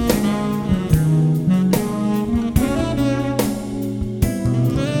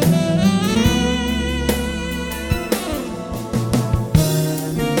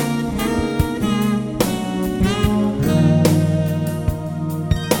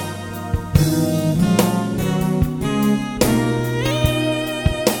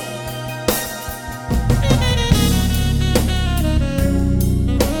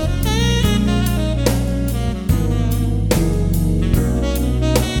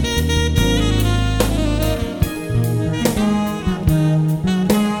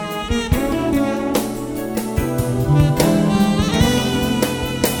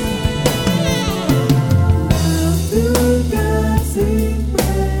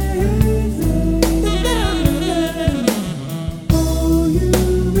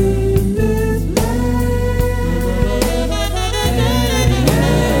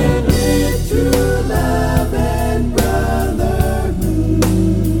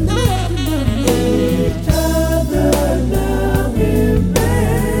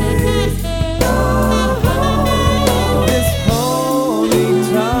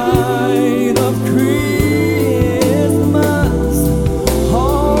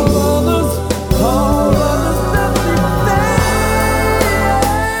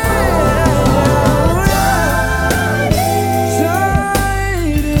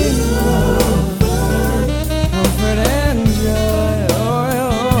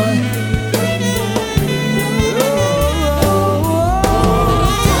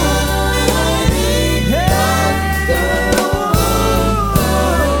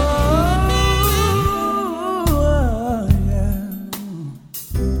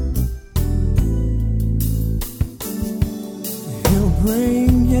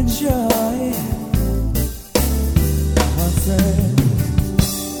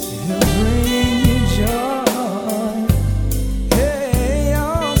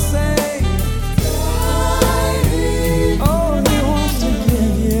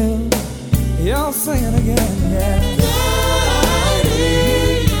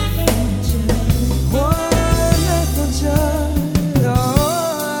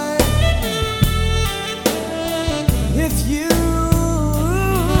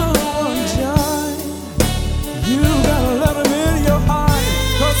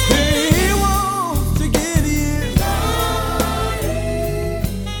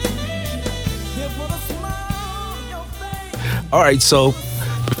 All right, so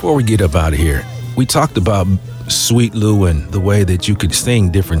before we get up out of here, we talked about Sweet Lou and the way that you could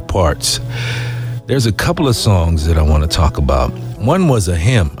sing different parts. There's a couple of songs that I want to talk about. One was a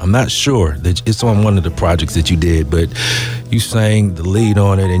hymn. I'm not sure that it's on one of the projects that you did, but you sang the lead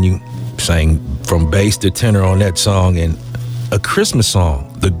on it and you sang from bass to tenor on that song, and a Christmas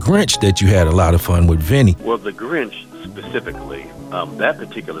song, The Grinch, that you had a lot of fun with Vinny. Well, The Grinch specifically, that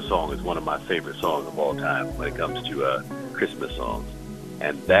particular song is one of my favorite songs of all time when it comes to Christmas songs.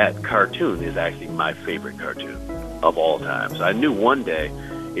 And that cartoon is actually my favorite cartoon of all time. So I knew one day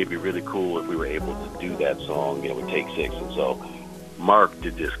it'd be really cool if we were able to do that song, with Take Six. And so Mark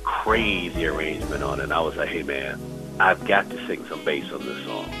did this crazy arrangement on it. And I was like, hey, man, I've got to sing some bass on this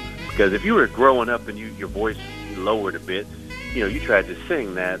song. Because if you were growing up and your voice lowered a bit, you tried to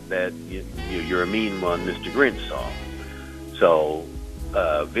sing that You're a Mean One, Mr. Grinch song. So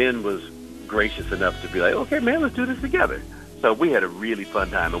Vin was gracious enough to be like, okay, man, let's do this together. So we had a really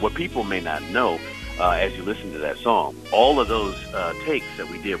fun time. And what people may not know, as you listen to that song, all of those takes that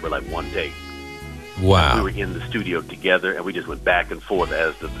we did were like one take. Wow. We were in the studio together, and we just went back and forth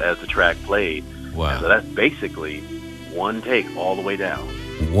as the track played. Wow. And so that's basically one take all the way down.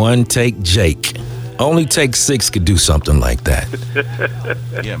 One take Jake. Only Take Six could do something like that.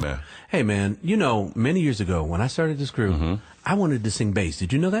 Yeah, man. Hey, man, many years ago when I started this crew, I wanted to sing bass.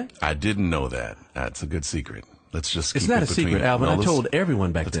 Did you know that? I didn't know that. That's a good secret. Let's just keep It's not it a secret, Alvin. I told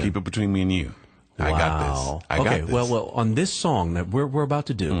everyone back let's then. Let's keep it between me and you. Wow. I got this. I got this. Well, on this song that we're about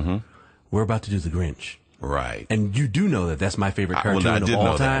to do, we're about to do The Grinch. Right. And you do know that that's my favorite cartoon of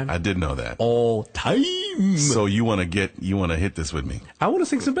all time. I did know that. All time. So you want to hit this with me? I want to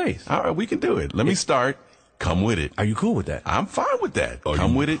sing some bass. All right, we can do it. Let me start. Come with it. Are you cool with that? I'm fine with that.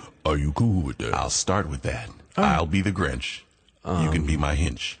 Come with it. Are you cool with that? I'll start with that. I'll be the Grinch. You can be my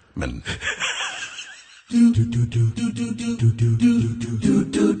henchman. You're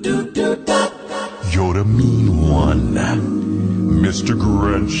the mean one, Mr.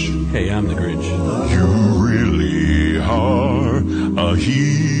 Grinch. Hey, I'm the Grinch. You really are a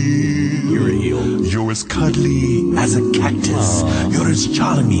heel. You're a heel. You're as cuddly as a cactus. You're as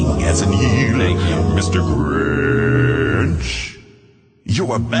charming as an eel. Thank you. Mr. Grinch.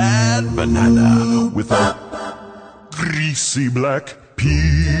 You're a bad banana with a greasy black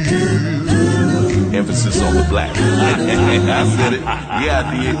peel. Emphasis on the black. I said it. Yeah, I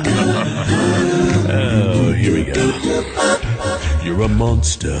did. Oh, here we go. You're a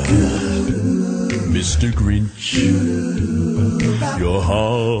monster, Mr. Grinch. Your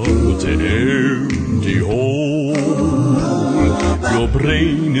heart's an empty hole. Your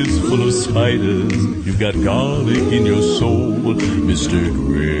brain is full of spiders. You've got garlic in your soul, Mr.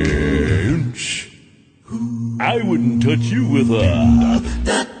 Grinch. I wouldn't touch you with a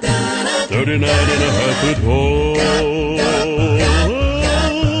 39.5-foot hole.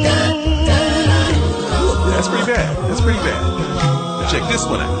 That's pretty bad. Check this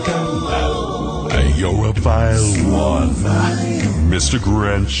one out. You're a vile one, Mr.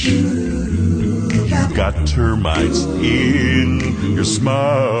 Grinch. You've got termites in your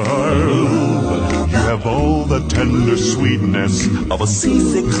smile. You have all the tender sweetness of a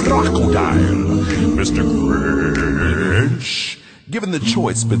seasick crocodile, Mr. Grinch. Given the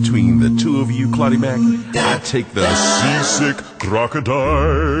choice between the two of you, Claudie Mac, I'd take the seasick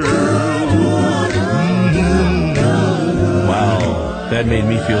crocodile. Wow, that made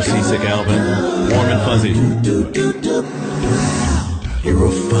me feel seasick, Alvin. Warm and fuzzy. You're a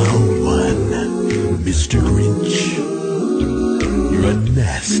foul one, Mr. Grinch. You're a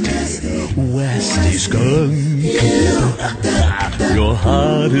nasty, wasty skunk. Your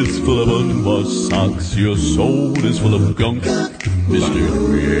heart is full of unwashed socks. Your soul is full of gunk, Mr.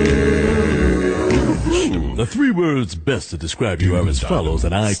 Grinch. The three words best to describe you are as follows,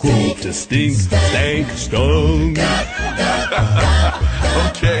 and I quote: to stink, stank, stunk.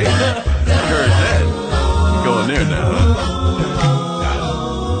 Okay, I heard that. Going there now, huh?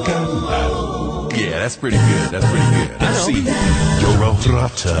 Yeah, that's pretty good. Let's see. You're a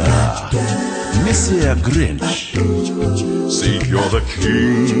rotter, Mr. Grinch. See, you're the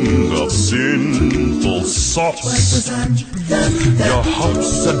king of sinful sauce. Your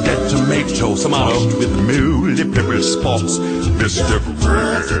heart's a dead tomato smashed with moldy pepper spots, Mr.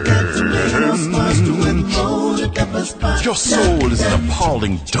 Grinch. Your soul is an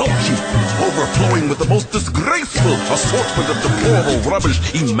appalling dump heap, overflowing with the most disgraceful assortment of deplorable rubbish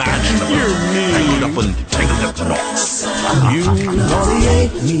imaginable. Tangled up and tangled up knots. You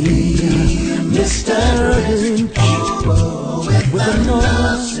nauseate me, Mr. Grinch, with a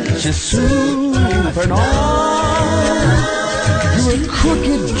nauseous super You're a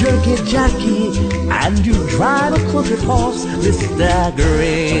crooked, jerky jockey, and you drive a crooked horse, Mr.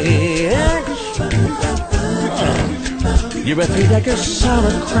 Grinch. You're a three-decker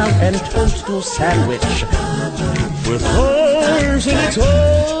sauerkraut and toadstool sandwich with holes in its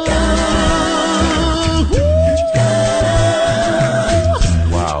hole.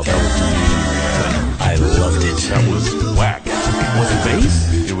 Wow, that was mean, man. I loved it. That was whack.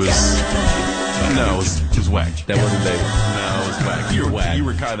 It was whack. That wasn't David. No, it was whack. You were whack. You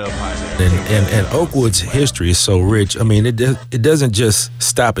were kind of up high there. And Oakwood's history is so rich. I mean, it doesn't just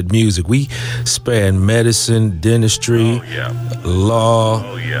stop at music. We span medicine, dentistry,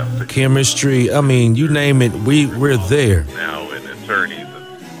 law, chemistry. I mean, you name it, we're there. Now, and attorneys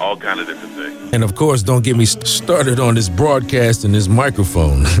and all kind of different things. And of course, don't get me started on this broadcast and this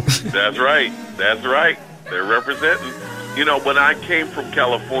microphone. That's right. That's right. They're representing. You know, when I came from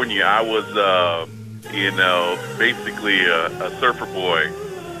California, I was, basically a surfer boy,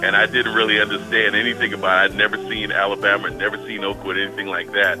 and I didn't really understand anything about it. I'd never seen Alabama, never seen Oakwood, anything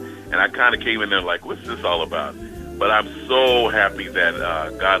like that. And I kind of came in there like, what's this all about? But I'm so happy that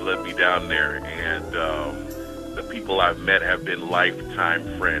God led me down there, and the people I've met have been lifetime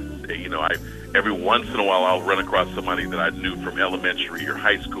friends. You know, every once in a while I'll run across somebody that I knew from elementary or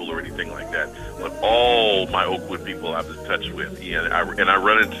high school or anything like that. But all my Oakwood people I'm in touch with. And I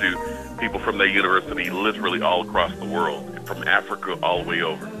run into people from the university literally all across the world, from Africa all the way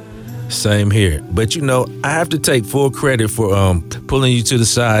over. Same here. But, you know, I have to take full credit for pulling you to the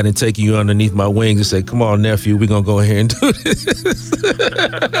side and taking you underneath my wings and say, come on, nephew, we're going to go ahead and do this.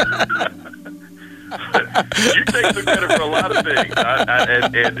 You take the credit for a lot of things,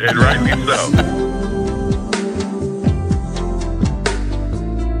 and rightly so.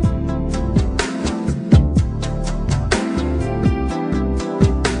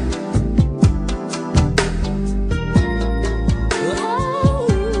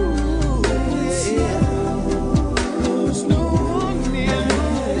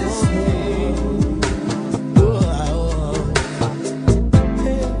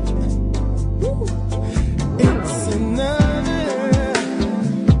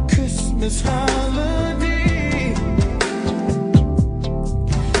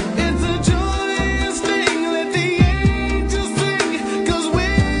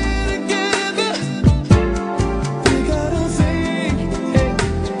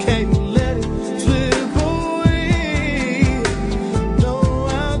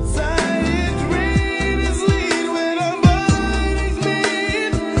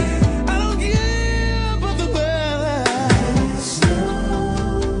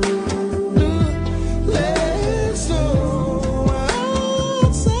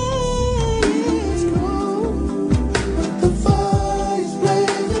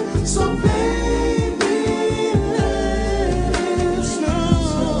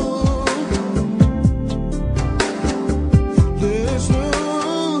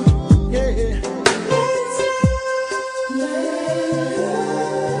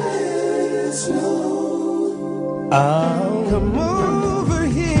 Come over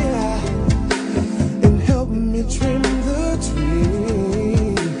here and help me trim the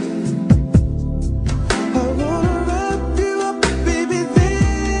tree. I wanna wrap you up, baby,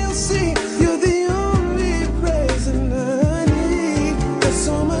 they'll see you're the only present I need. There's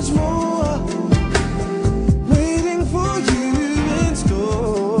so much more waiting for you in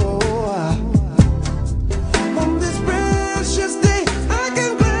store. On this precious day, I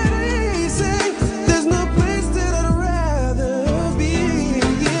can gladly say there's no place that I'd rather be.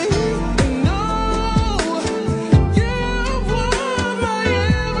 And no, you are my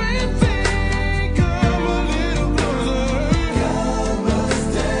everything. Come a little closer. God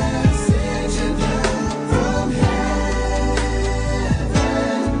must have sent you down from heaven.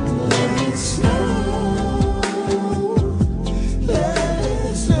 Let it snow. Let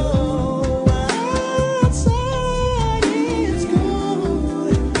it snow. Outside it's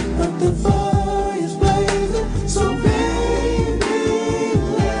cold, but the fire's blazing. So baby,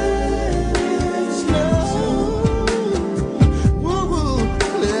 let it snow. Woo-hoo,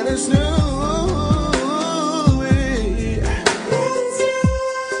 let it snow.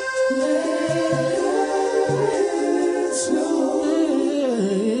 Let it snow.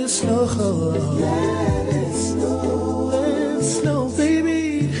 Let it snow. Let it snow,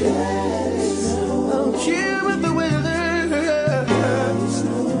 baby. I don't care about the weather.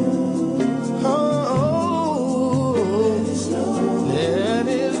 Oh, let it snow. Let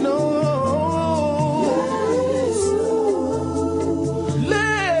it snow.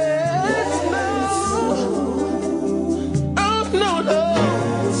 Oh, no, no.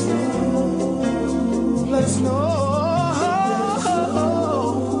 Let it snow.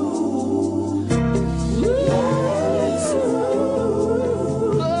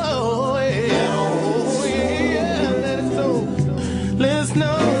 Oh, yeah. Oh, yeah. Let it snow. Let it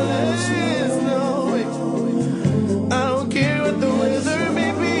snow. Let it snow. I don't care what the weather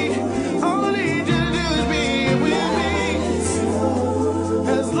may be. All I need you to do is be with me.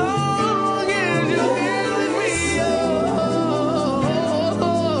 As long as you're here with me. Oh,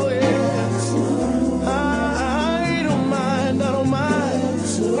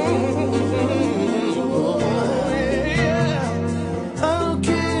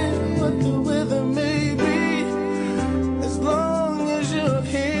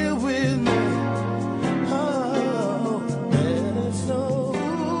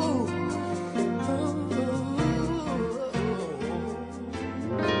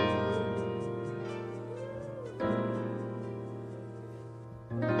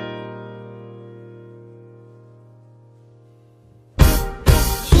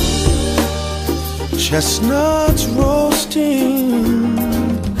 Chestnuts roasting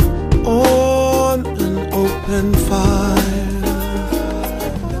on an open fire.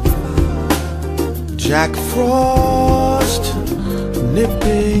 Jack Frost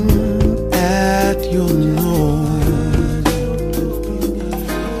nipping at your nose.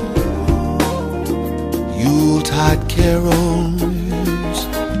 Yuletide carols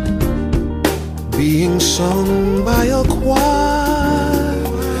being sung by a choir,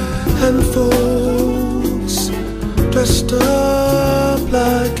 and folks dressed up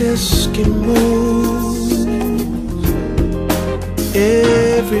like Eskimos.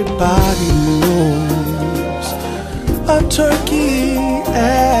 Everybody knows a turkey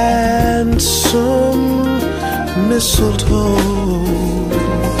and some mistletoe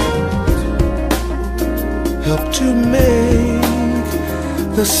help to make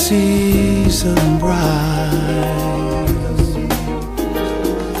the season bright.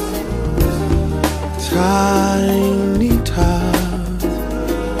 Tiny tots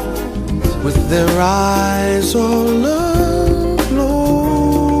with their eyes all aglow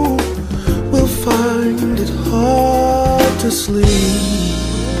will find it hard to sleep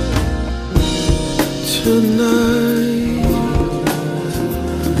tonight.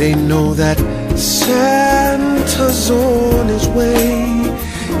 They know that Santa's on his way.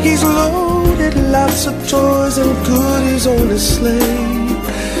 He's loaded lots of toys and goodies on his sleigh.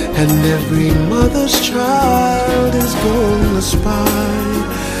 And every mother's child is gonna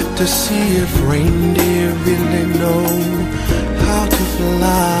spy to see if reindeer really know how to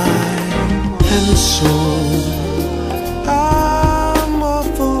fly. And so I'm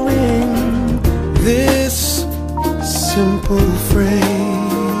offering this simple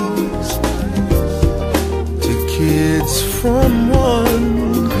phrase to kids from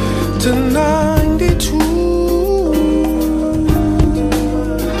 1 to 92.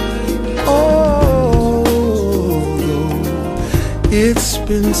 It's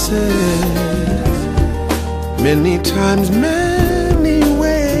been said many times, many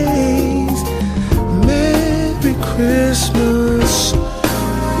ways. Merry Christmas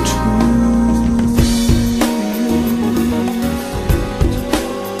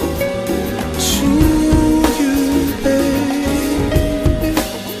to you, baby.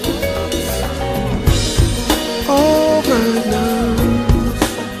 All right now.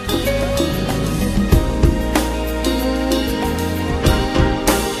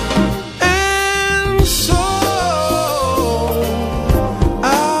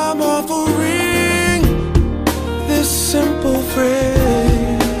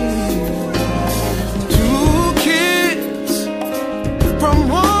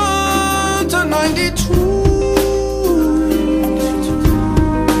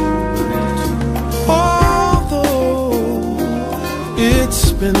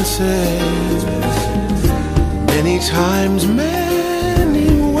 Been said many times, many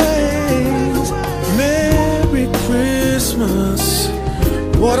ways. Merry Christmas.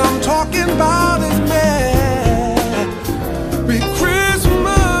 What I'm talking about is Merry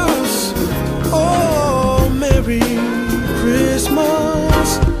Christmas. Oh, Merry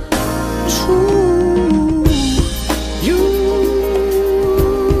Christmas to you.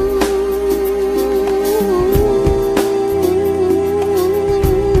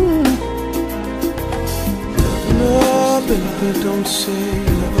 Don't say a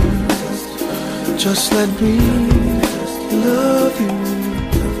word, just let me love you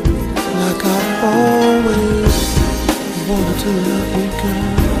like I've always wanted to love you, girl.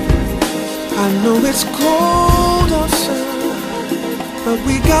 I know it's cold outside, but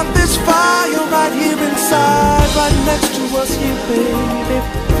we got this fire right here inside, right next to us here, baby.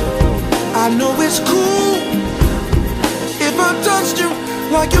 I know it's cool if I touched you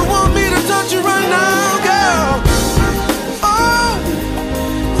like you want me to touch you right now, girl.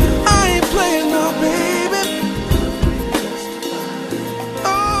 Playing now, baby.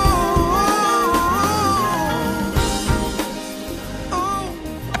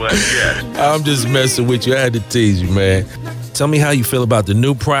 But yeah, I'm just messing with you. I had to tease you, man. Tell me how you feel about the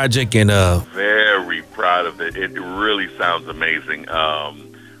new project and very proud of it. It really sounds amazing.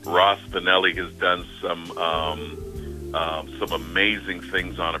 Ross Spinelli has done some amazing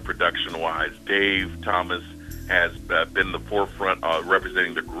things on it production-wise. Dave Thomas has been the forefront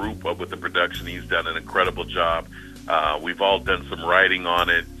representing the group with the production. He's done an incredible job. We've all done some writing on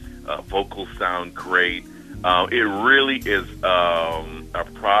it. Vocals sound great. It really is a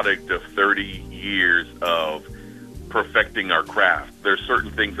product of 30 years of perfecting our craft. There's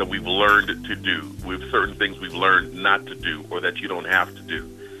certain things that we've learned to do. We've certain things we've learned not to do or that you don't have to do.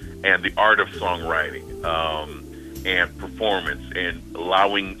 And the art of songwriting. and performance and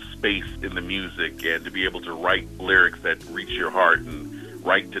allowing space in the music and to be able to write lyrics that reach your heart and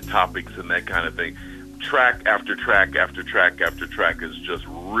write to topics and that kind of thing. Track after track after track after track is just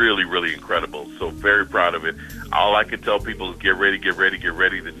really, really incredible. So very proud of it. All I can tell people is get ready, get ready, get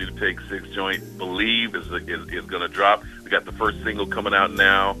ready. The new Take 6 joint, Believe, is going to drop. We got the first single coming out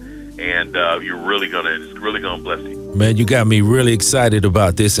now, and it's really gonna bless you. Man, you got me really excited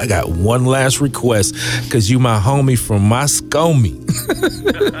about this. I got one last request, because you my homie from Moscomie.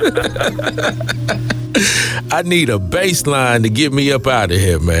 I need a bass line to get me up out of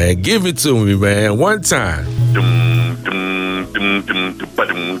here, man. Give it to me, man. One time.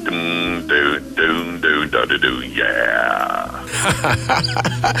 Yeah.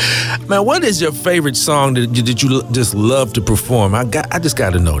 Man, what is your favorite song that you just love to perform? I just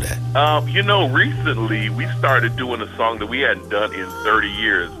got to know that. Recently we started doing a song that we hadn't done in 30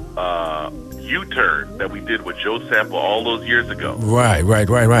 years. U-Turn, that we did with Joe Sample all those years ago. Right.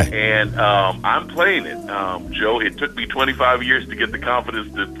 And I'm playing it. Joe, it took me 25 years to get the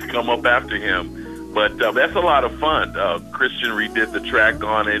confidence to come up after him. But that's a lot of fun. Christian redid the track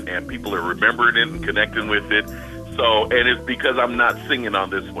on it, and people are remembering it and connecting with it. So, and it's because I'm not singing on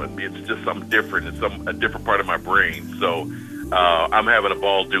this one. It's just something different. It's a different part of my brain. So I'm having a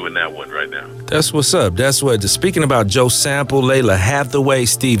ball doing that one right now. That's what's up. Speaking about Joe Sample, Layla Hathaway,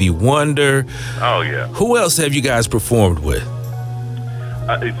 Stevie Wonder. Oh, yeah. Who else have you guys performed with?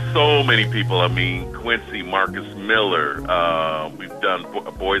 It's so many people. I mean, Quincy, Marcus Miller. We've done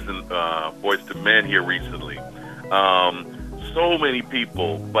Boys to Men here recently. So many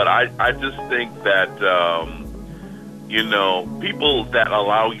people. But I just think that, people that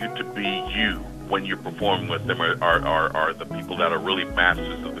allow you to be you when you're performing with them are the people that are really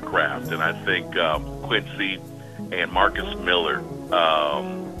masters of the craft. And I think Quincy and Marcus Miller,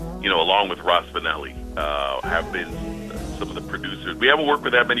 along with Ross Vanelli, have been some of the producers. We haven't worked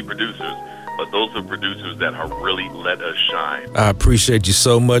with that many producers, but those are producers that have really let us shine. I appreciate you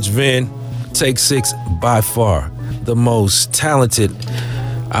so much, Vin. Take 6, by far, the most talented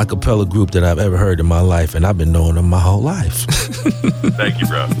a cappella group that I've ever heard in my life, and I've been knowing them my whole life. Thank you,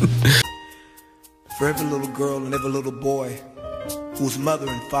 bro. For every little girl and every little boy whose mother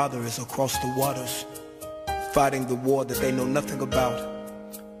and father is across the waters, fighting the war that they know nothing about,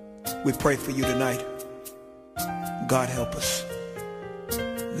 we pray for you tonight. God help us.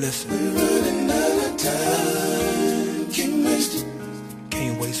 Listen. We're running out of time. Can't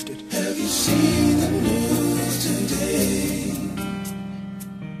waste it. Have you seen the news today?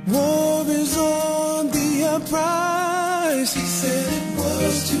 War is on the uprise. He said it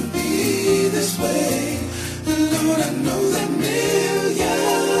was to be this way. Lord, I know that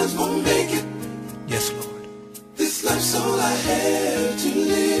millions won't make it. Yes, Lord. This life's all I have to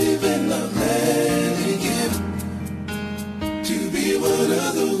live, and I'm gladly give to be one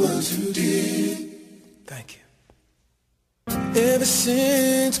of the ones who did. Thank you. Ever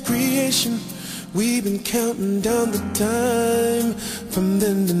since creation, we've been counting down the time from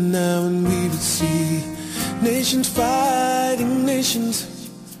then to now, and we would see nations fighting nations.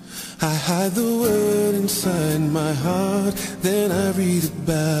 I hide the word inside my heart, then I read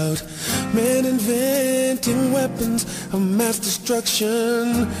about men inventing weapons of mass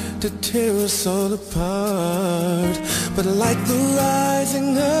destruction to tear us all apart. But like the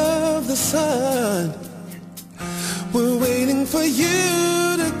rising of the sun, we're waiting for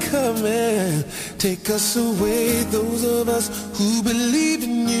you to come and take us away. Those of us who believe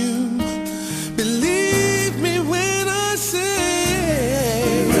in you, believe me when I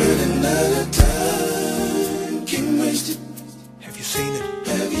say we're running out of time, can't waste it. Have you seen it?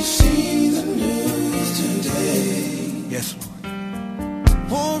 Have you seen the news today? Yes, Lord.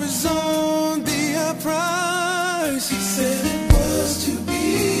 War is on the uprise. He said it was to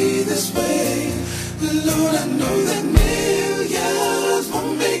be this way. Lord, I know that millions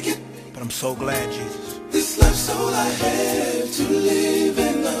won't make it. But I'm so glad, Jesus. This life's all I have to live,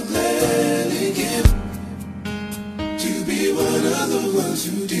 and I'll gladly give to be one of the ones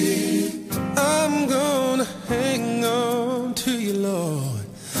who did. I'm gonna hang on to you, Lord.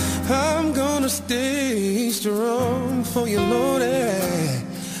 I'm gonna stay strong for you, Lord.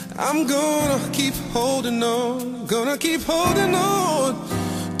 I'm gonna keep holding on,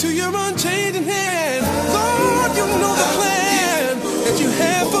 to your unchanging hand. Lord, you know the plan that you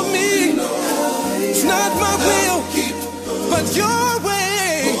have for me. It's not my will, but your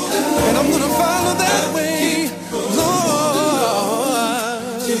way, and I'm gonna follow that way, Lord.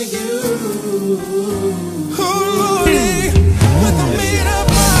 To you. Oh, Lord, with a made-up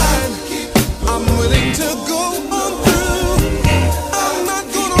mind, I'm willing to go on through. I'm not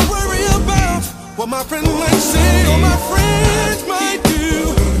gonna worry about what my friends might say or my friends might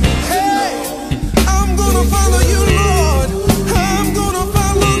do. Hey, I'm gonna follow you, Lord. I'm gonna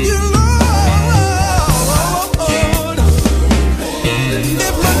follow you, Lord.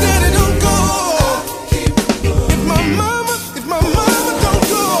 If my daddy don't go, if my mama don't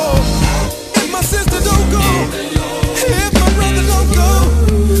go, if my sister don't go, if my brother don't go,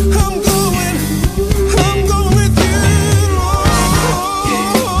 I'm going with you,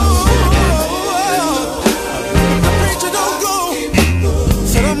 the preacher don't go,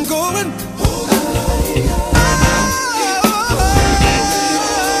 said I'm going.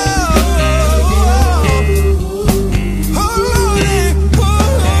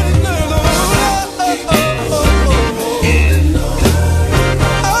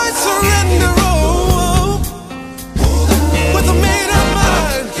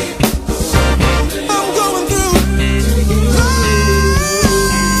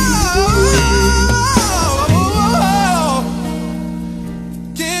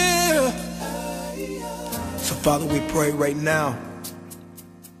 Father, we pray right now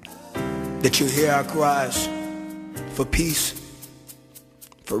that you hear our cries for peace,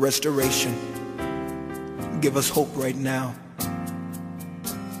 for restoration. Give us hope right now.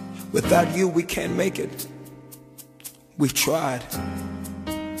 Without you, we can't make it. We've tried,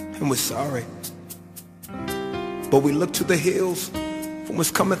 and we're sorry. But we look to the hills from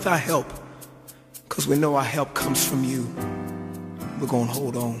whence cometh our help, because we know our help comes from you. We're going to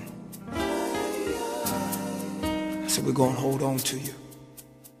hold on. So we're going to hold on to you.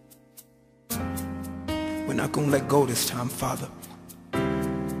 We're not going to let go this time, Father. We're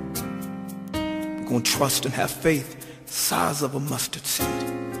going to trust and have faith the size of a mustard seed.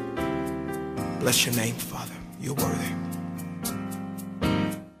 Bless your name, Father. You're worthy.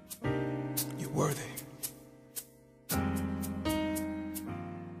 You're worthy.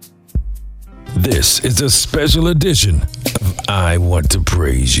 This is a special edition of I Want to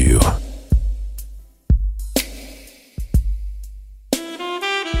Praise You.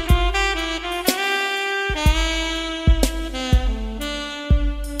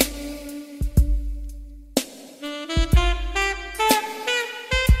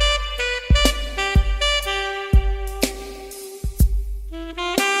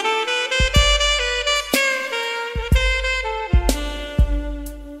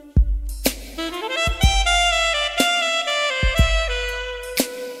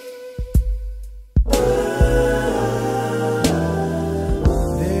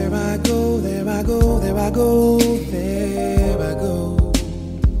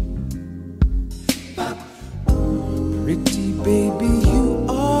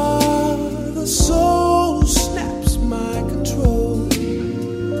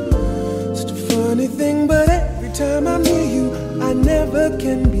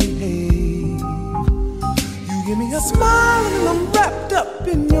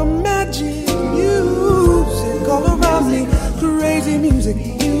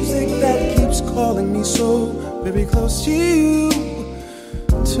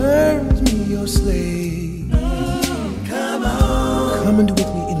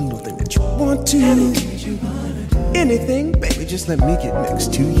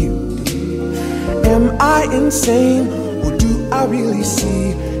 Insane, or do I really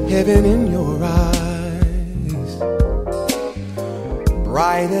see heaven in your eyes?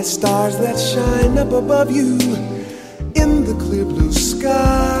 Bright as stars that shine up above you in the clear blue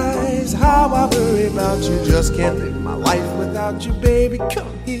skies. How I worry about you, just can't live my life without you, baby.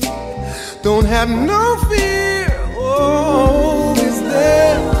 Come here, don't have no fear. Oh, is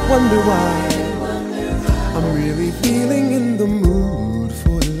there? Wonder why I'm really feeling in the mood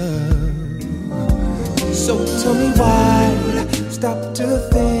for love. So tell me why, stop to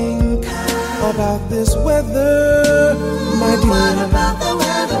think about this weather, my dear. What about the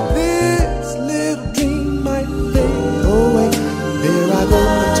weather? This little dream might fade away. There I go,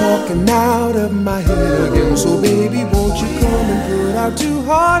 talking out of my head again. So baby, won't you come and put our two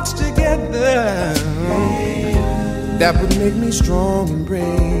hearts together? That would make me strong and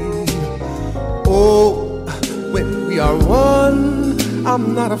brave. Oh, when we are one,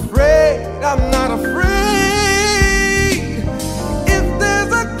 I'm not afraid, I'm not afraid. If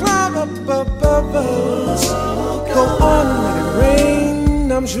there's a cloud up above us, go on and let it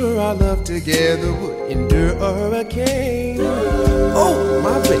rain. I'm sure our love together would endure a hurricane. Oh,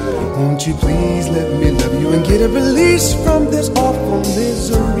 my baby, won't you please let me love you and get a release from this awful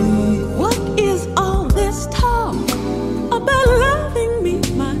misery? What is all this talk about loving me,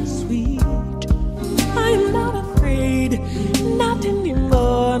 my sweet? I'm not afraid, not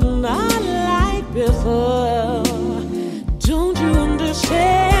anymore, not like before. Don't you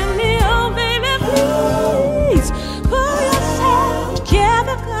understand me? Oh, baby, please.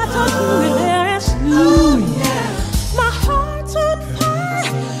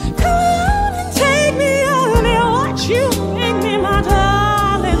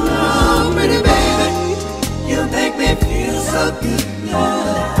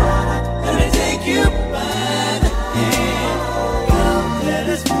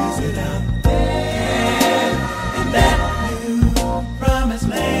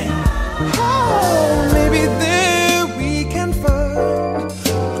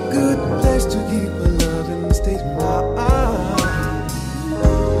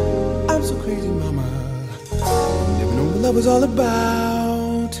 was all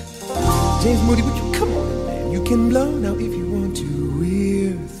about. James Moody, would you come on, man? You can blow now if you want to.